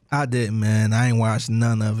 I didn't, man. I ain't watched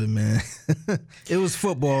none of it, man. It was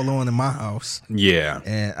football on in my house. Yeah.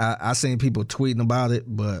 And I seen people tweeting about it,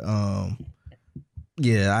 but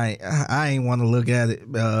yeah, I ain't want to look at it.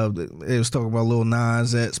 It was talking about Lil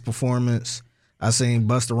Nas X's performance. I seen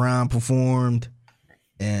Busta Rhymes performed,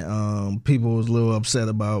 and people was a little upset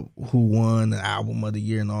about who won the album of the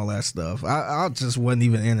year and all that stuff. I just wasn't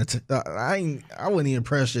even I wasn't even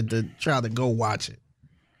pressured to try to go watch it.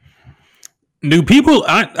 Do people,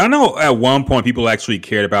 I know at one point people actually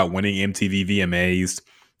cared about winning MTV VMAs.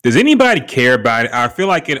 Does anybody care about it? I feel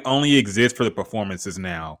like it only exists for the performances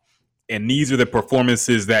now. And these are the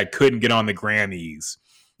performances that couldn't get on the Grammys.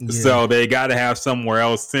 Yeah. So they got to have somewhere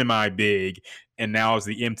else semi-big. And now it's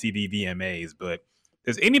the MTV VMAs. But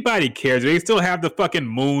does anybody care? Do they still have the fucking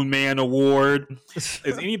Moon Man Award? Does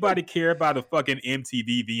anybody care about the fucking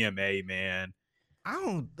MTV VMA, man?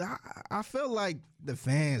 I feel like the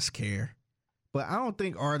fans care. But I don't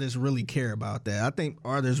think artists really care about that. I think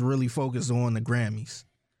artists really focus on the Grammys.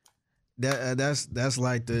 That's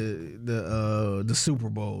like the Super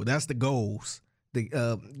Bowl. That's the goals to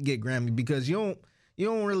get Grammy, because you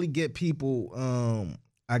don't really get people.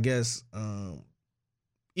 I guess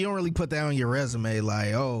you don't really put that on your resume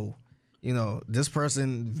like, oh, you know, this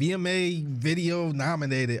person VMA video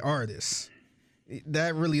nominated artist.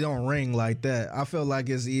 That really don't ring like that. I feel like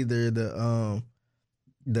it's either the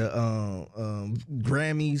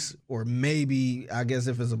Grammys, or maybe, I guess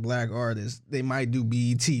if it's a black artist, they might do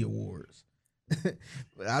BET Awards.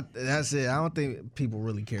 That's it. I don't think people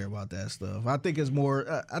really care about that stuff. I think it's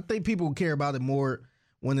more. I think people care about it more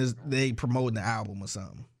when they promoting the album or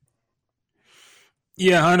something.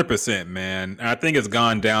 Yeah, 100%, man. I think it's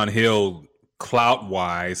gone downhill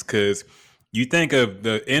clout-wise because you think of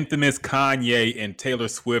the infamous Kanye and Taylor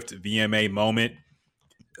Swift VMA moment.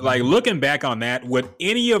 Like, looking back on that, would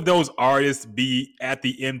any of those artists be at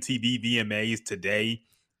the MTV VMAs today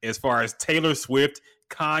as far as Taylor Swift,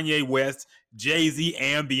 Kanye West, Jay-Z,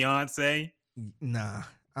 and Beyonce? Nah,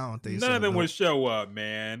 I don't think so. None of them would show up,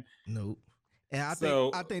 man. Nope. And I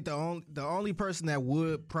think the only person that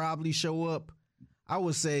would probably show up, I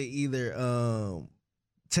would say either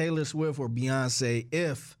Taylor Swift or Beyonce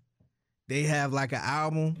if they have like an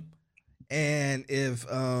album and if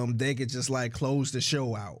they could just like close the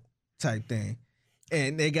show out type thing.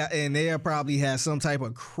 And they'll probably have some type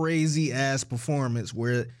of crazy ass performance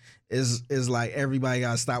where is like everybody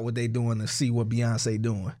gotta stop what they doing to see what Beyonce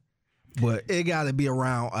doing. But it gotta be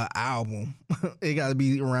around an album. It gotta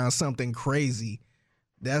be around something crazy.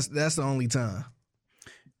 That's the only time.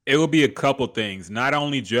 It will be a couple things. Not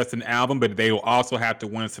only just an album, but they will also have to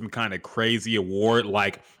win some kind of crazy award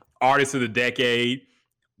like Artist of the Decade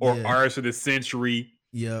or Artist of the Century.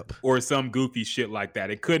 Yep. Or some goofy shit like that.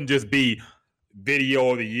 It couldn't just be Video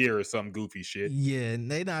of the Year or some goofy shit. Yeah, and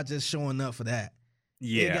they not just showing up for that.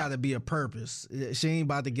 Yeah. It got to be a purpose. She ain't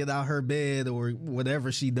about to get out her bed or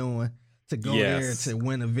whatever she doing to go there to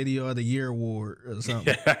win a Video of the Year award or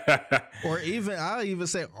something. Or even, I'll even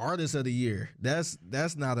say Artist of the Year. That's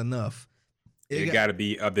not enough. It got to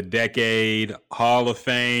be of the Decade, Hall of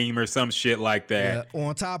Fame, or some shit like that. Yeah,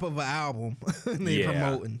 on top of an album they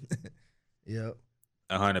promoting. Yep.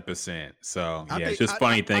 100%. So it's just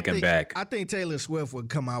funny thinking back. I think Taylor Swift would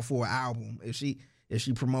come out for an album if she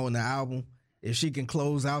promoting the album. If she can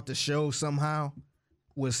close out the show somehow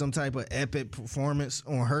with some type of epic performance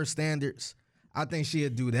on her standards, I think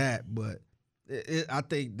she'd do that. But I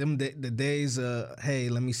think the days hey,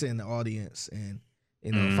 let me sit in the audience and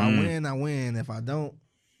if I win, I win. If I don't,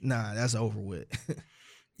 nah, that's over with.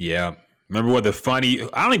 Yeah. Remember what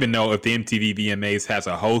I don't even know if the MTV VMAs has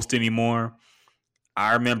a host anymore.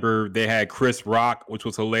 I remember they had Chris Rock, which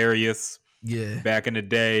was hilarious. Yeah. Back in the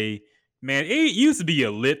day. Man, it used to be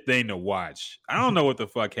a lit thing to watch. I don't know what the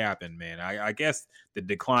fuck happened, man. I guess the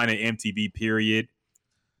decline in MTV period.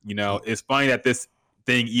 It's funny that this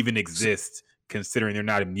thing even exists considering they're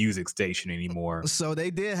not a music station anymore. So they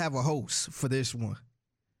did have a host for this one.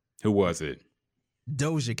 Who was it?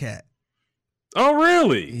 Doja Cat. Oh,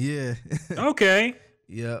 really? Yeah. Okay.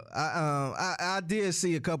 Yeah. I did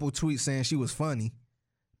see a couple tweets saying she was funny,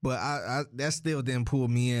 but I that still didn't pull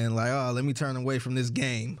me in. Like, oh, let me turn away from this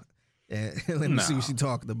game and let me see what she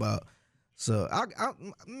talking about. So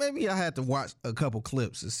maybe I had to watch a couple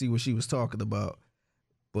clips to see what she was talking about.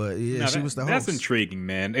 But yeah, she was the host. That's intriguing,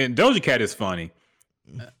 man. And Doja Cat is funny.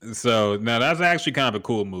 So now that's actually kind of a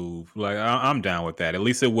cool move. Like I'm down with that. At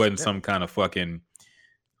least it wasn't some kind of fucking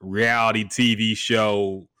reality TV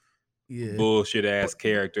show bullshit ass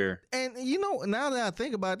character. And now that I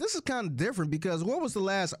think about it, this is kind of different because what was the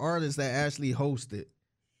last artist that actually hosted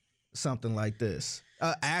something like this?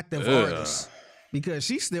 Active artist. Because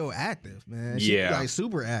she's still active, man. She's like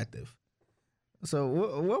super active. So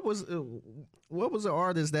what was the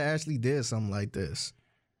artist that actually did something like this?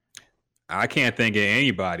 I can't think of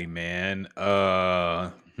anybody, man.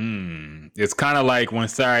 It's kind of like when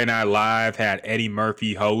Saturday Night Live had Eddie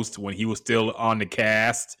Murphy host when he was still on the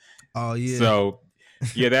cast. Oh yeah. So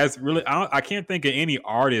that's really I can't think of any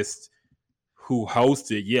artist who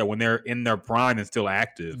hosted. Yeah, when they're in their prime and still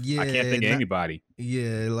active. Yeah, I can't think of anybody.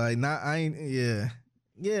 Yeah, like not. I ain't. Yeah.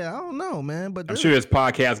 Yeah, I don't know, man. But I'm sure this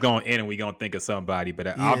podcast going in and we gonna think of somebody.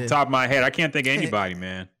 But off the top of my head, I can't think of anybody,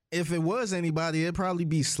 man. If it was anybody, it'd probably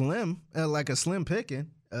be Slim, like a Slim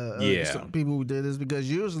picking. Some people who did this because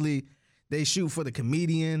usually they shoot for the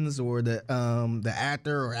comedians or the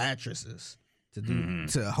actor or actresses to do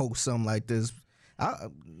to host something like this.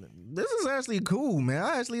 This is actually cool, man.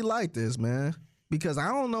 I actually like this, man, because I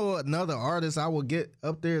don't know another artist I would get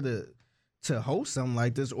up there to host something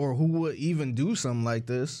like this or who would even do something like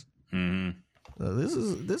this. So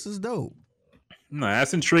this is dope. No,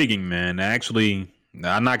 that's intriguing, man. Actually,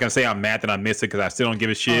 I'm not gonna say I'm mad that I missed it because I still don't give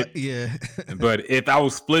a shit. Yeah. But if I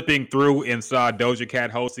was flipping through and saw Doja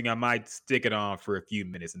Cat hosting, I might stick it on for a few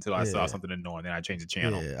minutes until I saw something annoying. Then I change the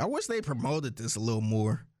channel. Yeah, I wish they promoted this a little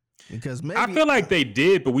more because maybe I feel like they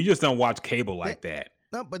did, but we just don't watch cable like that.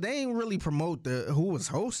 No, but they ain't really promote who was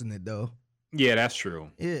hosting it though. Yeah, that's true.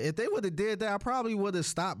 Yeah, if they would have did that, I probably would have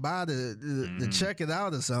stopped by to check it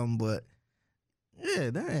out or something. But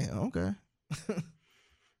yeah, dang, okay.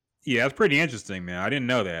 Yeah, that's pretty interesting, man. I didn't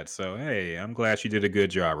know that. So hey, I'm glad she did a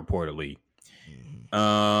good job, reportedly.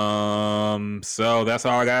 So that's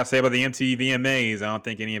all I gotta say about the MTV VMAs. I don't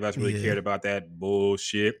think any of us really cared about that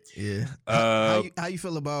bullshit. Yeah. How you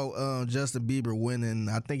feel about Justin Bieber winning?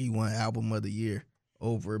 I think he won Album of the Year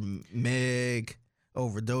over Meg,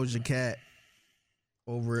 over Doja Cat,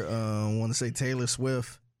 over want to say Taylor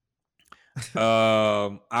Swift.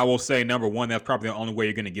 I will say, number one, that's probably the only way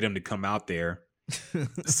you're gonna get him to come out there.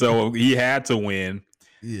 So he had to win.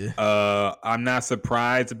 Yeah. I'm not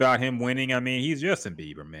surprised about him winning. I mean, he's Justin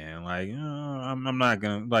Bieber, man. Like, I'm not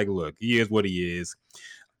gonna look. He is what he is.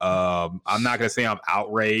 I'm not gonna say I'm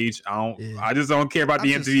outraged. I just don't care about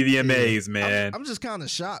the MTV VMAs, man. I'm just kind of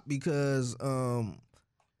shocked because I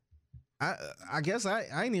guess I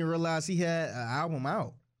didn't even realize he had an album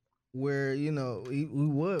out where he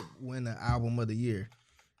would win the Album of the Year.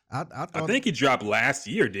 I think he dropped last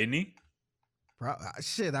year, didn't he?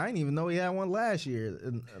 Shit, I didn't even know he had one last year.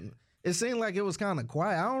 It seemed like it was kind of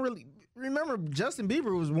quiet. I don't really remember. Justin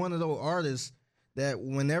Bieber was one of those artists that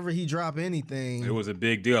whenever he dropped anything, it was a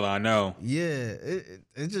big deal. I know. Yeah,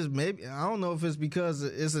 it just maybe I don't know if it's because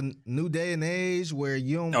it's a new day and age where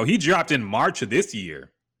you don't. No, he dropped in March of this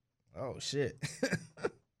year. Oh shit.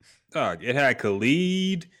 Dog, it had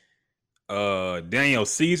Khalid, Daniel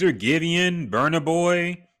Caesar, Giveon, Burna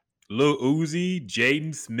Boy, Lil Uzi,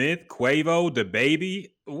 Jaden Smith, Quavo,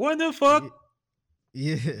 DaBaby. What the fuck?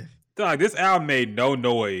 Yeah. Dog, this album made no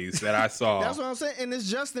noise that I saw. That's what I'm saying. And it's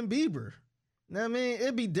Justin Bieber. Now, I mean,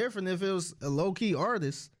 it'd be different if it was a low-key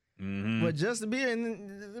artist. Mm-hmm. But Justin Bieber,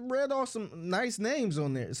 and it read off some nice names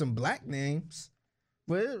on there. Some black names.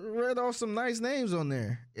 But it read off some nice names on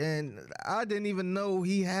there. And I didn't even know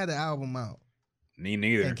he had an album out. Me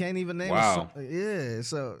neither. And can't even name wow. Yeah,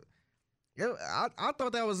 so... I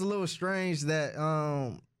thought that was a little strange that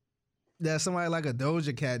that somebody like a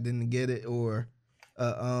Doja Cat didn't get it, or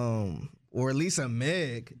at least a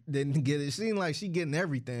Meg didn't get it. It seemed like she getting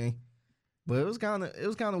everything, but it was kind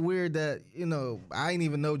of weird that I didn't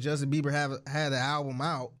even know Justin Bieber had an album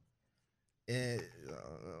out, and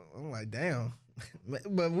I'm like, damn.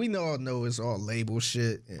 But we all know it's all label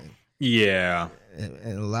shit. Yeah.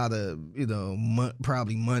 And a lot of,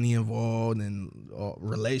 probably money involved and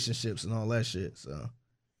relationships and all that shit. So,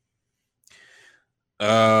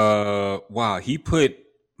 wow, he put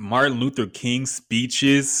Martin Luther King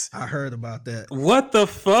speeches. I heard about that. What the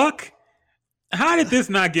fuck? How did this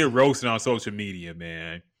not get roasted on social media,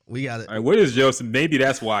 man? We got it. All right, what is Joseph? Maybe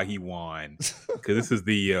that's why he won, because this is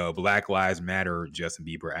the Black Lives Matter Justin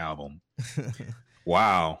Bieber album.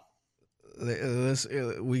 Wow.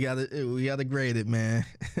 We gotta grade it, man.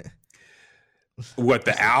 What,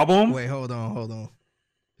 the album? Wait, hold on.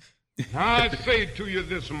 I say to you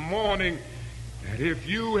this morning that if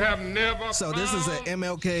you have never so this is an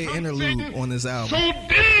MLK interlude on this album. So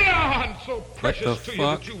dear and so precious to you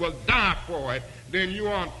fuck? that you will die for it, then you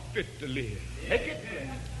aren't fit to live.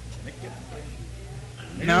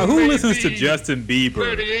 Now, who listens to Justin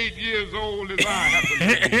Bieber 38 years old as I happen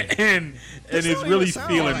to be. and is really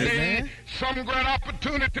feeling like it? man. Some great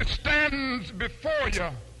opportunity stands before you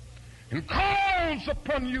and calls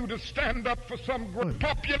upon you to stand up for some great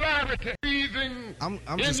popularity. I'm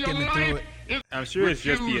just skimming through it. I'm sure it's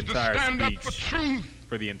just the entire speech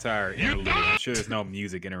for the entire interlude. I'm sure there's no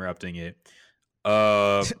music interrupting it.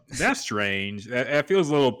 That's strange. That feels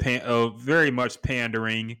a little very much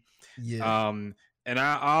pandering. Yeah. And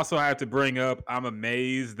I also have to bring up, I'm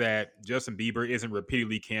amazed that Justin Bieber isn't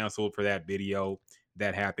repeatedly canceled for that video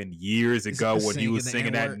that happened years ago when he was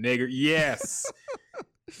singing that nigger. Yes.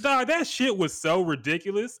 Dog, that shit was so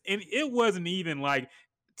ridiculous. And it wasn't even like,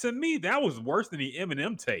 to me, that was worse than the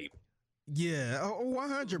Eminem tape. Yeah,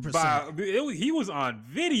 100%. He was on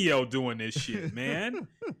video doing this shit, man.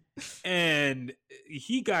 And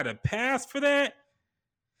he got a pass for that.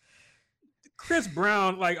 Chris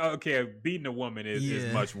Brown, beating a woman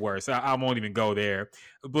is much worse. I won't even go there.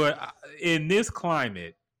 But in this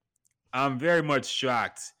climate, I'm very much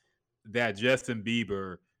shocked that Justin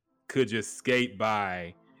Bieber could just skate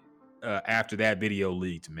by after that video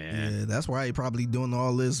leaked, man. Yeah, that's why he probably doing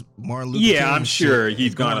all this Martin Luther King I'm sure shit.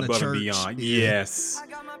 he's gone above and church. beyond. Yeah.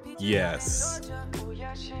 Yes.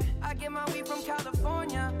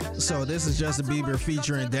 So this is Justin Bieber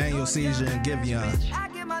featuring Daniel Caesar and Giveon.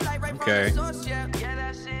 Okay.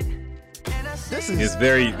 This is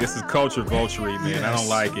culture vulture-y, man. Yes. I don't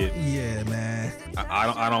like it. Yeah, man.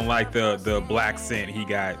 I don't like the black scent he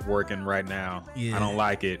got working right now. Yeah. I don't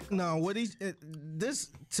like it. No, this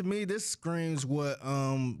to me, this screams what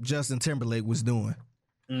Justin Timberlake was doing.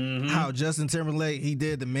 Mm-hmm. How Justin Timberlake, he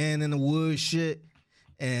did the Man in the Woods shit,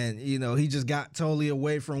 And, he just got totally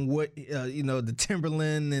away from what, the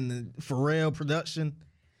Timberland and the Pharrell production.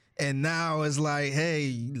 And now it's like,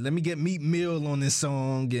 hey, let me get Meek Mill on this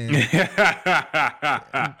song. And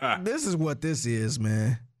this is what this is,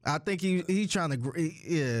 man. I think he's trying to,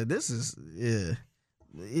 this is,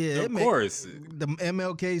 of course. The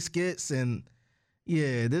MLK skits and,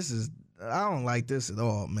 this is, I don't like this at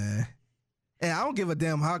all, man. And I don't give a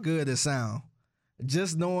damn how good it sound.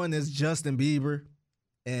 Just knowing it's Justin Bieber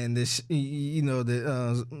and this,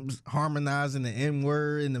 the harmonizing the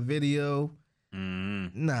N-word in the video.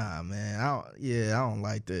 Nah, man. I don't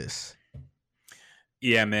like this.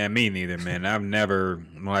 Yeah, man, me neither, man. I've never,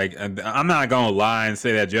 I'm not going to lie and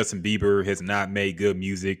say that Justin Bieber has not made good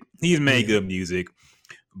music. He's made good music,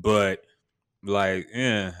 but,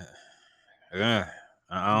 I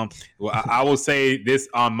will say this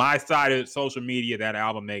on my side of social media, that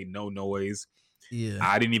album made no noise. Yeah.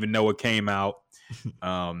 I didn't even know it came out.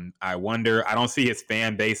 I wonder, I don't see his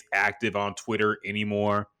fan base active on Twitter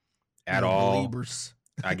anymore at all. Believers.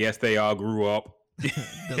 I guess they all grew up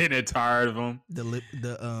and are tired of him. The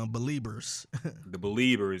believers. The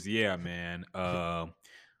believers, yeah, man.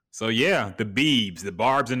 So yeah, the Biebs, the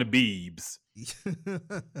Barbs and the Biebs.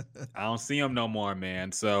 I don't see them no more,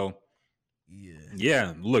 man. So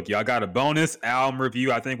yeah. Look, y'all got a bonus album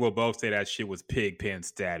review. I think we'll both say that shit was Pigpen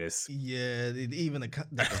status. Yeah, even the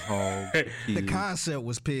concept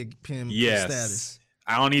was Pigpen status.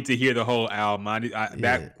 I don't need to hear the whole album.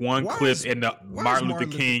 That one clip in the Martin Luther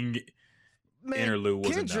King interlude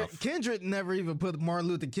was enough. Kendrick never even put Martin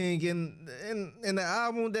Luther King in the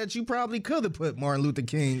album that you probably could have put Martin Luther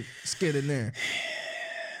King skit in there.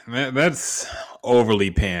 That's overly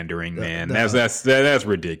pandering, man. That's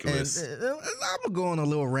ridiculous. And, I'm gonna go on a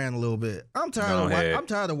little rant a little bit. I'm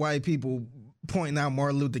tired of white people pointing out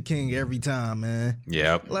Martin Luther King every time, man.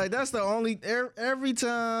 Yep. Like that's the only every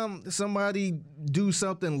time somebody do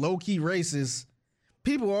something low key racist,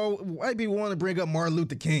 white people want to bring up Martin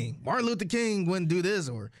Luther King. Martin Luther King wouldn't do this,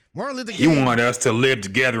 or Martin Luther King. He want us to live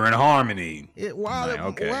together in harmony.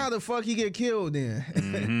 Why the fuck he get killed then?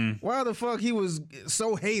 Mm-hmm. Why the fuck he was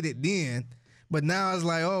so hated then? But now it's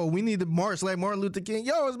like, oh, we need to march like Martin Luther King.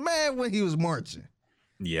 Yo, I was mad when he was marching.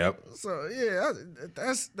 Yep. So yeah,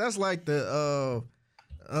 that's like the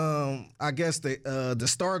I guess the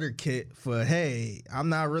starter kit for, hey, I'm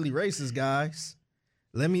not really racist, guys.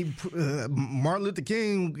 Let me Martin Luther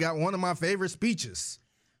King got one of my favorite speeches,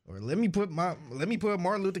 or let me put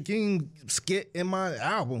Martin Luther King skit in my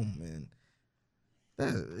album,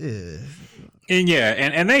 and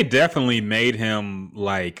they definitely made him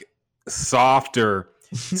like softer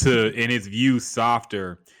in his views,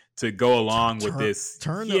 softer to go along with this.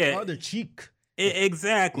 Turn the other cheek.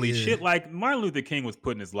 Exactly. Yeah. Shit like Martin Luther King was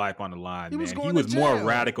putting his life on the line, man. He was more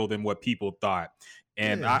radical than what people thought.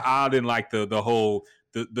 And I didn't like the whole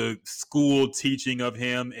the school teaching of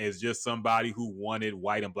him as just somebody who wanted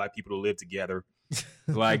white and black people to live together.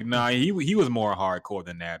 Like, nah, he was more hardcore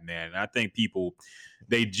than that, man. And I think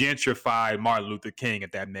they gentrified Martin Luther King,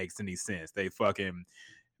 if that makes any sense. They fucking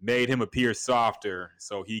made him appear softer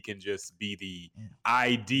so he can just be the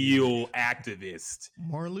ideal activist.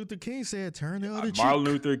 Martin Luther King said, turn the other cheek. Martin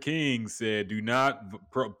Luther King said, do not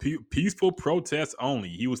peaceful protests only.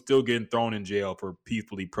 He was still getting thrown in jail for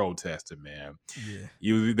peacefully protesting, man.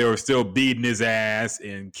 Yeah. They were still beating his ass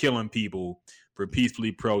and killing people for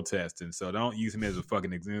peacefully protesting. So don't use him as a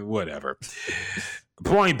fucking example. Whatever.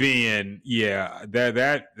 Point being, yeah,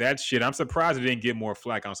 that shit. I'm surprised it didn't get more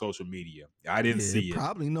flack on social media. I didn't see it.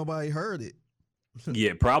 Probably nobody heard it.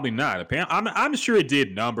 Yeah, probably not. I'm sure it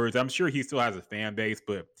did numbers. I'm sure he still has a fan base,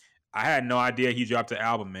 but I had no idea he dropped the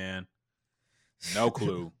album, man. No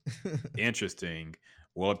clue. Interesting.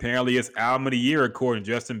 Well, apparently it's album of the year according to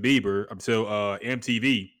Justin Bieber up to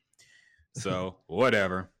MTV. So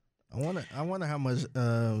whatever. I wonder how much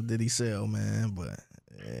did he sell, man? But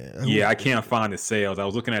I can't find the sales. I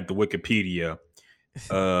was looking at the Wikipedia.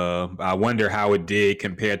 I wonder how it did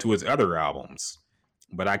compared to his other albums,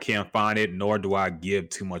 but I can't find it, nor do I give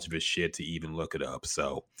too much of a shit to even look it up.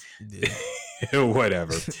 So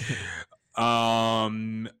whatever.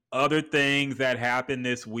 Other things that happened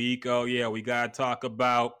this week. Oh yeah, we gotta talk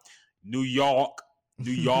about New York.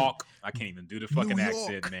 I can't even do the fucking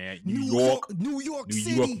accent, man. New York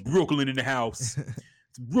City. Brooklyn in the house.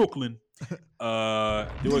 It's Brooklyn. There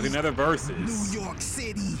was another versus. New York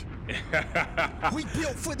City. We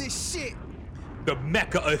built for this shit. The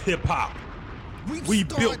Mecca of hip hop. We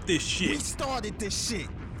built this shit. We started this shit.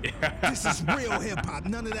 This is real hip hop.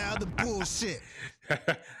 None of that other bullshit.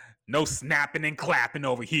 No snapping and clapping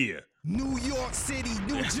over here. New York City,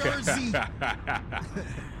 New Jersey.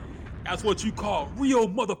 That's what you call real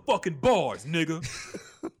motherfucking bars, nigga.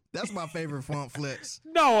 That's my favorite Funk Flex.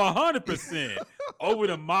 No, 100%. Over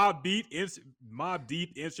the Mobb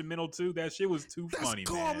Deep instrumental too. That shit was too funny,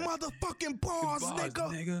 man. That's called motherfucking bars,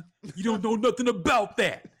 nigga. You don't know nothing about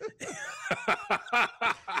that.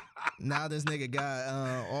 Now this nigga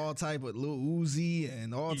got all type of Lil Uzi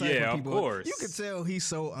and all type of people. Of course. You can tell he's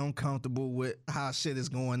so uncomfortable with how shit is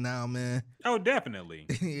going now, man. Oh, definitely.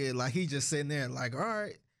 Yeah, like he just sitting there like, all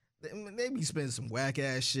right, maybe he spending some whack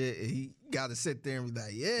ass shit. And he got to sit there and be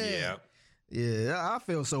like, yeah. I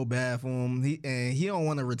feel so bad for him. He don't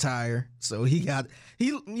want to retire, so you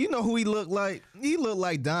know who he looked like? He looked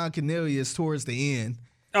like Don Cornelius towards the end.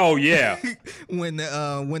 Oh yeah. when the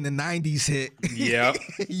 90s hit. Yep.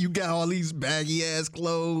 You got all these baggy ass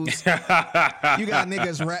clothes. You got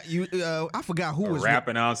niggas I forgot who was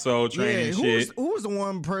rapping on Soul Train and shit. Who was the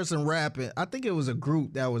one person rapping? I think it was a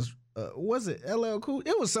group that was it LL Cool?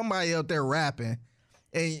 It was somebody out there rapping.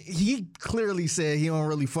 And he clearly said he don't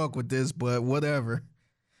really fuck with this, but whatever.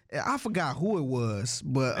 I forgot who it was,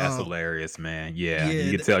 but that's hilarious, man. Yeah,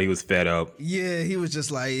 you could tell he was fed up. Yeah, he was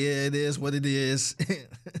just like, yeah, it is what it is.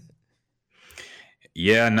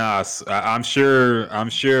 Yeah, nah, I'm sure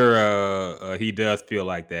he does feel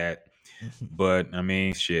like that. But I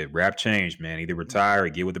mean, shit, rap changed, man. Either retire or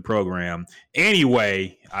get with the program.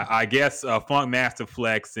 Anyway, I guess Funkmaster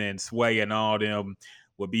Flex and Sway and all them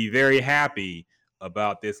would be very happy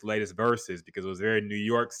about this latest verses because it was very New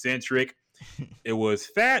York centric. It was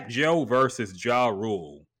Fat Joe versus Ja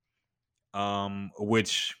Rule,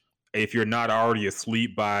 which if you're not already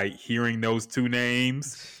asleep by hearing those two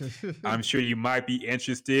names, I'm sure you might be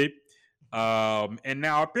interested. And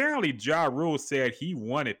now apparently Ja Rule said he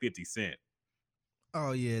wanted 50 Cent.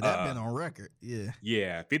 Oh yeah, that been on record. Yeah.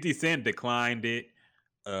 Yeah, 50 Cent declined it.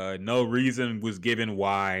 No reason was given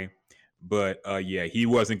why, but yeah, he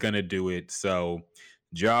wasn't gonna do it. So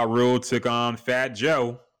Ja Rule took on Fat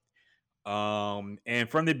Joe. And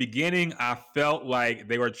from the beginning, I felt like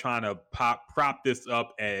they were trying to prop this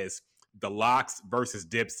up as the Lox versus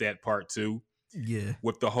Dipset Part 2. Yeah.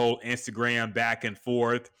 With the whole Instagram back and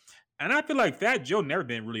forth. And I feel like Fat Joe never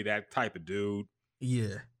been really that type of dude.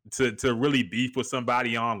 Yeah. To really beef with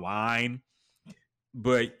somebody online.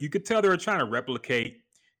 But you could tell they were trying to replicate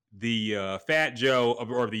the Fat Joe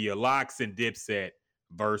or the Lox and Dipset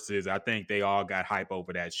versus. I think they all got hype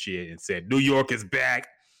over that shit and said, New York is back.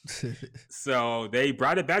 So they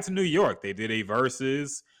brought it back to New York. They did a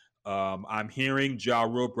versus. I'm hearing Ja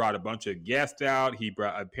Rule brought a bunch of guests out.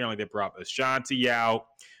 Apparently they brought Ashanti out.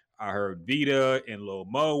 I heard Vita and Lil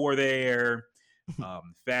Mo were there.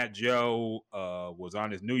 Fat Joe was on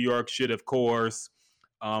his New York shit, of course.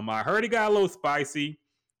 I heard he got a little spicy.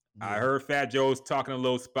 Yeah. I heard Fat Joe was talking a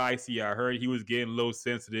little spicy. I heard he was getting a little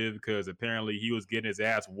sensitive because apparently he was getting his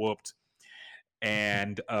ass whooped.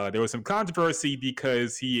 And there was some controversy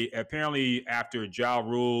because he apparently, after Ja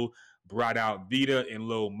Rule brought out Vita and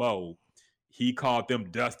Lil Mo, he called them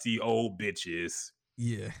dusty old bitches.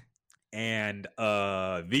 Yeah. And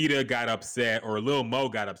Vita got upset, or Lil Mo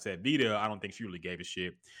got upset. Vita, I don't think she really gave a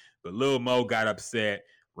shit. But Lil Mo got upset.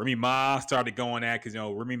 Remy Ma started going at because,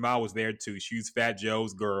 Remy Ma was there too. She was Fat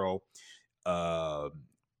Joe's girl.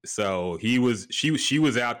 So she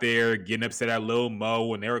was out there getting upset at Lil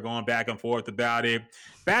Mo and they were going back and forth about it.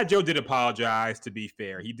 Fat Joe did apologize, to be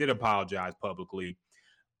fair. He did apologize publicly.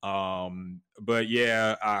 But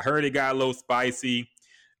yeah, I heard it got a little spicy.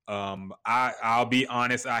 I'll be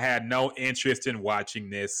honest, I had no interest in watching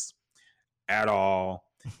this at all.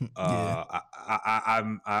 Yeah.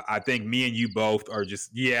 I think me and you both are just,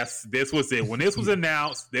 yes, this was it. When this was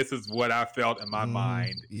announced, this is what I felt in my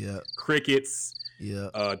mind. Yeah. Crickets. Yeah.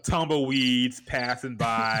 Tumbleweeds passing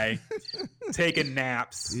by, taking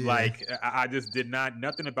naps. Yeah. Like I just did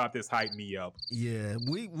nothing about this hyped me up. Yeah.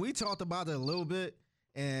 We talked about it a little bit.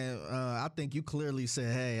 And I think you clearly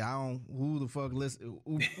said, hey, who the fuck listen?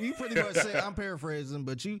 You pretty much said, I'm paraphrasing,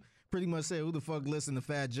 but you pretty much said, who the fuck listen to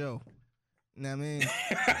Fat Joe? You know what I mean?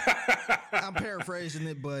 I'm paraphrasing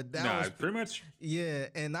it, but that was pretty much. Yeah,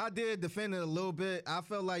 and I did defend it a little bit. I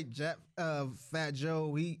felt like Fat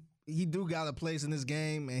Joe, he do got a place in this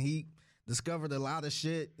game, and he discovered a lot of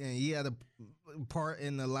shit, and he had a part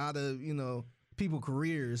in a lot of, people's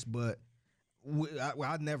careers, but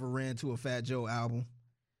I never ran to a Fat Joe album.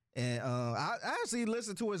 And I actually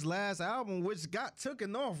listened to his last album, which got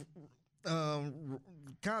taken off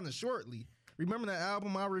kind of shortly. Remember that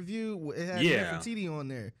album I reviewed? It had Nefertiti on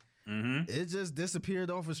there. Mm-hmm. It just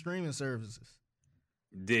disappeared off of streaming services.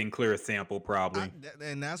 Didn't clear a sample, probably.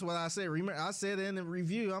 And that's what I said. Remember, I said in the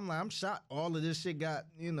review, I'm shocked all of this shit got,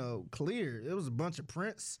 cleared. It was a bunch of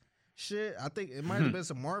Prince shit. I think it might have been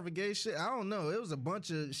some Marvin Gaye shit. I don't know. It was a bunch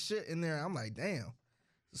of shit in there. I'm like, damn.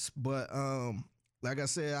 But like I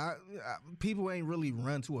said, people ain't really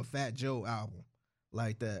run to a Fat Joe album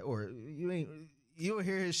like that, or you'll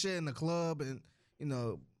hear his shit in the club and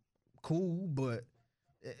cool, but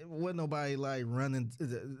it wasn't nobody like running.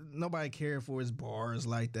 Nobody cared for his bars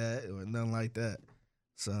like that or nothing like that.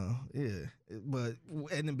 So yeah, but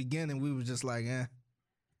in the beginning we was just like, eh.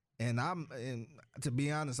 And to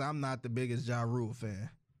be honest, I'm not the biggest Ja Rule fan.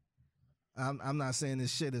 I'm not saying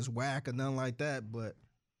this shit is whack or nothing like that, but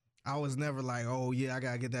I was never like, oh yeah, I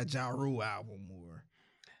gotta get that Ja Rule album or.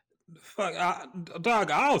 Fuck,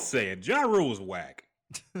 dog. I'll say it. Ja Rule was whack.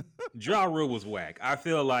 Ja Rule was whack. I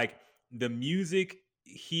feel like the music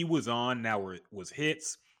he was on was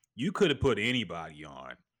hits. You could have put anybody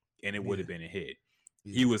on, and it would have been a hit.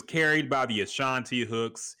 Yeah. He was carried by the Ashanti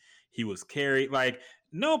hooks. He was carried like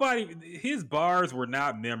nobody. His bars were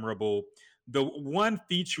not memorable. The one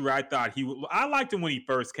feature I thought I liked him when he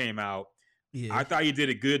first came out. Yeah. I thought he did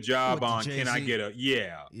a good job on Jay-Z. Can I Get a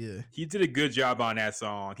Yeah. He did a good job on that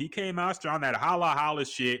song. He came out strong. That holla holla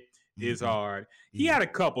shit is hard. He had a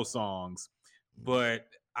couple songs, but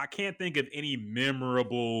I can't think of any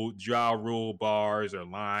memorable Ja Rule bars or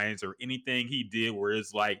lines or anything he did where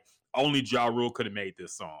it's like only Ja Rule could have made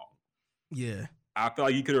this song. Yeah. I felt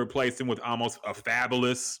like you could have replaced him with almost a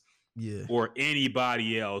Fabulous or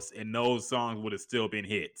anybody else, and those songs would have still been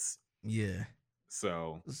hits. Yeah.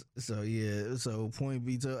 So point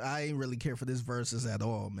be to, I ain't really care for this verses at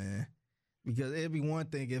all, man. Because it'd be one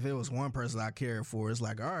thing if it was one person I cared for. It's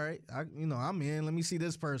like, all right, I'm in. Let me see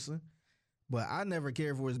this person. But I never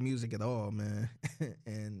cared for his music at all, man.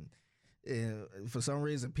 and for some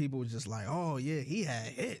reason, people were just like, oh yeah, he had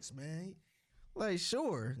hits, man. Like,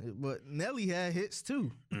 sure, but Nelly had hits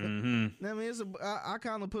too. Mm-hmm. I mean, I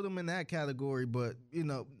kind of put him in that category, but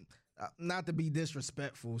not to be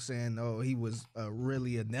disrespectful, saying he was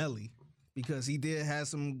really a Nelly, because he did have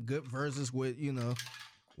some good verses with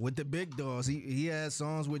with the big dogs. He had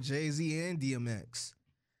songs with Jay-Z and DMX,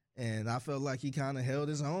 and I felt like he kind of held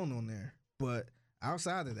his own on there. But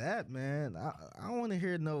outside of that, man, I don't want to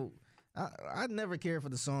hear I never cared for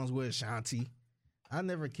the songs with Ashanti. I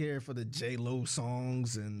never cared for the J-Lo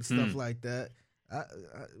songs and stuff like that.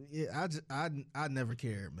 I never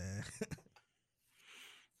cared, man.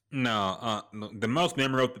 No, the most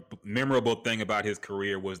memorable thing about his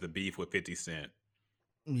career was the beef with 50 Cent.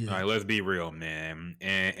 Yeah. All right, let's be real, man.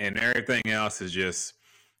 And everything else is just,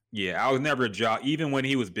 I was never even when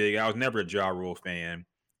he was big, I was never a Ja Rule fan,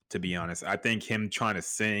 to be honest. I think him trying to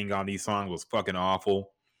sing on these songs was fucking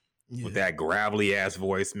awful with that gravelly ass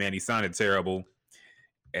voice, man. He sounded terrible.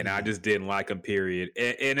 And I just didn't like him, period.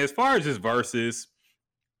 And as far as his verses,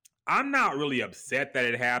 I'm not really upset that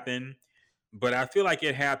it happened, but I feel like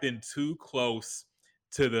it happened too close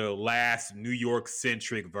to the last New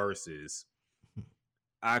York-centric verses.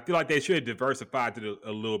 I feel like they should have diversified it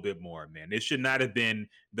a little bit more, man. It should not have been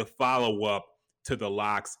the follow-up to the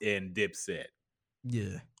Lox and Dipset.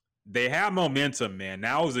 Yeah. They have momentum, man.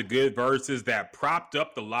 That was a good verses that propped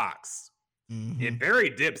up the Lox. Mm-hmm. It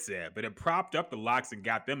very Dipset, but it propped up the Lox and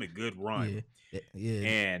got them a good run. Yeah.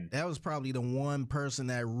 And that was probably the one person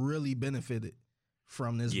that really benefited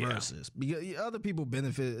from this verses, because other people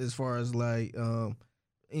benefit as far as like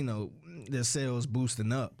their sales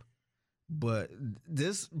boosting up, but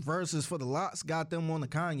this verses for the Lox got them on the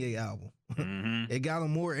Kanye album. Mm-hmm. It got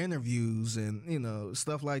them more interviews and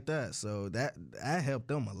stuff like that, so that helped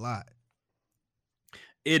them a lot.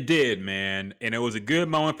 It did, man, and it was a good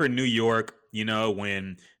moment for New York.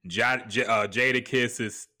 When Jadakiss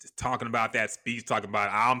is talking about that speech, talking about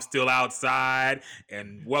I'm still outside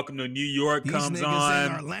and Welcome to New York These comes niggas on.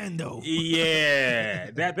 in Orlando.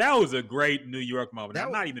 Yeah, that was a great New York moment.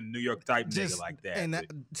 I'm not even a New York type nigga like that.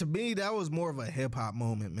 And to me, that was more of a hip hop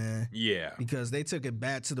moment, man. Yeah, because they took it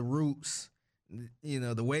back to the roots.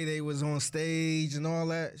 The way they was on stage and all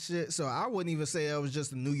that shit. So I wouldn't even say that was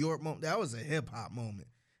just a New York moment. That was a hip hop moment.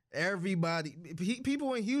 Everybody,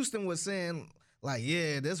 people in Houston was saying like,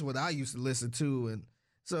 yeah, that's what I used to listen to. And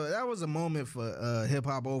so that was a moment for hip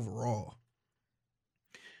hop overall.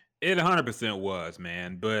 It 100% was,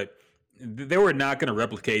 man. But they were not going to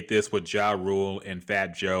replicate this with Ja Rule and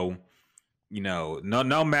Fat Joe. No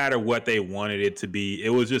matter what they wanted it to be, it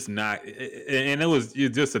was just not. And it was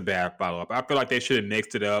just a bad follow-up. I feel like they should have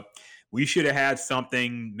mixed it up. We should have had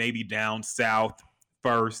something maybe down south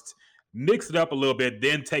first, mix it up a little bit,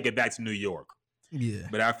 then take it back to New York. Yeah.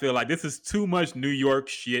 But I feel like this is too much New York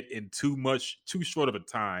shit in too short of a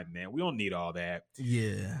time, man. We don't need all that.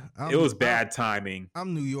 Yeah. It was bad timing.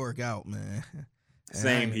 I'm New York out, man.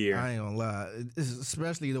 Same here. I ain't gonna lie,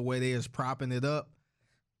 especially the way they is propping it up.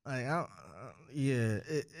 Like,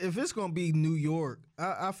 if it's gonna be New York,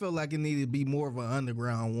 I feel like it needed to be more of an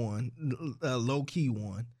underground one, a low key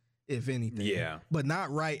one, if anything. Yeah, but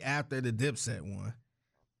not right after the Dipset one.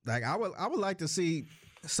 Like I would like to see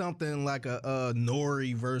something like a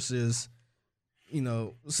Nori versus,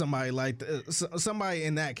 somebody like somebody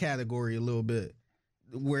in that category a little bit,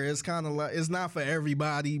 where it's kind of like it's not for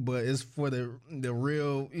everybody, but it's for the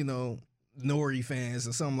real, Nori fans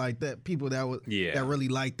or something like that. People that really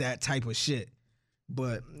like that type of shit.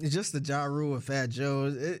 But it's just the Ja Rule and Fat Joe,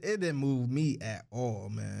 it didn't move me at all,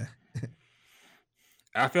 man.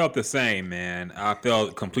 I felt the same, man. I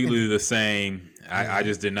felt completely the same. I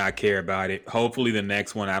just did not care about it. Hopefully the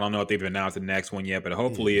next one, I don't know if they've announced the next one yet, but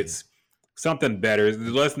hopefully it's something better.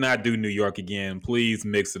 Let's not do New York again. Please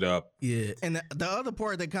mix it up. Yeah. And the other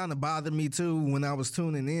part that kind of bothered me too when I was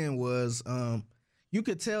tuning in was you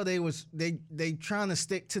could tell they trying to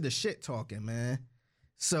stick to the shit talking, man.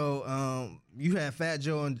 So you had Fat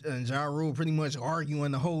Joe and Ja Rule pretty much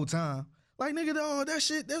arguing the whole time. Like, nigga, that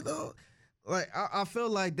shit, like I feel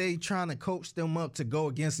like they trying to coach them up to go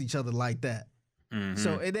against each other like that. Mm-hmm.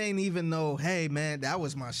 So it ain't even no, hey man, that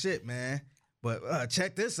was my shit, man. But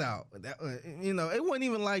check this out. It wasn't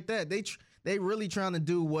even like that. They really trying to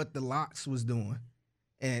do what the Lox was doing,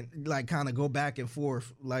 and like kind of go back and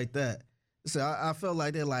forth like that. So I felt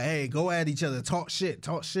like they're like, hey, go at each other, talk shit,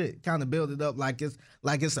 kind of build it up like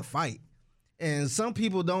it's a fight. And some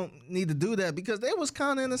people don't need to do that because they was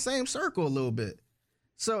kind of in the same circle a little bit.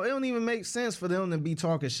 So it don't even make sense for them to be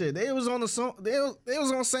talking shit. They was on the song. They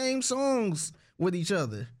was on same songs with each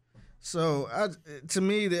other. So to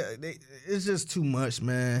me, it's just too much,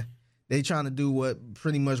 man. They trying to do what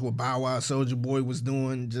Bow Wow Soulja Boy was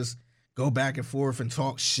doing, just go back and forth and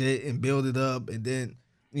talk shit and build it up, and then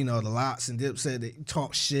the Lox and Dipset, they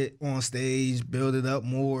talk shit on stage, build it up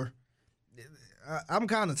more. I'm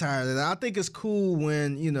kind of tired of that. I think it's cool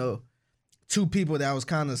when two people that was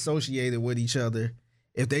kind of associated with each other,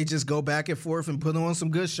 if they just go back and forth and put on some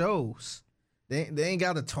good shows. They ain't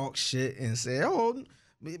got to talk shit and say, oh,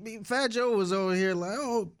 Fat Joe was over here like,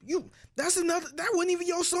 oh, that wasn't even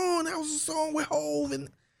your song. That was a song with Hov. And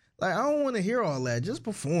like, I don't want to hear all that. Just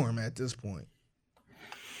perform at this point.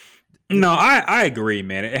 No, I agree,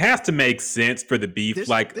 man. It has to make sense for the beef. This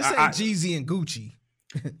ain't Jeezy and Gucci.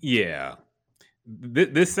 Yeah.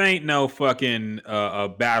 This ain't no fucking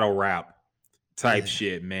battle rap type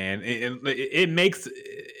shit, man.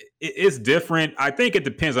 It's different. I think it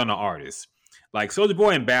depends on the artist. Like Soulja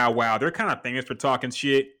Boy and Bow Wow, they're kind of famous for talking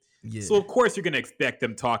shit. Yeah. So of course you're gonna expect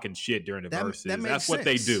them talking shit during the verses. That's what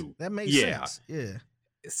they do. That makes sense. Yeah.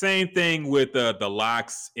 Same thing with the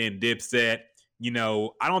Lox and Dipset.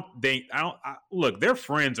 Look, they're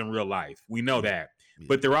friends in real life. We know that. Yeah.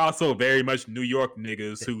 But they're also very much New York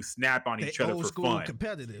niggas who snap on each other for fun.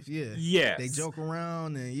 Competitive, yeah. Yes. They joke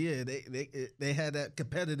around and they had that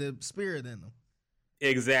competitive spirit in them.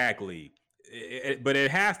 Exactly. But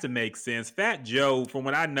it has to make sense. Fat Joe, from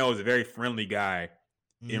what I know, is a very friendly guy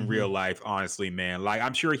in real life, honestly, man. Like,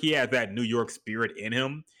 I'm sure he has that New York spirit in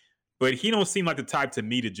him, but he don't seem like the type to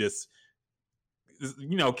me to just,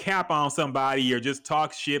 cap on somebody or just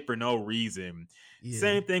talk shit for no reason. Yeah.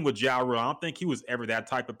 Same thing with Ja Rule. I don't think he was ever that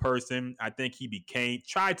type of person. I think he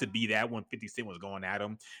tried to be that when 50 Cent was going at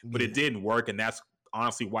him, but it didn't work, and that's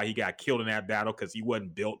honestly why he got killed in that battle, because he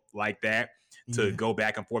wasn't built like that to go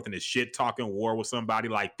back and forth in this shit talking war with somebody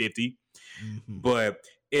like 50. Mm-hmm. But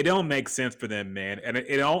it don't make sense for them, man. And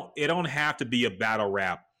it don't have to be a battle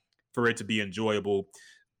rap for it to be enjoyable.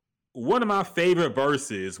 One of my favorite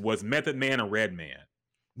verses was Method Man and Redman.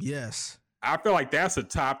 Yes. I feel like that's the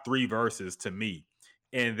top 3 verses to me.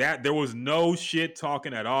 And that there was no shit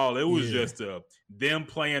talking at all. It was just them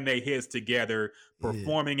playing their hits together,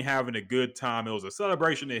 performing, having a good time. It was a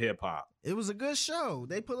celebration of hip hop. It was a good show.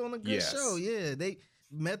 They put on a good show. Yeah, they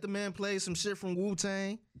Method Man played some shit from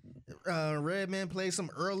Wu-Tang. Redman played some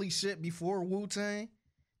early shit before Wu-Tang,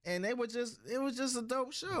 and it was just a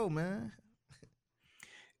dope show, man.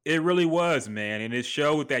 It really was, man, and it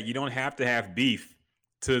showed that you don't have to have beef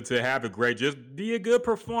to have a great, just be a good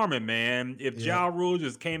performer, man. If Ja Rule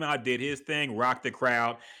just came out, did his thing, rocked the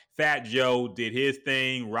crowd. Fat Joe did his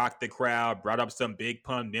thing, rocked the crowd, brought up some Big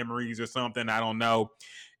Pun memories or something. I don't know.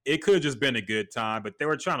 It could have just been a good time, but they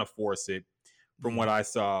were trying to force it from what I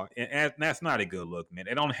saw. And that's not a good look, man.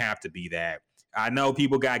 It don't have to be that. I know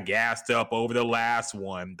people got gassed up over the last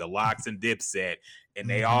one, the Lox and Dipset, and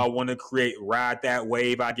they all want to ride that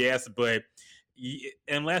wave, I guess. But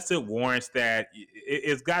unless it warrants that,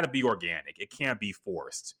 it's got to be organic. It can't be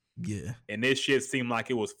forced. Yeah. And this shit seemed like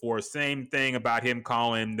it was for same thing about him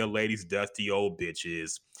calling the ladies dusty old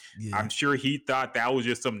bitches. Yeah. I'm sure he thought that was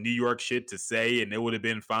just some New York shit to say and it would have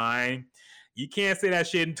been fine. You can't say that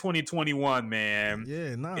shit in 2021, man.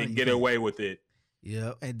 Yeah, no. And get away with it.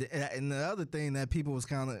 Yeah. And the other thing that people was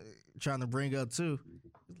kind of trying to bring up too,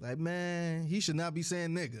 like, man, he should not be saying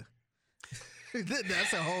nigga.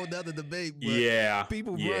 That's a whole nother debate. But yeah.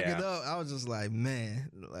 People brought it up. I was just like,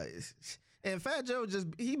 man, like, and Fat Joe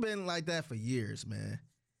he been like that for years, man.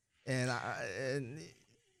 And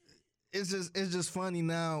it's just funny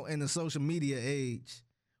now in the social media age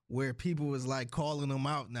where people is like calling him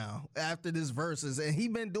out now after this verses, and he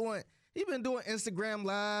been doing Instagram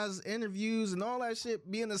lives, interviews, and all that shit,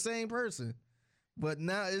 being the same person. But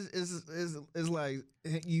now it's like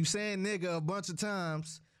you saying nigga a bunch of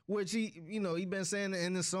times, which he been saying it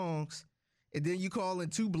in his songs, and then you calling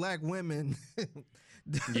two black women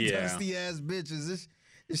dusty ass bitches.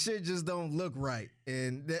 This shit just don't look right,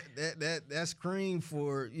 and that scream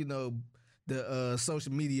for the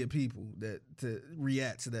social media people that to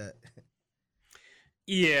react to that.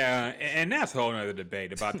 Yeah, and that's a whole other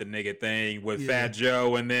debate about the nigga thing with Fat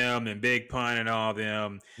Joe and them and Big Pun and all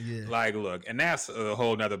them. Yeah. Like, look, and that's a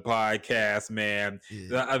whole nother podcast, man.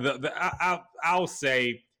 Yeah. I'll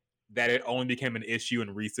say that it only became an issue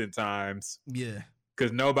in recent times. Yeah.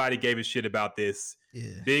 Because nobody gave a shit about this.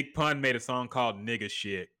 Yeah. Big Pun made a song called Nigga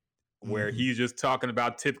Shit, where he's just talking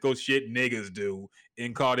about typical shit niggas do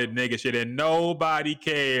and called it nigga shit, and nobody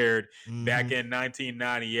cared back in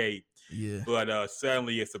 1998. Yeah. But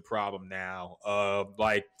suddenly it's a problem now.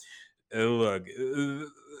 Look,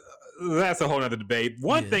 that's a whole other debate.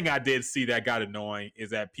 One thing I did see that got annoying is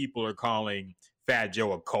that people are calling Fat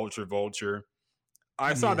Joe a culture vulture.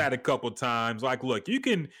 I saw that a couple times. Like, look, you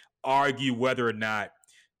can argue whether or not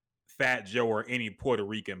Fat Joe or any Puerto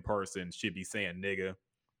Rican person should be saying nigga.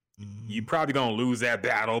 You probably gonna lose that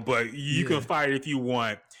battle, but you can fight if you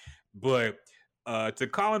want. But to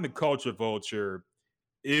call him the culture vulture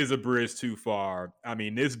is a bridge too far. I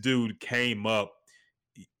mean, this dude came up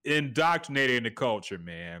indoctrinated in the culture,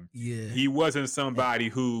 man. Yeah. He wasn't somebody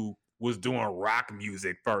who was doing rock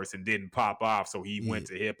music first and didn't pop off, so he went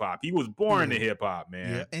to hip hop. He was born to hip hop,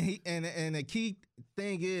 man. Yeah. And the key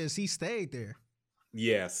thing is he stayed there.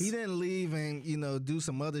 Yes. He didn't leave and do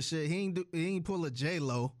some other shit. He ain't pull a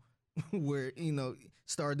J-Lo where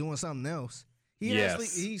start doing something else.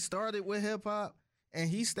 He started with hip hop and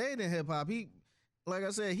he stayed in hip hop. He, like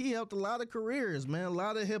I said, he helped a lot of careers, man. A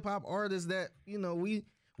lot of hip hop artists that we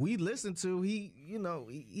listened to.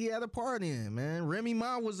 He had a part in, man. Remy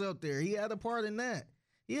Ma was up there. He had a part in that.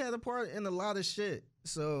 He had a part in a lot of shit.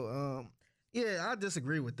 So I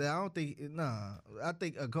disagree with that. I don't think I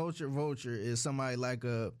think a culture vulture is somebody like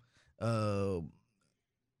I don't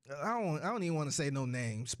even want to say no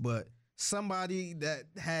names, but somebody that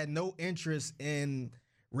had no interest in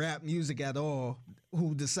rap music at all,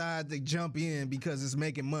 who decide to jump in because it's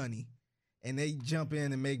making money, and they jump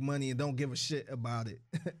in and make money and don't give a shit about it,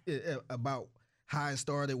 about how it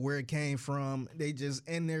started, where it came from. They just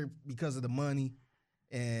in there because of the money,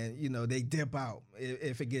 and they dip out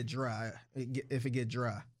if it get dry.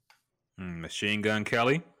 Machine Gun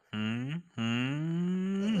Kelly.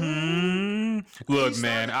 Look,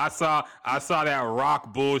 man, I saw that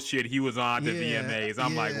rock bullshit he was on the VMAs.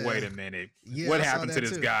 I'm like, wait a minute, what happened to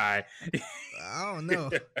this guy? I don't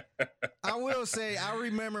know. I will say I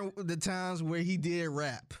remember the times where he did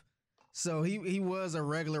rap. So he was a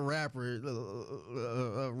regular rapper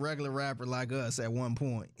like us at one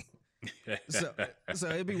point. So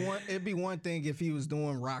it'd be one thing if he was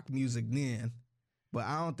doing rock music then. But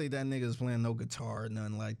I don't think that nigga was playing no guitar or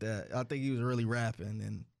nothing like that. I think he was really rapping,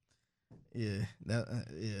 and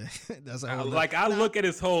that's how. I look at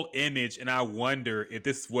his whole image and I wonder if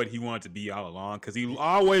this is what he wanted to be all along, because he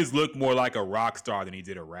always looked more like a rock star than he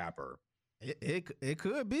did a rapper. It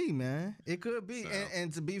could be, man. It could be,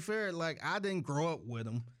 and to be fair, like I didn't grow up with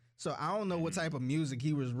him, so I don't know what type of music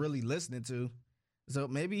he was really listening to. So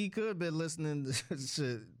maybe he could have been listening to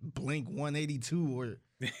shit, Blink 182 or.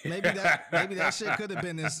 Maybe that shit could have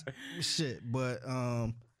been his shit, but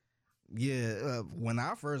when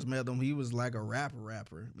I first met him, he was like a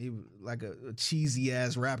rapper. He was like a cheesy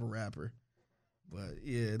ass rapper. But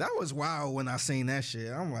yeah, that was wild when I seen that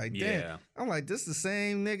shit. I'm like, damn. I'm like, this the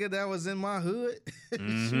same nigga that was in my hood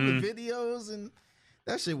shooting videos, and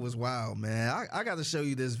that shit was wild, man. I got to show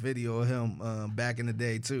you this video of him back in the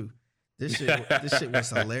day too. This shit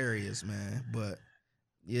was hilarious, man. But.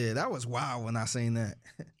 Yeah, that was wild when I seen that.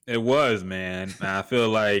 It was, man. I feel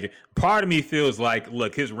like part of me feels like,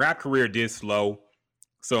 look, his rap career did slow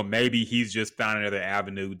So maybe he's just found another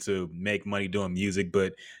avenue to make money doing music.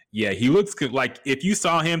 But yeah, he looks good. Like if you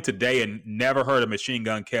saw him today and never heard of Machine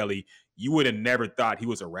Gun Kelly, you would have never thought he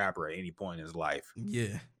was a rapper at any point in his life.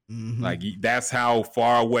 Yeah. Like that's how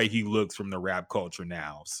far away he looks from the rap culture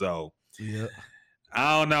now. So yeah.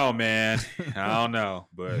 I don't know, man. I don't know,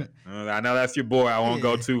 but I know that's your boy. I won't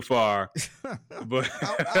go too far. But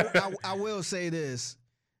I will say this: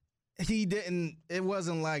 he didn't. It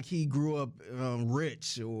wasn't like he grew up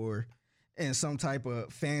rich or in some type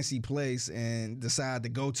of fancy place and decided to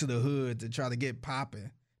go to the hood to try to get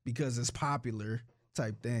popping because it's popular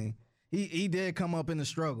type thing. He did come up in the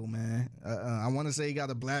struggle, man. I want to say he got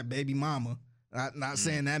a black baby mama. Not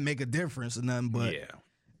saying that make a difference or nothing, but yeah.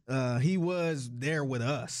 He was there with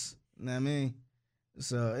us. You know what I mean?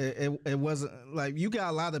 So it wasn't like you got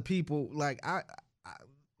a lot of people like I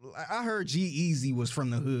heard G-Eazy was from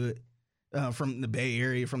the hood, from the Bay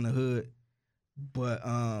Area, from the hood. But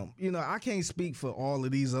I can't speak for all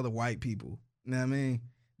of these other white people. You know what I mean?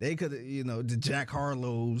 They could, the Jack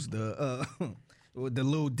Harlows, the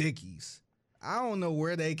Lil Dickies. I don't know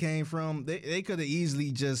where they came from. They could have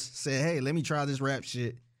easily just said, "Hey, let me try this rap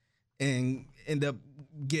shit," and end up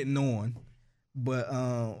getting on. But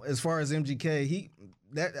as far as MGK,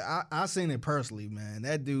 I seen it personally, man.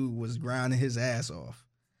 That dude was grinding his ass off.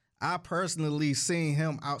 I personally seen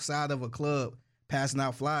him outside of a club passing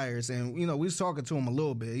out flyers, and we was talking to him a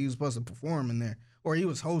little bit. He was supposed to perform in there, or he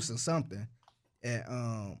was hosting something.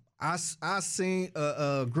 And I seen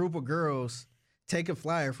a group of girls take a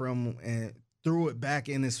flyer from him and threw it back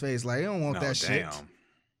in his face like, "I don't want that shit."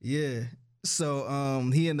 Yeah.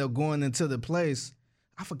 So he ended up going into the place.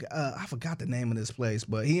 I forgot the name of this place,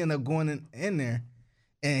 but he ended up going in there,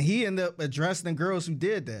 and he ended up addressing the girls who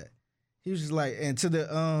did that. He was just like, and to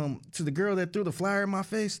the girl that threw the flyer in my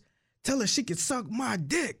face, tell her she could suck my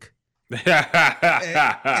dick.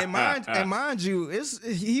 and mind you,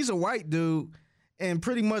 he's a white dude and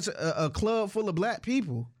pretty much a club full of black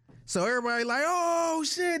people. So everybody like, "Oh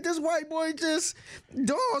shit, this white boy just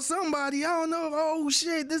dogged somebody. I don't know. Oh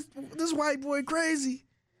shit, this white boy crazy."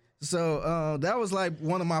 So that was like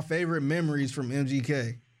one of my favorite memories from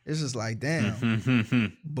MGK. It's just like,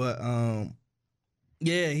 damn. But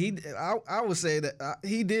yeah, I would say that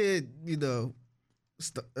he did,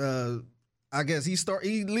 I guess he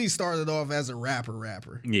at least started off as a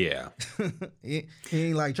rapper. Yeah. he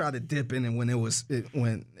ain't like try to dip in it when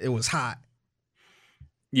it was hot.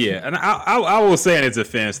 Yeah, and I will say in his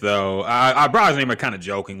defense though, I brought his name up kind of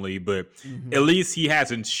jokingly, but at least he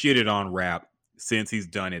hasn't shitted on rap since he's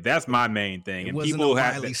done it. That's my main thing. And people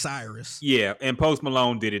have Miley Cyrus. Yeah, and Post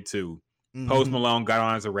Malone did it too. Post Malone got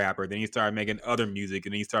on as a rapper, then he started making other music,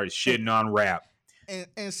 and then he started shitting on rap. And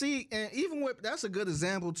even with that's a good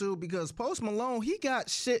example too, because Post Malone, he got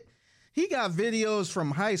videos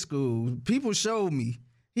from high school. People showed me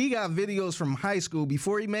he got videos from high school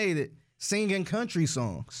before he made it, singing country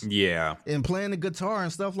songs. Yeah. And playing the guitar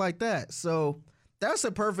and stuff like that. So that's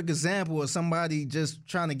a perfect example of somebody just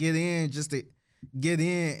trying to get in,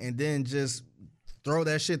 and then just throw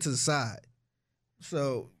that shit to the side.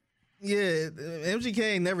 So yeah,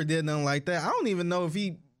 MGK never did nothing like that. I don't even know if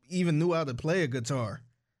he even knew how to play a guitar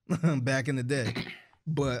back in the day.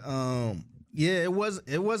 But yeah, it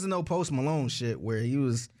wasn't no Post Malone shit where he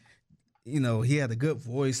was, he had a good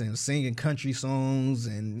voice and singing country songs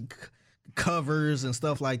and covers and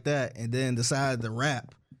stuff like that, and then decided to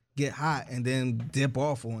rap, get hot, and then dip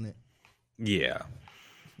off on it. Yeah.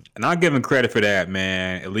 And I'll give him credit for that,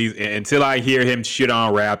 man. At least until I hear him shit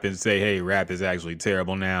on rap and say, "Hey, rap is actually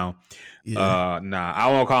terrible now." Yeah. I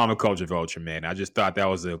won't call him a culture vulture, man. I just thought that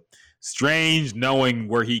was a strange knowing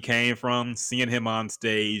where he came from, seeing him on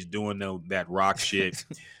stage doing that rock shit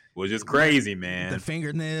was just crazy, man. The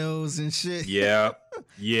fingernails and shit. Yeah,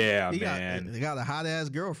 man. They got a hot ass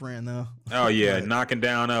girlfriend though. Oh yeah, knocking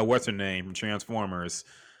down what's her name from Transformers.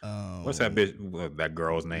 What's that bitch? That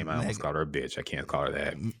girl's name? I almost called her a bitch. I can't call her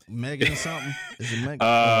that. Megan something. Is it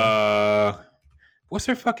Megan? What's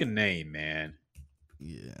her fucking name, man?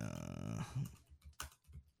 Yeah.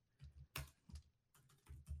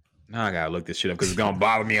 Now I gotta look this shit up because it's gonna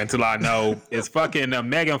bother me until I know. It's fucking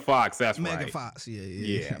Megan Fox. That's right. Megan Fox. Yeah.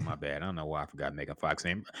 Yeah, my bad. I don't know why I forgot Megan Fox's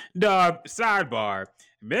name. Dog. Sidebar.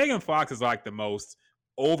 Megan Fox is like the most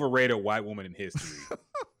overrated white woman in history.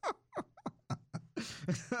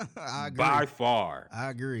 I agree. By far. I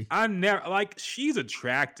agree. I never she's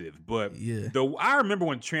attractive, but I remember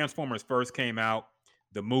when Transformers first came out,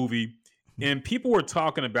 the movie, and people were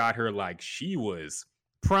talking about her like she was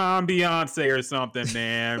prime Beyonce or something,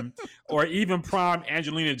 man, or even prime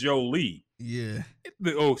Angelina Jolie. Yeah.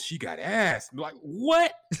 Oh, she got ass. Like,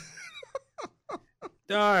 what?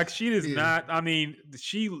 Dog, she is not. I mean,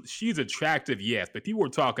 she's attractive, yes, but people were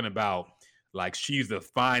talking about like she's the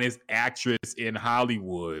finest actress in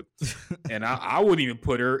Hollywood, and I wouldn't even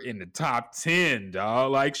put her in the top 10,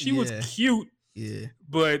 dog. Like she was cute,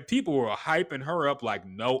 but people were hyping her up like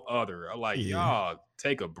no other. Like y'all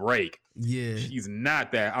take a break. Yeah, she's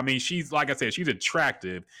not that. I mean, she's like I said, she's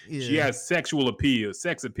attractive. She has sex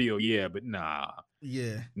appeal. Yeah, but nah.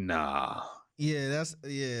 Yeah, that's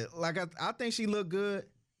Like I think she looked good,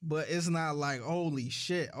 but it's not like holy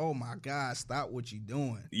shit. Oh my God, stop what you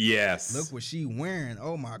doing. Yes. Look what she wearing.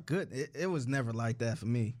 Oh my goodness. It was never like that for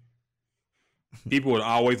me. People would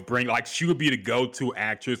always bring like she would be the go-to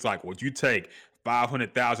actress. Like, would you take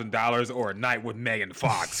 $500,000 or a night with Megan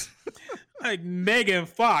Fox? Like Megan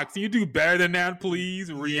Fox, you do better than that,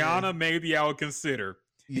 please. Rihanna, maybe I would consider.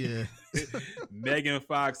 Yeah. Megan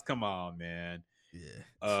Fox, come on, man.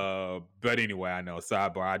 Yeah. But anyway, I know.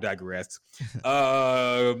 Sidebar, I digress.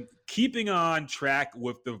 Keeping on track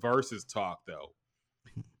with the versus talk, though.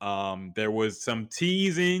 There was some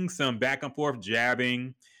teasing, some back and forth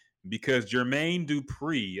jabbing, because Jermaine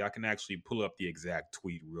Dupri, I can actually pull up the exact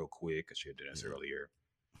tweet real quick. I should have done this earlier.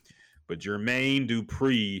 But Jermaine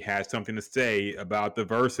Dupri has something to say about the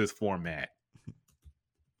versus format.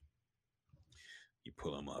 You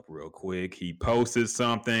pull him up real quick. He posted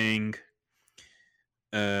something.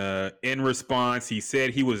 In response, he said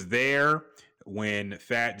he was there when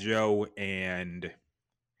Fat Joe and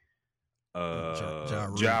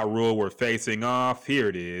Ja Rule were facing off. Here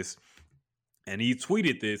it is. And he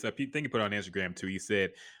tweeted this. I think he put it on Instagram too. He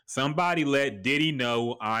said, "Somebody let Diddy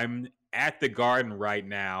know I'm at the Garden right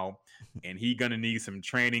now, and he gonna need some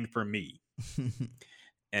training for me."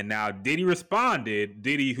 And now Diddy responded.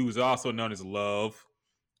 Diddy, who's also known as Love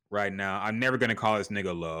right now. I'm never gonna call this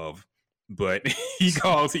nigga Love. But he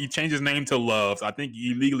changed his name to Love. So I think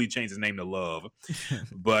he legally changed his name to Love.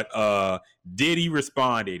 But Diddy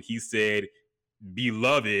responded. He said,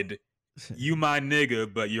 "Beloved, you my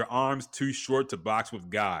nigga, but your arm's too short to box with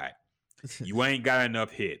God. You ain't got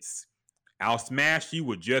enough hits. I'll smash you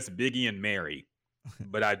with just Biggie and Mary.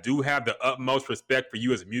 But I do have the utmost respect for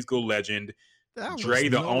you as a musical legend. Dre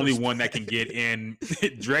the only one that can get in.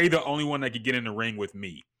 Dre the only one that can get in the ring with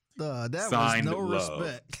me." That Signed was no Love.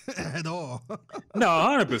 respect at all. No,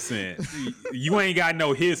 100%. You ain't got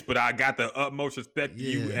no hits, but I got the utmost respect for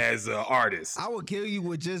you as an artist. I would kill you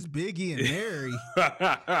with just Biggie and Mary.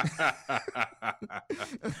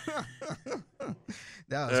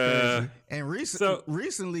 That was crazy. And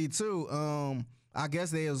recently too, I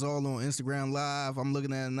guess they was all on Instagram Live. I'm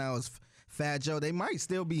looking at it now. It's Fat Joe. They might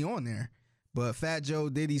still be on there, but Fat Joe,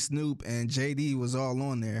 Diddy, Snoop, and JD was all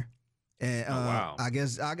on there. And wow. I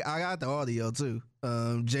guess I got the audio too.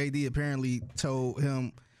 JD apparently told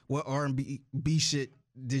him, "What R&B shit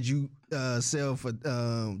did you sell for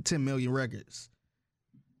 10 million records?"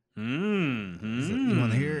 You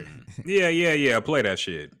want to hear it? Yeah. Play that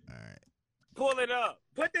shit. All right. Pull it up.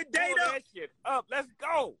 Put the date up. That shit up. Let's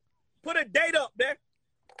go. Put a date up there.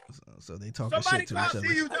 So they talking shit to each other.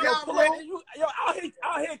 Yo,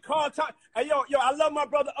 out here, Carl talk. Hey, yo, I love my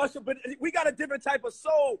brother Usher, but we got a different type of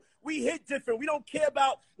soul. We hit different. We don't care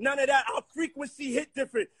about none of that. Our frequency hit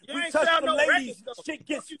different. We touch the ladies. Shit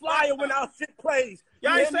gets flyer when our shit plays.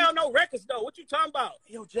 Y'all ain't sell no records though. What you talking about?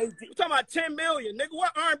 Yo, JD. You talking about 10 million, nigga?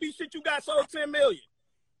 What R&B shit you got sold 10 million?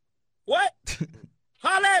 What?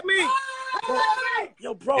 Holla at me.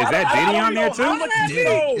 Yo, bro. Is that Diddy on there too?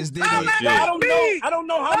 It's Diddy. I don't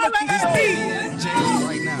know how much he sold. JD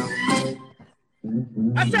right now.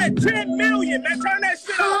 I said 10 million, man. Turn that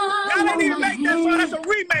shit up. Y'all didn't even make that song. That's a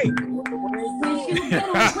remake. 10 million. Turn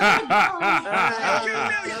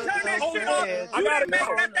that shit up. I gotta make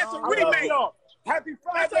that. That's a remake. Happy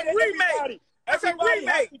Friday. That's a remake. That's a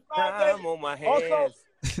remake. I'm on my hands.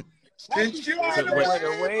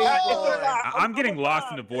 I'm getting lost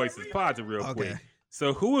in the voices. Pause it real quick.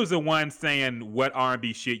 So who was the one saying what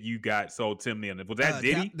R&B shit you got sold 10 million? Was that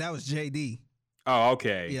Diddy? That was JD. Oh,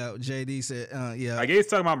 okay. Yeah, JD said, yeah. I guess he's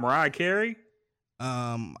talking about Mariah Carey.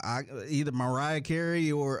 Either Mariah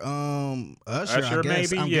Carey or Usher. Usher,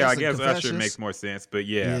 maybe. I guess Usher makes more sense. But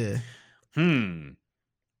yeah.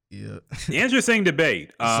 Yeah. Interesting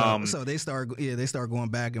debate. So they start going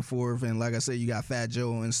back and forth, and like I said, you got Fat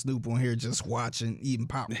Joe and Snoop on here just watching, eating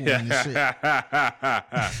popcorn and shit.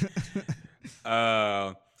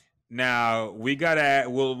 Now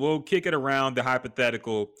we'll kick it around the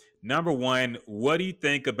hypothetical. Number one, what do you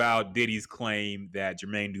think about Diddy's claim that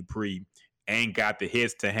Jermaine Dupri ain't got the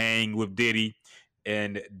hits to hang with Diddy?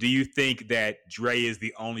 And do you think that Dre is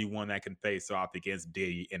the only one that can face off against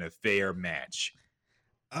Diddy in a fair match?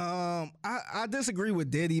 I disagree with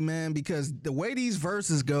Diddy, man, because the way these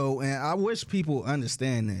verses go, and I wish people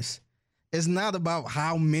understand this, it's not about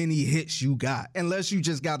how many hits you got, unless you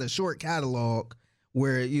just got a short catalog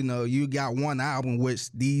where, you know, you got one album, which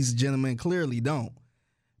these gentlemen clearly don't.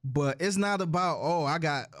 But it's not about, oh, I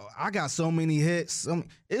got so many hits.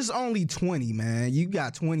 It's only 20, man. You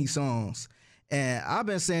got 20 songs. And I've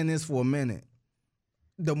been saying this for a minute.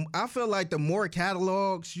 I feel like the more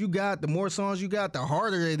catalogs you got, the more songs you got, the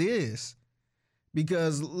harder it is.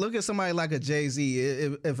 Because look at somebody like a Jay-Z.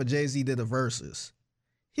 If a Jay-Z did a versus,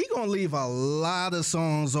 he gonna leave a lot of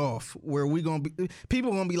songs off where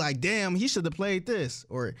people gonna be like, damn, he should have played this,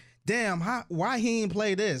 or damn, why he ain't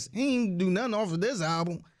play this? He ain't do nothing off of this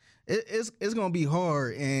album. It's gonna be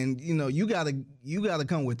hard, and you know you gotta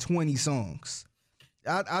come with 20 songs.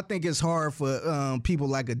 I think it's hard for people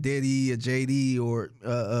like a Diddy, a JD, or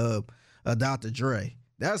a Dr. Dre.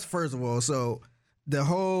 That's first of all. So the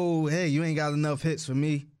whole, hey, you ain't got enough hits for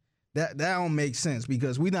me, that don't make sense,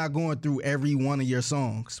 because we're not going through every one of your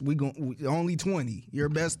songs. We only 20, your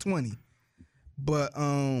best 20. But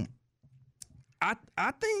I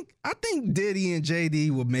think Diddy and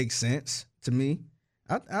JD would make sense to me.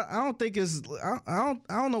 I don't think it's I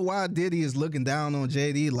don't know why Diddy is looking down on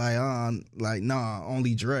JD like nah,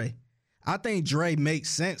 only Dre. I think Dre makes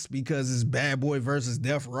sense because it's Bad Boy versus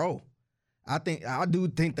Death Row. I do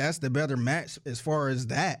think that's the better match as far as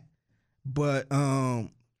that. But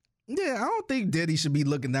yeah, I don't think Diddy should be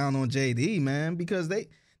looking down on JD, man, because they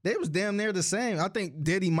was damn near the same. I think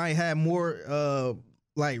Diddy might have more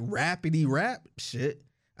like rapidy rap shit.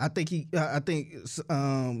 I think you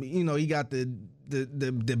know, he got the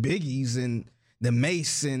Biggies and the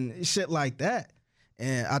Mace and shit like that.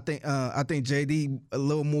 And I think JD a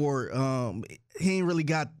little more, he ain't really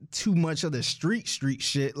got too much of the street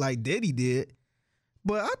shit like Diddy did.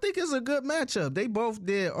 But I think it's a good matchup. They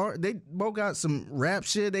both got some rap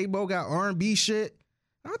shit. They both got R&B shit.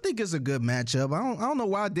 I think it's a good matchup. I don't know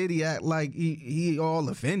why Diddy act like he all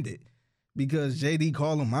offended because JD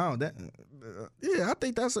called him out. I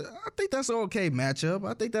think that's an okay matchup.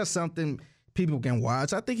 I think that's something people can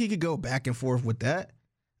watch. I think he could go back and forth with that.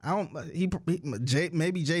 Maybe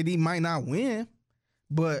JD might not win,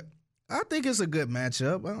 but I think it's a good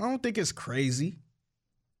matchup. I don't think it's crazy.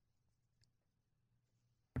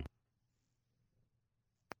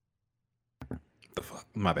 The fuck?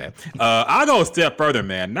 My bad. I'll go a step further,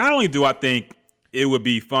 man. Not only do I think it would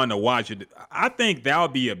be fun to watch it, I think that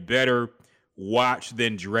would be a better watch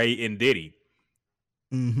than Dre and Diddy.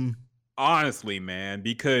 Mm-hmm. Honestly, man,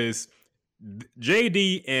 because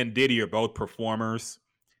JD and Diddy are both performers.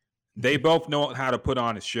 They both know how to put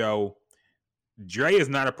on a show. Dre is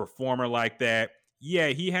not a performer like that. Yeah,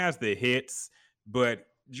 he has the hits, but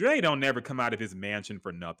Dre don't never come out of his mansion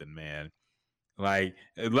for nothing, man. Like,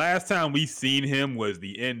 last time we seen him was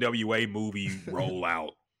the NWA movie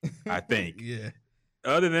Rollout, I think. Yeah.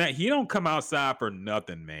 Other than that, he don't come outside for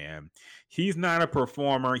nothing, man. He's not a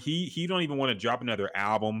performer. He don't even want to drop another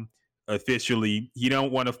album officially. He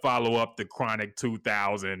don't want to follow up the Chronic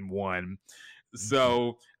 2001.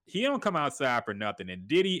 So he don't come outside for nothing. And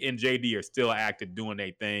Diddy and JD are still active doing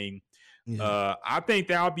their thing. Yeah. I think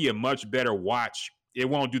that'll be a much better watch. It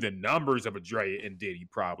won't do the numbers of a Dre and Diddy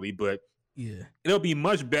probably, but yeah, it'll be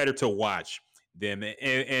much better to watch them.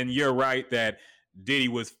 And you're right that Diddy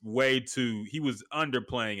was he was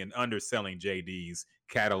underplaying and underselling JD's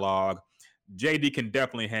catalog. JD can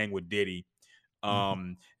definitely hang with Diddy.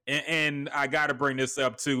 And I got to bring this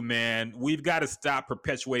up too, man. We've got to stop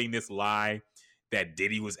perpetuating this lie that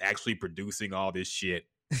Diddy was actually producing all this shit.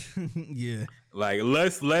 Yeah. Like,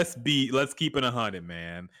 let's keep it 100,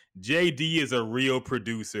 man. JD is a real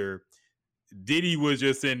producer. Diddy was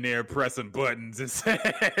just in there pressing buttons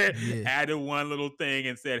and added one little thing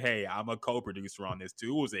and said, hey, I'm a co-producer on this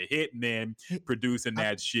too. It was a hit man producing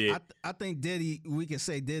that shit. I think we can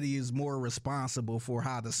say Diddy is more responsible for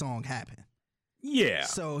how the song happened. Yeah.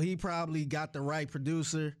 So he probably got the right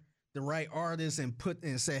producer, the right artist, and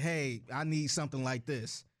said, hey, I need something like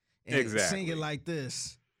this. And exactly. Sing it like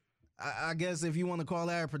this. I guess if you want to call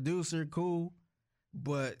that a producer, cool.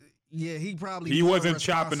 But yeah, he wasn't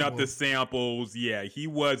chopping up the samples. Yeah, he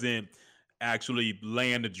wasn't actually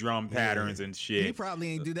laying the drum patterns and shit. He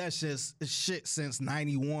probably ain't do that shit since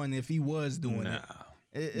 91 if he was doing it.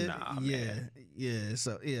 Yeah.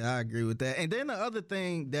 So yeah, I agree with that. And then the other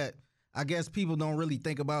thing that I guess people don't really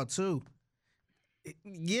think about too.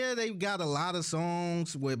 Yeah, they've got a lot of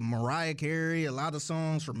songs with Mariah Carey, a lot of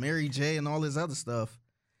songs from Mary J. and all this other stuff.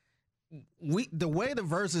 The way the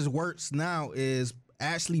verses works now is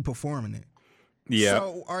Ashley performing it. Yeah.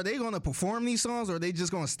 So are they going to perform these songs, or are they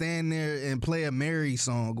just going to stand there and play a Mary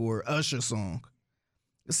song or Usher song?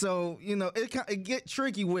 So, you know, it get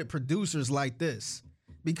tricky with producers like this.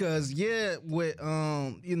 Because with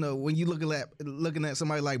you know, when you looking at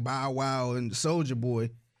somebody like Bow Wow and Soulja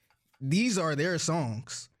Boy, these are their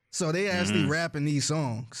songs. So they actually rapping these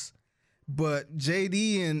songs. But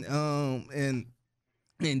JD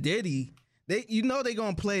and Diddy, they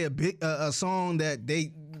gonna play a song that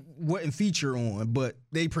they wouldn't feature on, but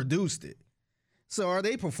they produced it. So are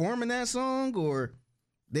they performing that song, or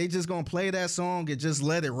they just gonna play that song and just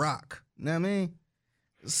let it rock? You know what I mean?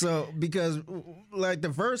 So because like the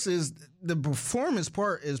performance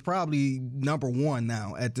part is probably number one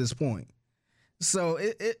now at this point. So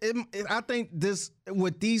I think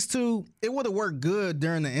with these two, it would have worked good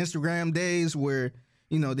during the Instagram days where,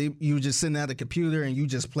 you know, you were just sitting at the computer and you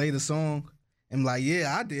just play the song and like,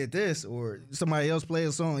 yeah, I did this, or somebody else play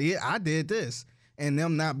a song, yeah, I did this, and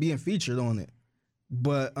them not being featured on it.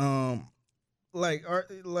 But like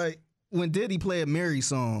when Diddy play a Mary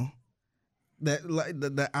song,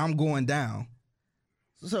 that I'm going down.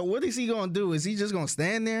 So what is he gonna do? Is he just gonna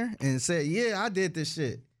stand there and say, yeah, I did this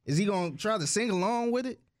shit? Is he gonna try to sing along with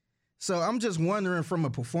it? So I'm just wondering from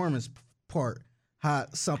a performance part how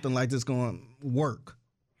something like this gonna work.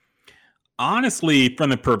 Honestly,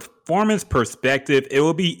 from the performance perspective, it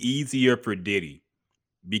will be easier for Diddy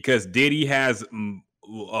because Diddy has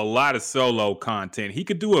a lot of solo content. He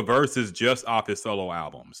could do a verses just off his solo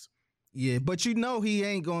albums. Yeah, but you know he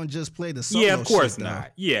ain't gonna just play the solo. Yeah, of course shit,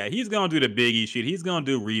 not. Yeah, he's gonna do the Biggie shit. He's gonna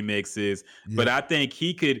do remixes. Yeah. But I think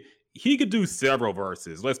he could do several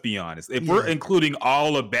verses. Let's be honest. If we're including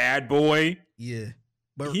all of Bad Boy,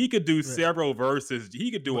 but he could do several verses.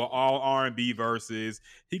 He could do an all R&B verses.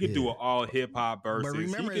 He could do an all hip hop verses. But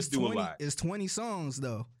remember, he could do a lot. It's 20 songs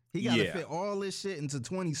though. He got to fit all this shit into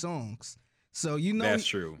 20 songs. So you know that's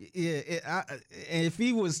true. Yeah, and if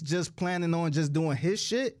he was just planning on just doing his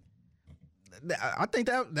shit, I think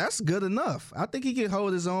that's good enough. I think he can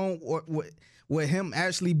hold his own with him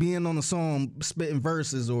actually being on the song, spitting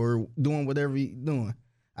verses or doing whatever he's doing.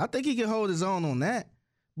 I think he can hold his own on that.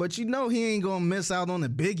 But you know he ain't gonna miss out on the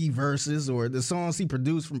Biggie verses or the songs he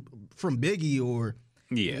produced from Biggie or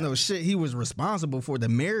you know shit he was responsible for, the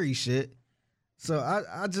Mary shit. So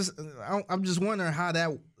I'm just wondering how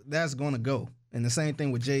that's gonna go. And the same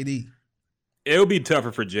thing with JD. It'll be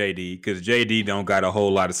tougher for JD because JD don't got a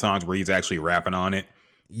whole lot of songs where he's actually rapping on it.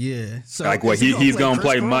 Yeah. So like what he's gonna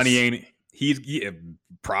play Money Ain't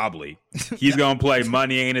probably. He's gonna play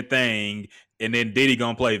Money Ain't a Thing, and then Diddy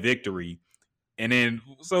gonna play Victory. And then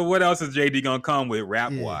so what else is JD gonna come with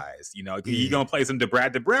rap wise? You know, he gonna play some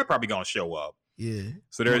DeBrat. DeBrat probably gonna show up. Yeah.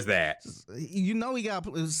 So there's that. You know he got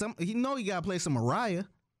to play some Mariah.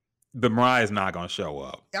 The Mariah's not gonna show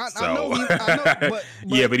up. I know, but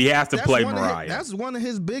yeah, but he has to play Mariah. That's one of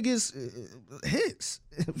his biggest hits.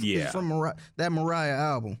 Yeah, from that Mariah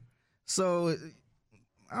album. So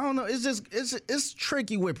I don't know. It's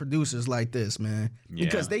tricky with producers like this, man. Yeah,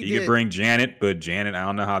 because he could bring Janet, but Janet, I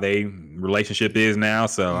don't know how they relationship is now.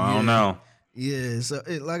 So I don't know. Yeah, so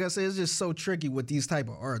like I said, it's just so tricky with these type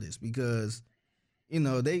of artists because. You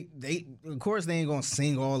know, they of course they ain't gonna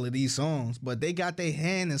sing all of these songs, but they got their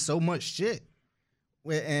hand in so much shit.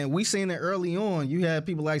 And we seen it early on. You had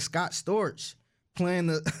people like Scott Storch playing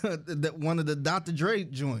the one of the Dr. Dre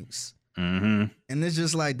joints. Mm-hmm. And it's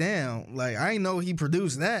just like, damn, like I ain't know he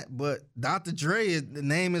produced that, but Dr. Dre, the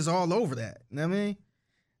name is all over that. You know what I mean?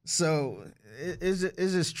 So it's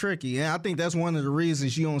just tricky. And I think that's one of the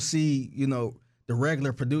reasons you don't see, you know, the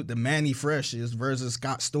regular the Manny Freshes versus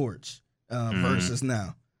Scott Storch. Versus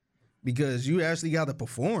now, because you actually got to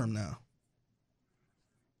perform now.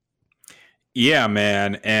 Yeah,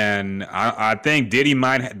 man, and I think Diddy's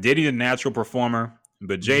a natural performer,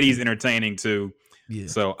 but JD's entertaining too. Yeah.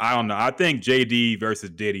 So I don't know. I think JD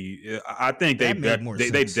versus Diddy. I think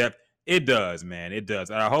it does, man. It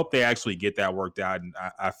does. I hope they actually get that worked out. And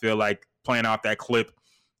I feel like playing off that clip.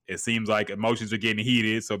 It seems like emotions are getting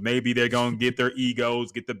heated, so maybe they're going to get their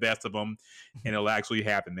egos, get the best of them, and it'll actually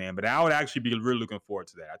happen, man. But I would actually be really looking forward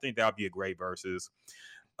to that. I think that would be a great versus.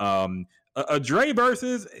 A Dre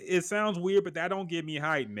versus, it sounds weird, but that don't get me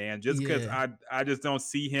hyped, man. Just because I just don't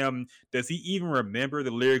see him. Does he even remember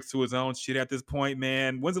the lyrics to his own shit at this point,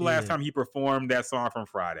 man? When's the last time he performed that song from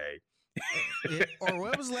Friday? Or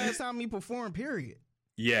when was the last time he performed, period?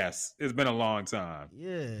 Yes, it's been a long time.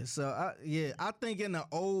 Yeah, so I think in the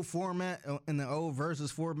old format, in the old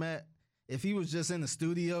versus format, if he was just in the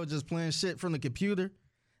studio just playing shit from the computer,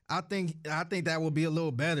 I think that would be a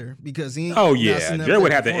little better because he. Oh yeah, Dre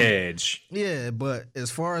would have the edge. Yeah, but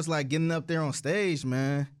as far as like getting up there on stage,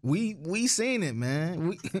 man, we seen it,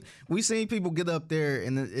 man. We seen people get up there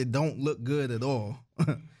and it don't look good at all.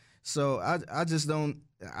 So I just don't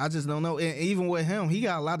know. And even with him, he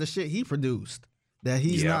got a lot of shit he produced that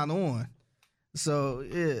he's not on. So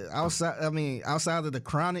yeah, outside of the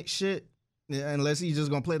Chronic shit, unless he's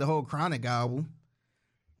just gonna play the whole Chronic album,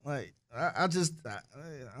 like I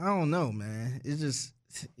don't know, man. It's just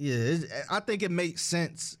I think it makes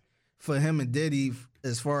sense for him and Diddy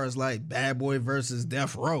as far as like Bad Boy versus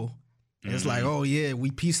Death Row. It's like, oh yeah,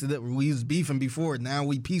 we pieced it up. We was beefing before, now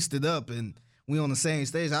we pieced it up and we on the same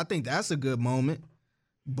stage. I think that's a good moment,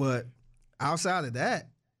 but outside of that,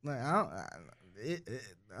 like I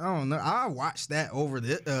don't know. I watched that over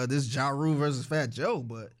this Ja Rule versus Fat Joe,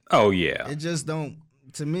 but it just don't.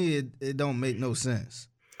 To me, it don't make no sense.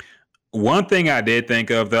 One thing I did think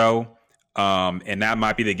of though, and that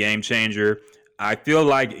might be the game changer. I feel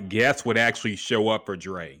like guests would actually show up for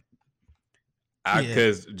Dre.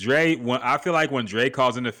 Because Dre, I feel like when Dre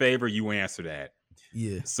calls in a favor, you answer that.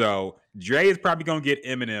 Yeah. So Dre is probably gonna get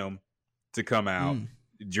Eminem to come out.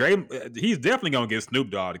 Dre, he's definitely gonna get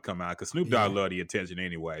Snoop Dogg to come out because Snoop Dogg love the attention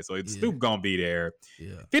anyway. So Snoop gonna be there.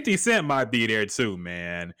 Yeah. 50 Cent might be there too,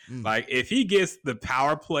 man. Like if he gets the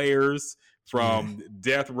power players from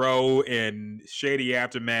Death Row and Shady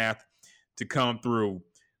Aftermath to come through,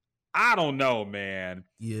 I don't know, man.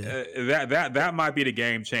 Yeah. That might be the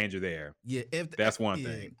game changer there. Yeah. That's one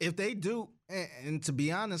thing. If they do, and to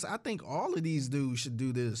be honest, I think all of these dudes should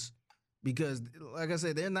do this because, like I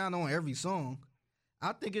said, they're not on every song.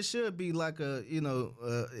 I think it should be like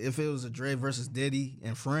if it was a Dre versus Diddy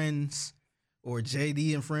and Friends, or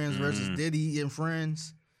JD and Friends versus Diddy and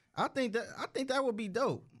Friends. I think that would be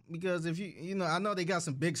dope because if I know they got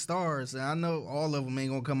some big stars and I know all of them ain't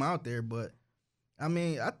gonna come out there, but I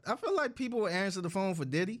mean, I feel like people will answer the phone for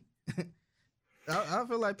Diddy. I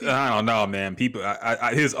feel like people. I don't know, man. People,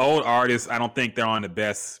 his old artists, I don't think they're on the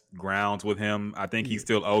best grounds with him. I think he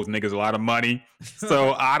still owes niggas a lot of money.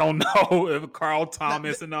 So I don't know if Carl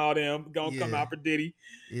Thomas and all them gonna come out for Diddy.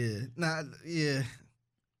 Yeah.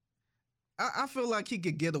 I feel like he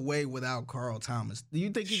could get away without Carl Thomas. Do you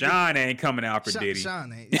think Sean ain't coming out for Diddy?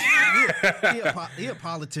 Sean ain't. He a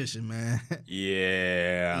politician, man.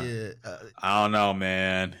 Yeah. I don't know,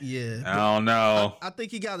 man. Yeah. I don't know. I think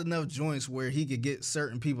he got enough joints where he could get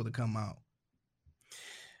certain people to come out.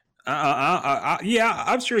 Yeah,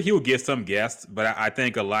 I'm sure he'll get some guests, but I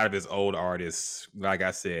think a lot of his old artists, like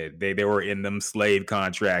I said, they were in them slave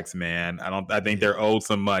contracts, man. I think they're owed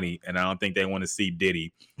some money, and I don't think they want to see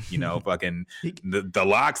Diddy. Fucking the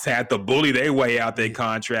Locks had to bully their way out their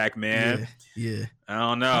contract, man. Yeah. I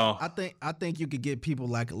don't know. I think you could get people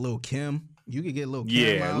like Lil Kim. You could get Lil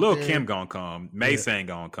Kim. Yeah, Lil Kim gonna come. Mace ain't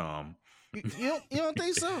gonna come. You don't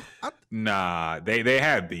think so? Nah, they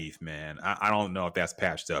have beef, man. I don't know if that's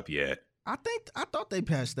patched up yet. I thought they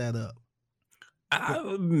patched that up.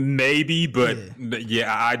 Maybe, but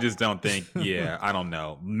I just don't think. Yeah, I don't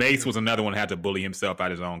know. Mace was another one who had to bully himself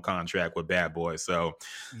out his own contract with Bad Boy. So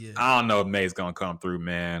I don't know if Mace gonna come through,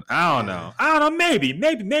 man. I don't know.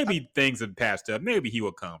 Maybe things have patched up. Maybe he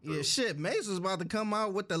will come through. Yeah, shit. Mace was about to come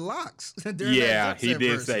out with the Locks. Yeah, he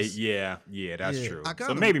did say. Yeah, that's true.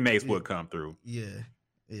 So maybe Mace would come through. Yeah.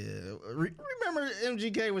 Remember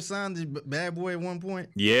MGK was signed to Bad Boy at one point?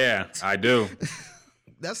 Yeah, I do.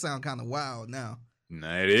 That sounds kind of wild now. No,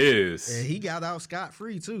 it is. And he got out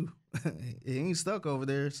scot-free too. He ain't stuck over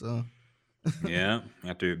there, so. Yeah,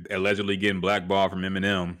 after allegedly getting blackballed from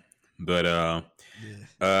Eminem. But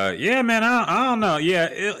yeah, man, I don't know.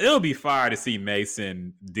 Yeah, it'll be fire to see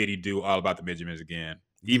Mason Diddy do All About the Benjamins again,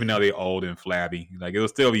 even though they're old and flabby. Like it'll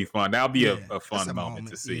still be fun. That'll be a fun moment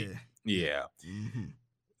to see. Yeah. Mm-hmm.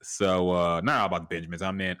 So not All About the Benjamins. I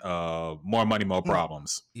meant More Money, More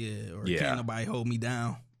Problems. Yeah, or Can't Nobody Hold Me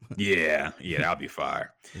Down. Yeah, that'll be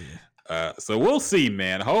fire. So we'll see,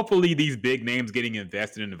 man. Hopefully these big names getting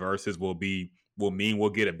invested in the verses will mean we'll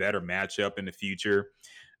get a better matchup in the future.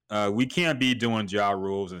 We can't be doing Ja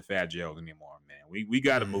Rules and Fat Joes anymore, man. We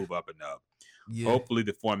got to move up and up. Yeah. Hopefully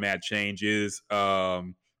the format changes.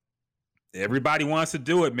 Everybody wants to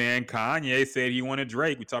do it, man. Kanye said he wanted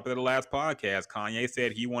Drake. We talked about the last podcast. Kanye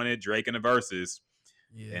said he wanted Drake in the verses.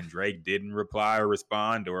 Yeah. And Drake didn't reply or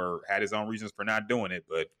respond or had his own reasons for not doing it,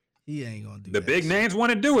 but he ain't gonna do the big names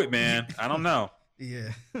want to do it, man. I don't know.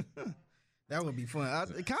 Yeah. That would be fun. I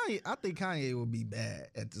think Kanye would be bad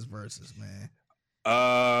at this verses, man.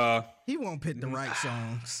 He won't pick the right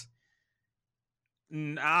songs.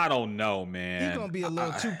 I don't know, man. He's gonna be a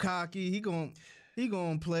little too cocky. He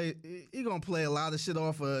gonna play a lot of shit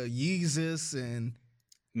off of Yeezus and.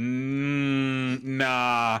 Nah.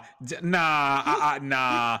 He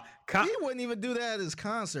wouldn't even do that at his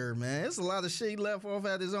concert, man. It's a lot of shit he left off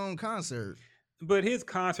at his own concert. But his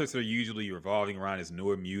concerts are usually revolving around his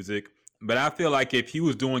newer music. But I feel like if he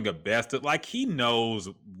was doing a best of, like, he knows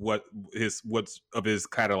what's of his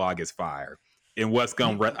catalog is fire and what's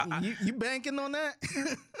gonna. You banking on that?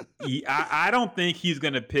 I don't think he's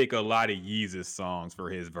gonna pick a lot of Yeezus songs for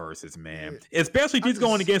his verses, man. Especially if he's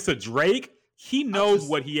going against a Drake. He knows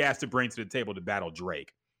what he has to bring to the table to battle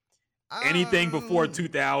Drake. Anything before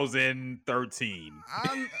 2013.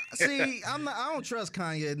 I don't trust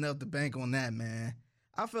Kanye enough to bank on that, man.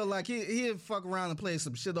 I feel like he'd fuck around and play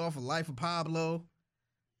some shit off of Life of Pablo.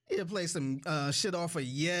 He'll play some shit off of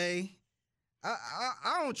Ye.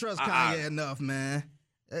 I don't trust Kanye enough, man.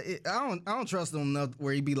 I don't trust him enough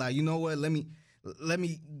where he'd be like, you know what? Let me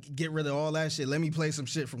get rid of all that shit. Let me play some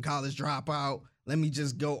shit from College Dropout. Let me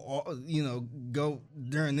just go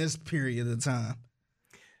during this period of time.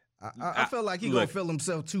 I feel like he gonna feel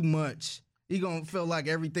himself too much. He gonna feel like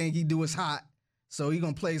everything he do is hot, so he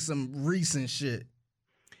gonna play some recent shit.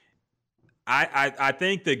 I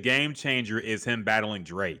think the game changer is him battling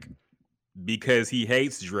Drake because he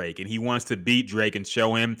hates Drake and he wants to beat Drake and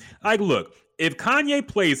show him, like, look, if Kanye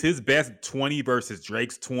plays his best 20 versus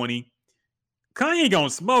Drake's 20, Kanye gonna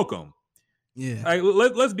smoke him. Yeah. Like,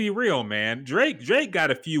 let's be real, man. Drake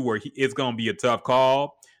got a few where it's gonna be a tough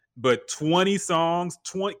call, but 20 songs,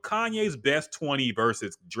 Kanye's best 20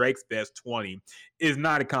 versus Drake's best 20 is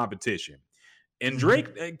not a competition. And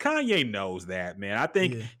Kanye knows that, man. I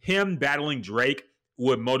think him battling Drake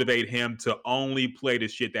would motivate him to only play the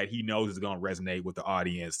shit that he knows is going to resonate with the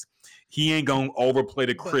audience. He ain't going to overplay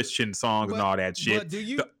the Christian songs and all that shit. But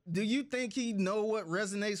do you think he know what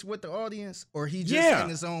resonates with the audience, or he just in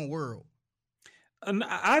his own world?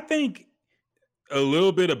 I think a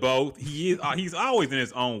little bit of both. He's always in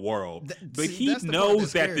his own world, but he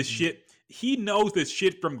knows that he knows the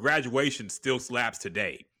shit from Graduation still slaps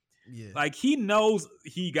today. Yeah. Like, he knows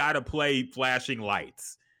he got to play Flashing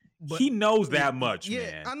Lights. But he knows that much,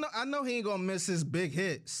 man. I know he ain't gonna miss his big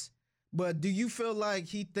hits. But do you feel like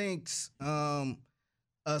he thinks a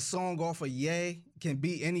song off of Ye can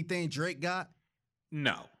beat anything Drake got?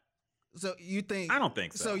 No. So you think? I don't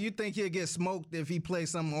think so. So you think he'll get smoked if he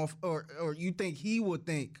plays something off, or you think he would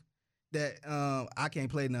think that I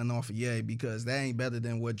can't play nothing off of Ye because that ain't better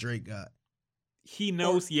than what Drake got? He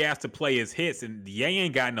knows he has to play his hits, and Ye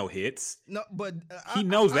ain't got no hits. No, but he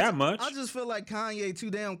knows that much. I just feel like Kanye too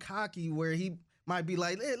damn cocky, where he might be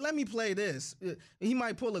like, hey, "Let me play this." He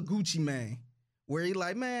might pull a Gucci Mane, where he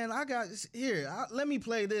like, "Man, I got here. Let me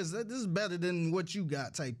play this. This is better than what you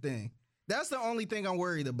got," type thing. That's the only thing I'm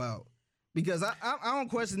worried about, because I don't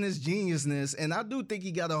question his geniusness, and I do think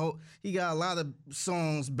he got a lot of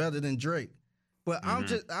songs better than Drake. But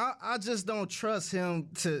I just don't trust him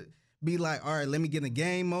to be like, all right, let me get in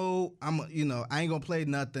game mode. I ain't gonna play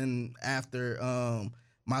nothing after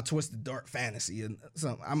my Twisted Dark Fantasy and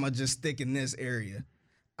something. I'm gonna just stick in this area.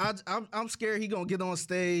 I'm scared he gonna get on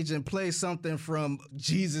stage and play something from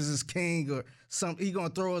Jesus is King or something. He gonna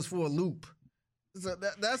throw us for a loop. So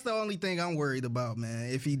that's the only thing I'm worried about, man.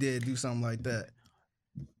 If he did do something like that,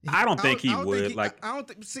 I don't think he would.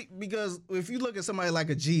 Because if you look at somebody like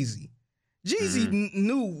a Jeezy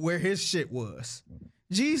knew where his shit was.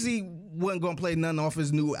 Jeezy wasn't gonna play nothing off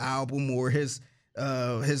his new album or his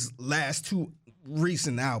last two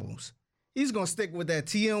recent albums. He's gonna stick with that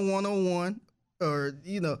TM 101 or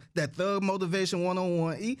that Thug Motivation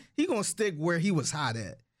 101. He gonna stick where he was hot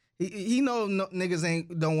at. He know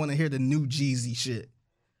niggas don't want to hear the new Jeezy shit.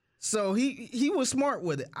 So he was smart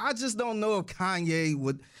with it. I just don't know if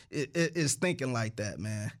Kanye is thinking like that,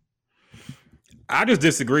 man. I just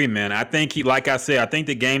disagree, man. I think like I said, I think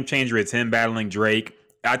the game changer is him battling Drake.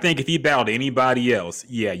 I think if he battled anybody else,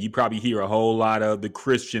 you probably hear a whole lot of the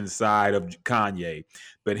Christian side of Kanye.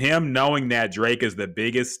 But him knowing that Drake is the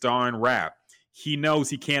biggest star in rap, he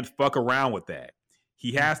knows he can't fuck around with that.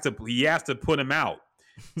 He has to put him out.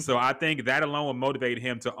 So I think that alone will motivate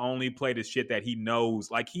him to only play the shit that he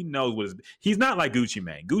knows. Like, he knows he's not like Gucci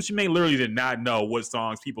Mane. Gucci Mane literally did not know what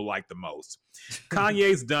songs people like the most.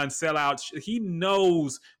 Kanye's done sellout. He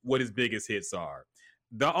knows what his biggest hits are.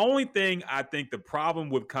 The only thing I think the problem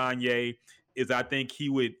with Kanye is I think he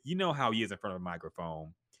would, how he is in front of a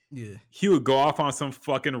microphone. Yeah. He would go off on some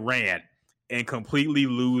fucking rant and completely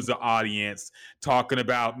lose the audience talking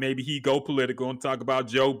about maybe he go political and talk about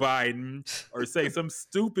Joe Biden or say some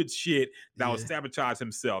stupid shit that will sabotage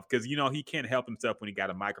himself because, you know, he can't help himself when he got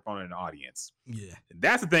a microphone in an audience. Yeah.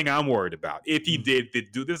 That's the thing I'm worried about. If he did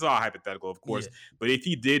do this, is all hypothetical, of course, but if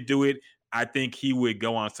he did do it, I think he would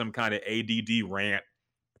go on some kind of ADD rant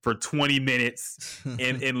for 20 minutes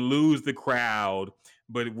and lose the crowd.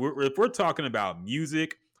 But if we're talking about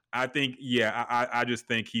music, I think, I just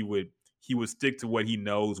think he would stick to what he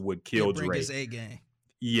knows would kill Drake. Bring his A game.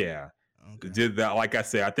 Yeah. Okay. Like I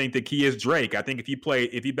said, I think the key is Drake. I think if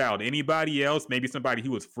he battled anybody else, maybe somebody he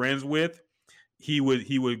was friends with, he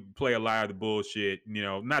would play a lot of the bullshit, you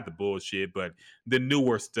know, not the bullshit, but the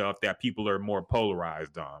newer stuff that people are more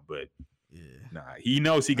polarized on. But he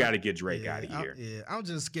knows he got to get Drake out of here. I'm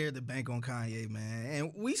just scared to bank on Kanye, man.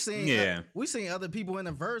 And we seen other people in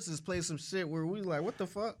the verses play some shit where we like, what the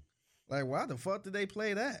fuck? Like, why the fuck did they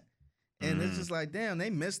play that? And it's just like, damn, they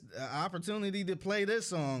missed an opportunity to play this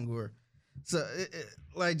song. Or so,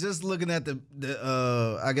 like, just looking at the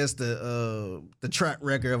track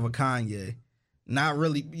record of a Kanye, not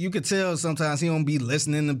really. You could tell sometimes he don't be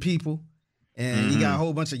listening to people. And he got a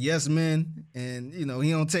whole bunch of yes men, and you know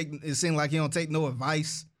it seemed like he don't take no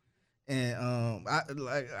advice. And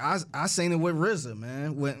I seen it with RZA,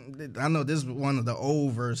 man. When I know this is one of the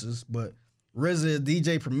old verses, but RZA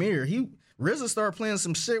DJ Premier, RZA started playing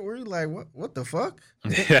some shit where he like, what the fuck?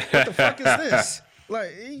 What the fuck is this?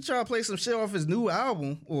 Like he tried to play some shit off his new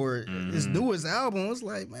album or his newest album. It's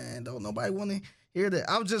like, man, don't nobody want to hear that.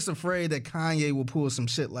 I was just afraid that Kanye will pull some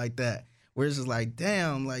shit like that. Where it's just like,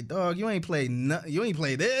 damn, like, dog, you ain't play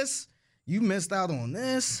this. You missed out on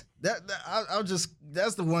this. That's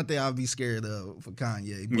the one thing I'll be scared of for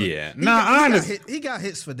Kanye. But he got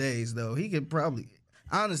hits for days though. He could probably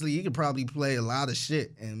play a lot of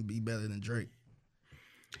shit and be better than Drake.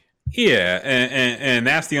 Yeah, and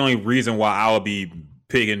that's the only reason why I would be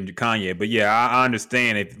picking Kanye. But yeah, I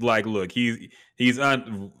understand it. Like, look,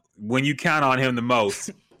 when you count on him the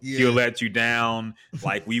most. He'll let you down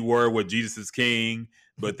like we were with Jesus is King.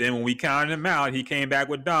 But then when we counted him out, he came back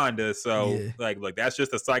with Donda. So, like, look, that's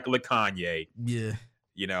just a cycle of Kanye. Yeah.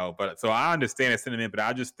 You know, but so I understand the sentiment, but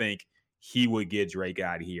I just think he would get Drake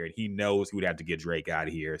out of here. And he knows he would have to get Drake out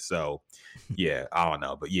of here. So, yeah, I don't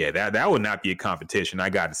know. But, yeah, that would not be a competition, I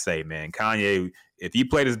got to say, man. Kanye, if he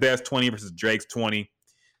played his best 20 versus Drake's 20,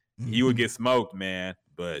 he would get smoked, man.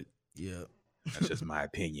 But, yeah. That's just my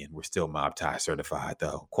opinion. We're still Mob Tie certified,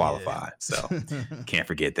 though, qualified. So can't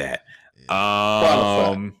forget that.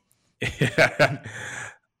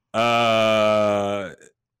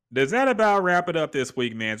 Does that about wrap it up this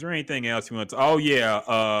week, man? Is there anything else you want to? Oh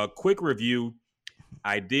yeah, quick review.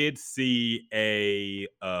 I did see a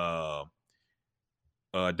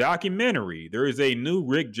documentary. There is a new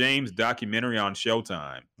Rick James documentary on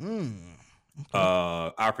Showtime.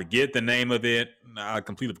 I forget the name of it. I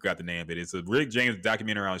completely forgot the name of it. It's a Rick James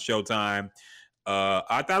documentary on Showtime.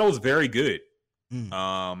 I thought it was very good.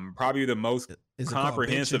 Probably the most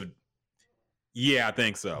comprehensive. Yeah, I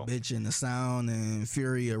think so. Bitch in the Sound and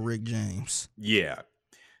Fury of Rick James. Yeah.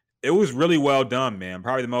 It was really well done, man.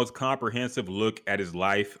 Probably the most comprehensive look at his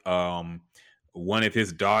life. One of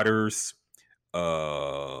his daughters,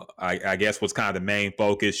 I guess, was kind of the main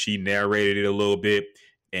focus. She narrated it a little bit.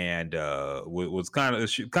 And was kind of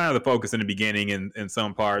the focus in the beginning in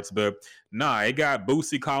some parts, but it got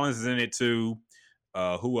Bootsy Collins in it too.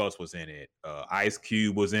 Who else was in it? Ice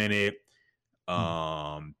Cube was in it.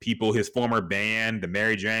 People, his former band, the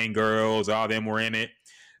Mary Jane Girls, all them were in it.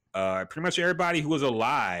 Pretty much everybody who was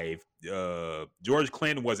alive. George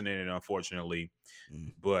Clinton wasn't in it, unfortunately,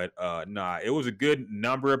 but it was a good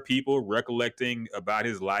number of people recollecting about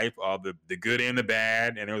his life, all the good and the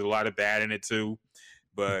bad, and there was a lot of bad in it too.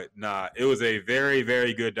 But it was a very,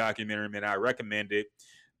 very good documentary, man. I recommend it.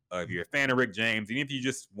 If you're a fan of Rick James, and if you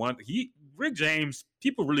just want, Rick James,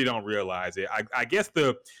 people really don't realize it. I guess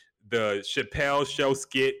the Chappelle Show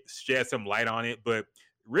skit shed some light on it, but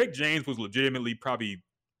Rick James was legitimately probably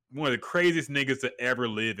one of the craziest niggas to ever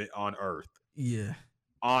live on Earth. Yeah.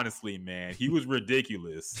 Honestly, man, he was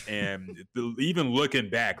ridiculous. And even looking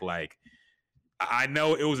back, like, I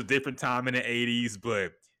know it was a different time in the 80s,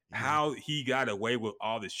 but how he got away with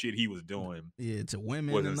all the shit he was doing, to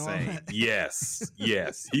women was and insane. all that. Yes,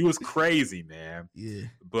 he was crazy, man. Yeah,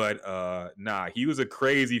 but he was a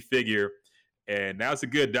crazy figure, and that's a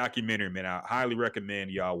good documentary, man. I highly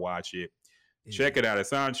recommend y'all watch it. Check it out.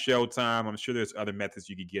 It's on Showtime. I'm sure there's other methods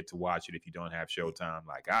you could get to watch it if you don't have Showtime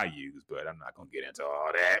like I use, but I'm not gonna get into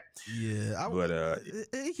all that. Yeah, but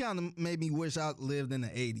it kind of made me wish I lived in the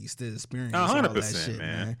 80s to experience 100%, all that shit,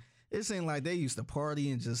 man. it seemed like they used to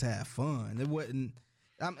party and just have fun. It wasn't.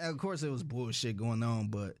 Of course, it was bullshit going on,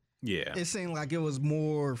 but yeah, it seemed like it was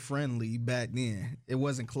more friendly back then. It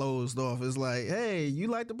wasn't closed off. It's like, hey, you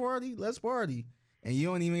like to party? Let's party, and you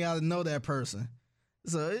don't even got to know that person.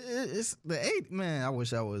 So it's the 80s. Man, I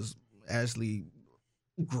wish I was actually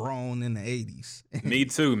grown in the 80s. Me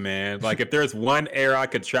too, man. Like if there's one era I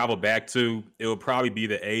could travel back to, it would probably be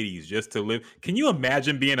the 80s just to live. Can you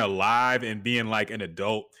imagine being alive and being like an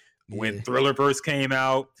adult when Thriller first came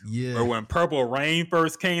out? Yeah. Or when Purple Rain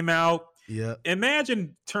first came out? Yeah.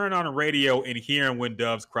 Imagine turning on the radio and hearing When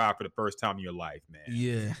Doves Cry for the first time in your life, man.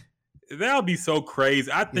 Yeah. That would be so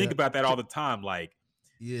crazy. I think about that all the time. Like,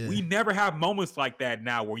 we never have moments like that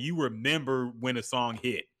now where you remember when a song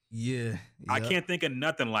hit. Yeah. I can't think of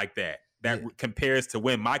nothing like that compares to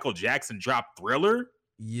when Michael Jackson dropped Thriller.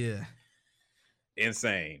 Yeah.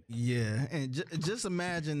 Insane. Yeah. And just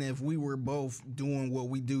imagine if we were both doing what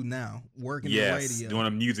we do now, working the radio. Doing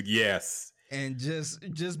the music, yes. And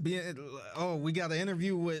just being, we got an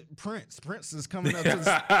interview with Prince. Prince is coming up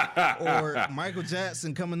to or Michael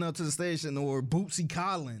Jackson coming up to the station, or Bootsy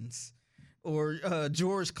Collins, or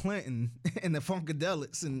George Clinton and the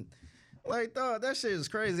Funkadelics. And like, dog, that shit is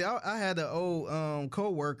crazy. I had an old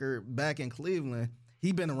co-worker back in Cleveland.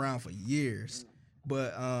 He been around for years,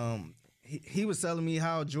 but he was telling me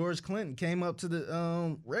how George Clinton came up to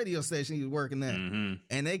the radio station he was working at,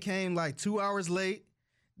 and they came like 2 hours late.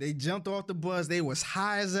 They jumped off the bus. They was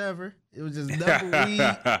high as ever. It was just double weed.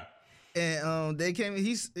 And they came.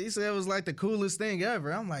 He said it was like the coolest thing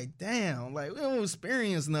ever. I'm like, damn, like we don't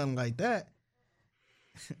experience nothing like that.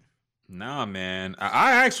 Nah, man.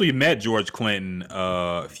 I actually met George Clinton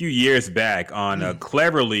a few years back on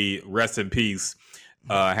Cleverly, rest in peace.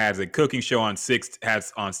 Has a cooking show on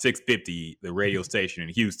 650, the radio station in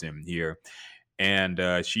Houston here,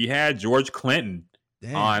 and she had George Clinton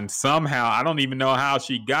on somehow. I don't even know how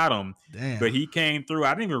she got him, but he came through.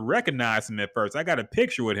 I didn't even recognize him at first. I got a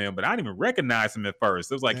picture with him, but I didn't even recognize him at first.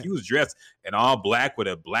 It was like he was dressed in all black with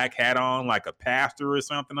a black hat on, like a pastor or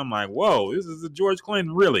something. I'm like, whoa, this is a George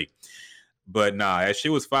Clinton, really? But nah, that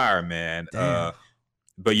shit was fire, man.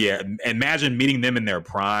 But yeah, imagine meeting them in their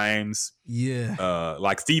primes. Yeah.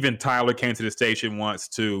 Like Steven Tyler came to the station once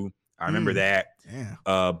too. I remember that.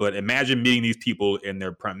 Yeah. But imagine meeting these people in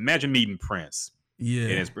their prime. Imagine meeting Prince. Yeah.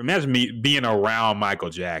 And imagine me being around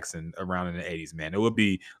Michael Jackson around in the 80s, man. It would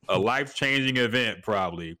be a life-changing event,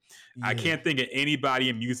 probably. Yeah. I can't think of anybody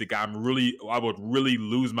in music I would really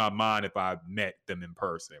lose my mind if I met them in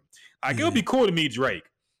person. Like, it would be cool to meet Drake.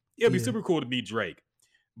 It would be super cool to meet Drake.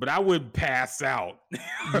 But I would pass out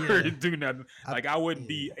or do nothing. Like, I wouldn't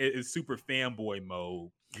be in super fanboy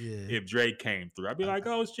mode if Drake came through. I'd be like,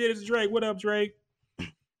 oh, shit, it's Drake. What up, Drake?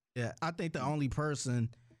 Yeah, I think the only person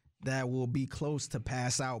that will be close to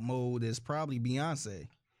pass out mode is probably Beyonce.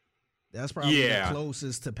 That's probably the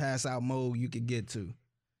closest to pass out mode you could get to.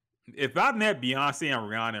 If I met Beyonce and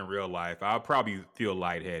Rihanna in real life, I'll probably feel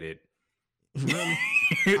lightheaded. Really?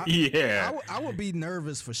 Yeah. I would be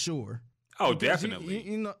nervous for sure. Oh, definitely.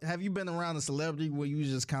 You know, have you been around a celebrity where you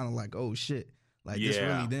just kind of like, oh shit, like this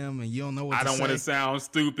really them, and you don't know what to say? I don't want to sound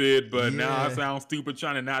stupid, but now I sound stupid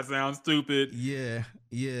trying to not sound stupid. Yeah.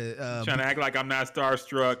 Trying to act like I'm not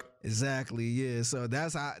starstruck. Exactly. Yeah. So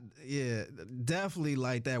that's how. Yeah, definitely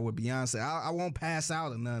like that with Beyonce. I won't pass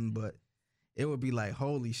out or nothing, but it would be like,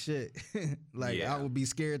 holy shit. Like I would be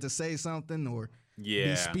scared to say something or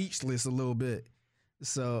be speechless a little bit.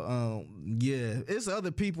 So, it's other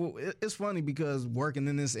people. It's funny because working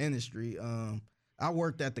in this industry, I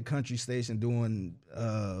worked at the country station doing,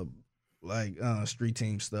 street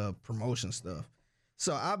team stuff, promotion stuff.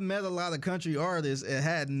 So I've met a lot of country artists and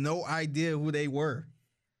had no idea who they were.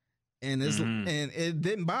 And and it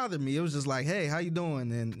didn't bother me. It was just like, hey, how you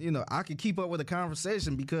doing? And, you know, I could keep up with the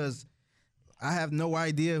conversation because I have no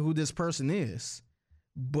idea who this person is.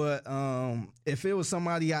 But if it was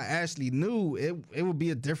somebody I actually knew, it would be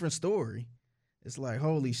a different story. It's like,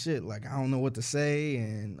 holy shit, like I don't know what to say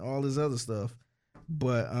and all this other stuff.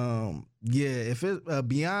 But if it's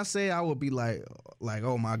Beyonce, I would be like,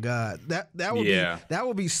 oh my God, that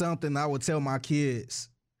would be something I would tell my kids.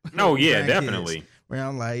 Oh yeah, definitely. Where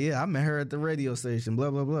I'm like, I met her at the radio station, blah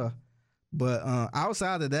blah blah. But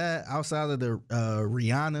outside of that, outside of the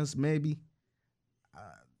Rihanna's, maybe.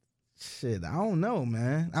 Shit, I don't know,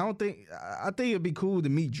 man. I think it'd be cool to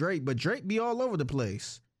meet Drake, but Drake be all over the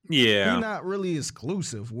place. Yeah. He's not really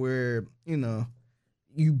exclusive where, you know,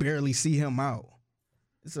 you barely see him out.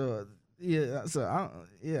 So I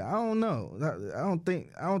don't know. I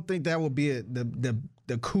don't think that would be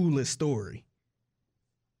the coolest story.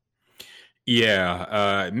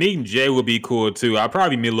 Yeah, meeting Jay would be cool too. I'll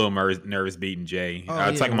probably be a little nervous meeting Jay. I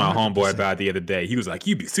was talking to my homeboy about it the other day. He was like,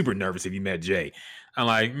 "You'd be super nervous if you met Jay." I'm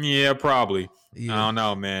like, "Yeah, probably." Yeah. I don't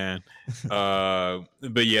know, man.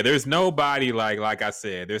 But yeah, there's nobody like I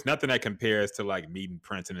said. There's nothing that compares to like meeting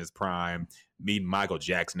Prince in his prime, meeting Michael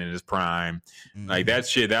Jackson in his prime. Mm-hmm. Like that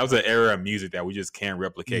shit. That was an era of music that we just can't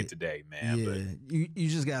replicate today, man. Yeah, but you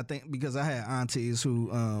just gotta think, because I had aunties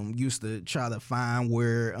who used to try to find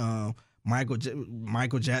where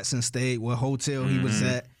Michael Jackson stayed, what hotel he was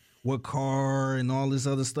at, what car, and all this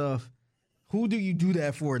other stuff. Who do you do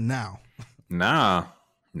that for now? Nah,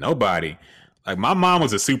 nobody. Like, my mom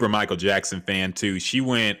was a super Michael Jackson fan too. She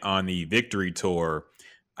went on the Victory Tour,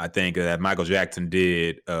 I think, that Michael Jackson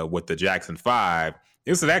did with the Jackson 5.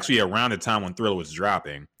 This was actually around the time when Thriller was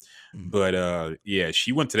dropping. But yeah,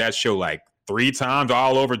 she went to that show like 3 times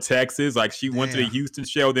all over Texas. Like, she went to the Houston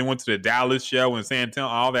show, then went to the Dallas show and San Antonio,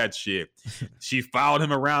 all that shit. She followed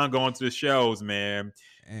him around going to the shows, man.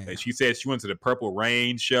 And she said she went to the Purple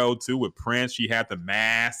Rain show too with Prince. She had the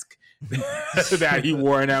mask that he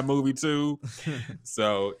wore in that movie too.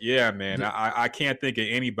 So yeah, man, I can't think of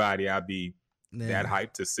anybody I'd be that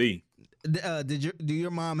hyped to see. Do your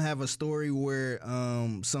mom have a story where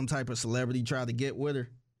some type of celebrity tried to get with her?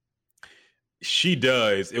 She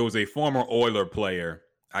does. It was a former Oiler player.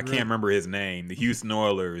 I can't remember his name. The Houston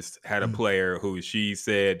Oilers had a player who she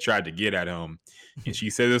said tried to get at him. And she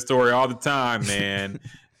said this story all the time, man.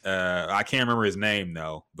 I can't remember his name,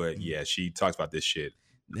 though. But, yeah, she talks about this shit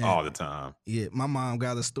all the time. Yeah, my mom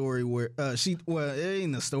got a story where it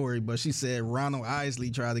ain't a story, but she said Ronald Isley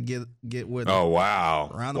tried to get with her. Oh,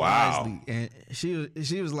 wow. Ronald Isley. And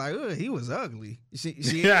she was like, he was ugly. She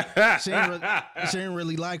didn't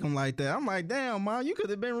really like him like that. I'm like, damn, Mom, you could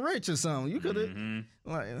have been rich or something. You could have,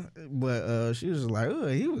 but she was like,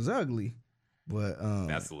 he was ugly. But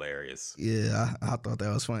that's hilarious. Yeah, I thought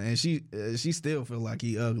that was funny, and she still feel like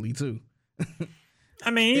he ugly too. I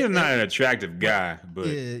mean, he's not an attractive guy, but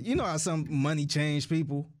yeah, you know how some money change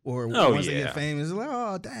people, or once they get famous, it's like,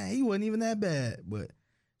 oh dang, he wasn't even that bad. But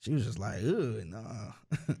she was just like, nah.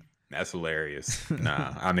 That's hilarious.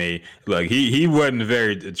 Nah, I mean, look, he wasn't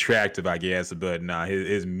very attractive, I guess, but nah,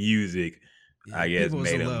 his music, I guess,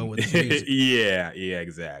 made him. With the music. yeah,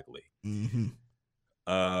 exactly. Mm-hmm.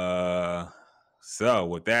 So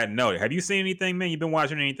with that note, have you seen anything, man? You been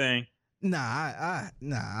watching anything? Nah, I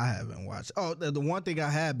haven't watched. Oh, the one thing I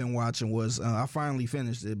had been watching was I finally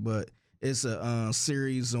finished it, but it's a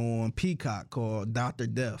series on Peacock called Dr.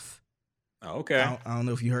 Death. Oh, okay. I don't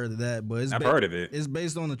know if you heard of that, but I've heard of it. It's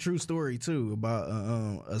based on a true story too about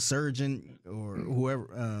a surgeon or whoever,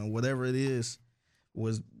 whatever it is,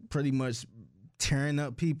 was pretty much tearing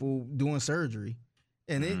up people doing surgery.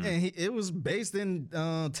 And it was based in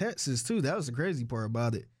Texas too. That was the crazy part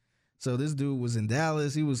about it. So this dude was in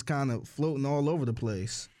Dallas. He was kind of floating all over the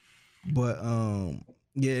place. But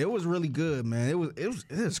yeah, it was really good, man. It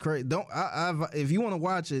was crazy. If you want to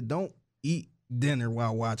watch it, don't eat dinner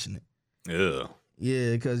while watching it. Yeah.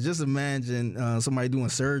 Yeah, because just imagine somebody doing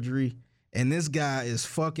surgery and this guy is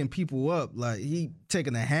fucking people up. Like, he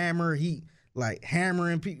taking a hammer, he like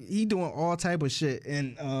hammering people. He doing all type of shit,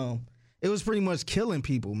 and it was pretty much killing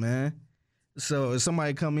people, man. So if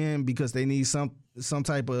somebody come in because they need some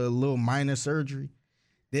type of little minor surgery,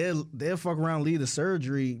 they'll fuck around and leave the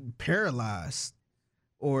surgery paralyzed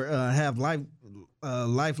or have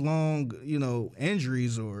lifelong,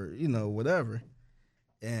 injuries or, whatever.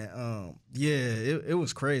 And yeah, it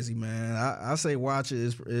was crazy, man. I say watch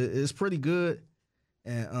it. It's pretty good.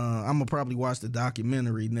 And I'm gonna probably watch the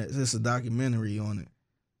documentary next. It's a documentary on it.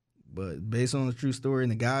 But based on the true story,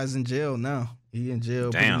 and the guy's in jail now. He in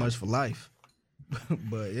jail pretty much for life.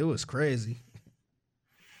 But it was crazy.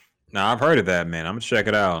 No, I've heard of that, man. I'm gonna check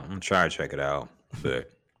it out. I'm gonna try to check it out. But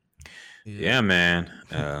yeah, man.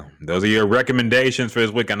 Those are your recommendations for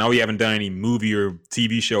this week. I know we haven't done any movie or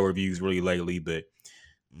TV show reviews really lately, but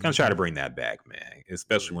I'm gonna try to bring that back, man.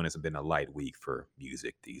 Especially when it's been a light week for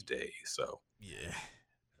music these days. So yeah.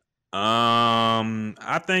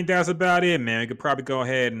 I think that's about it, man. We could probably go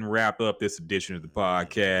ahead and wrap up this edition of the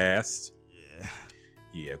podcast.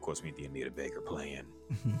 Yeah, of course, we need the Anita Baker playing.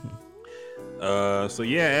 So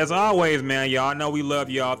yeah, as always, man, y'all know we love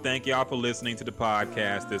y'all. Thank y'all for listening to the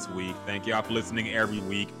podcast this week. Thank y'all for listening every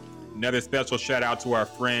week. Another special shout out to our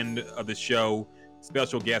friend of the show,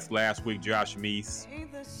 special guest last week, Josh Meese.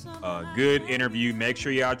 Good interview. Make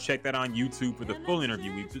sure y'all check that on YouTube for the full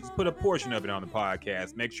interview. We just put a portion of it on the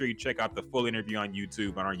podcast. Make sure you check out the full interview on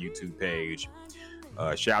YouTube, on our YouTube page.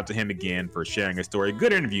 Shout out to him again for sharing his story.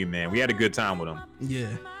 Good interview, man. We had a good time with him. Yeah.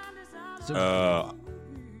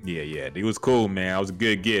 Yeah. He was cool, man. That was a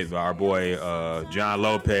good get. Our boy John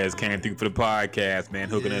Lopez came through for the podcast, man,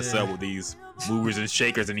 hooking us up with these movers and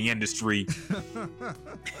shakers in the industry.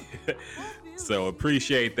 So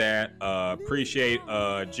appreciate that. Appreciate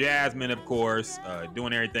Jasmine, of course,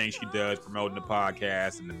 doing everything she does, promoting the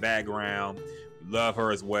podcast in the background. We love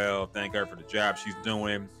her as well. Thank her for the job she's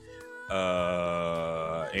doing.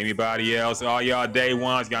 Anybody else? All y'all day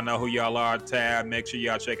ones, y'all know who y'all are. Tab, make sure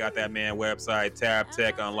y'all check out that man website,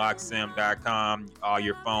 tabtechunlocksim.com. All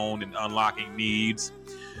your phone and unlocking needs.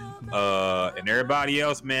 And everybody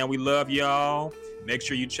else, man, we love y'all. Make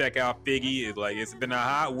sure you check out Figgy. It's been a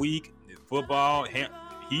hot week. Football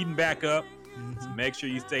heating back up. So make sure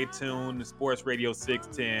you stay tuned to Sports Radio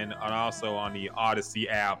 610 and also on the Odyssey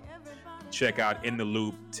app. Check out In the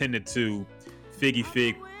Loop 10 to 2. Figgy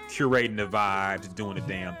Fig curating the vibes, doing the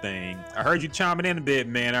damn thing. I heard you chiming in a bit,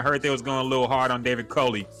 man. I heard they was going a little hard on David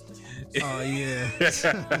Culley. Oh yeah.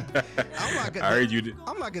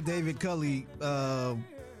 I'm like a David Culley, I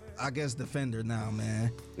guess defender now,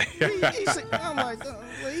 man. He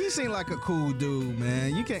seemed like a cool dude,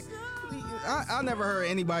 man. You can't. I never heard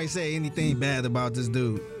anybody say anything bad about this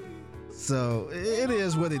dude. So it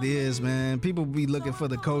is what it is, man. People be looking for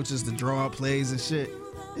the coaches to draw up plays and shit.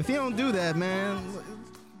 If you don't do that, man,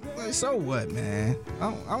 so what, man?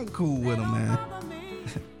 I'm cool with him, man.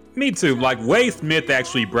 Me too. Like, Wade Smith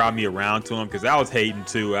actually brought me around to him because I was hating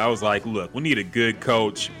too. I was like, look, we need a good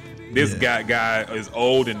coach. This guy is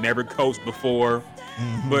old and never coached before.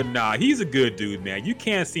 But nah, he's a good dude, man. You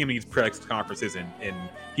can't see him in these press conferences and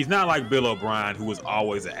he's not like Bill O'Brien, who was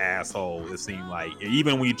always an asshole, it seemed like.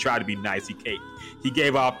 Even when he tried to be nice, he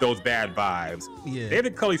gave off those bad vibes. Yeah.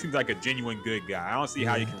 David Culley seems like a genuine good guy. I don't see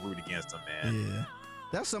how you can root against him, man. Yeah.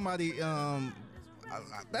 That's somebody, I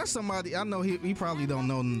know he probably don't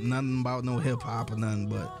know nothing about no hip hop or nothing,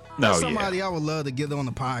 but that's somebody I would love to get on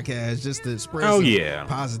the podcast just to spread some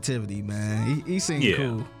positivity, man. He seems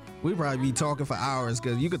cool. We'd probably be talking for hours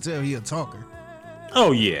because you could tell he a talker.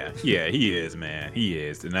 Oh, yeah. Yeah, he is, man. He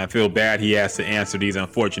is. And I feel bad he has to answer these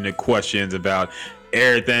unfortunate questions about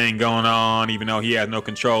everything going on, even though he has no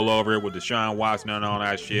control over it with Deshaun Watson and all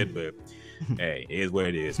that shit. But, hey, it is what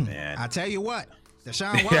it is, man. I tell you what,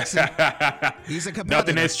 Deshaun Watson, he's a competitor.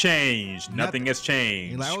 Nothing has changed. Nothing has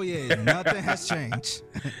changed. He's like, oh, yeah, nothing has changed.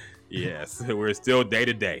 Yes, we're still day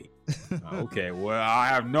to day. Okay, well, I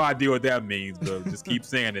have no idea what that means, but just keep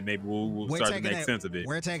saying it. Maybe we'll start to make sense of it.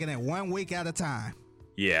 We're taking it 1 week at a time.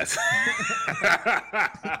 Yes.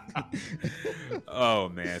 Oh,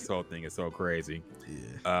 man, this whole thing is so crazy.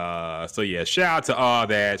 Yeah. So, shout out to all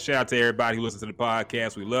that. Shout out to everybody who listens to the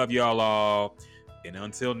podcast. We love y'all all. And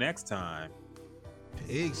until next time.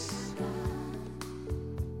 Peace.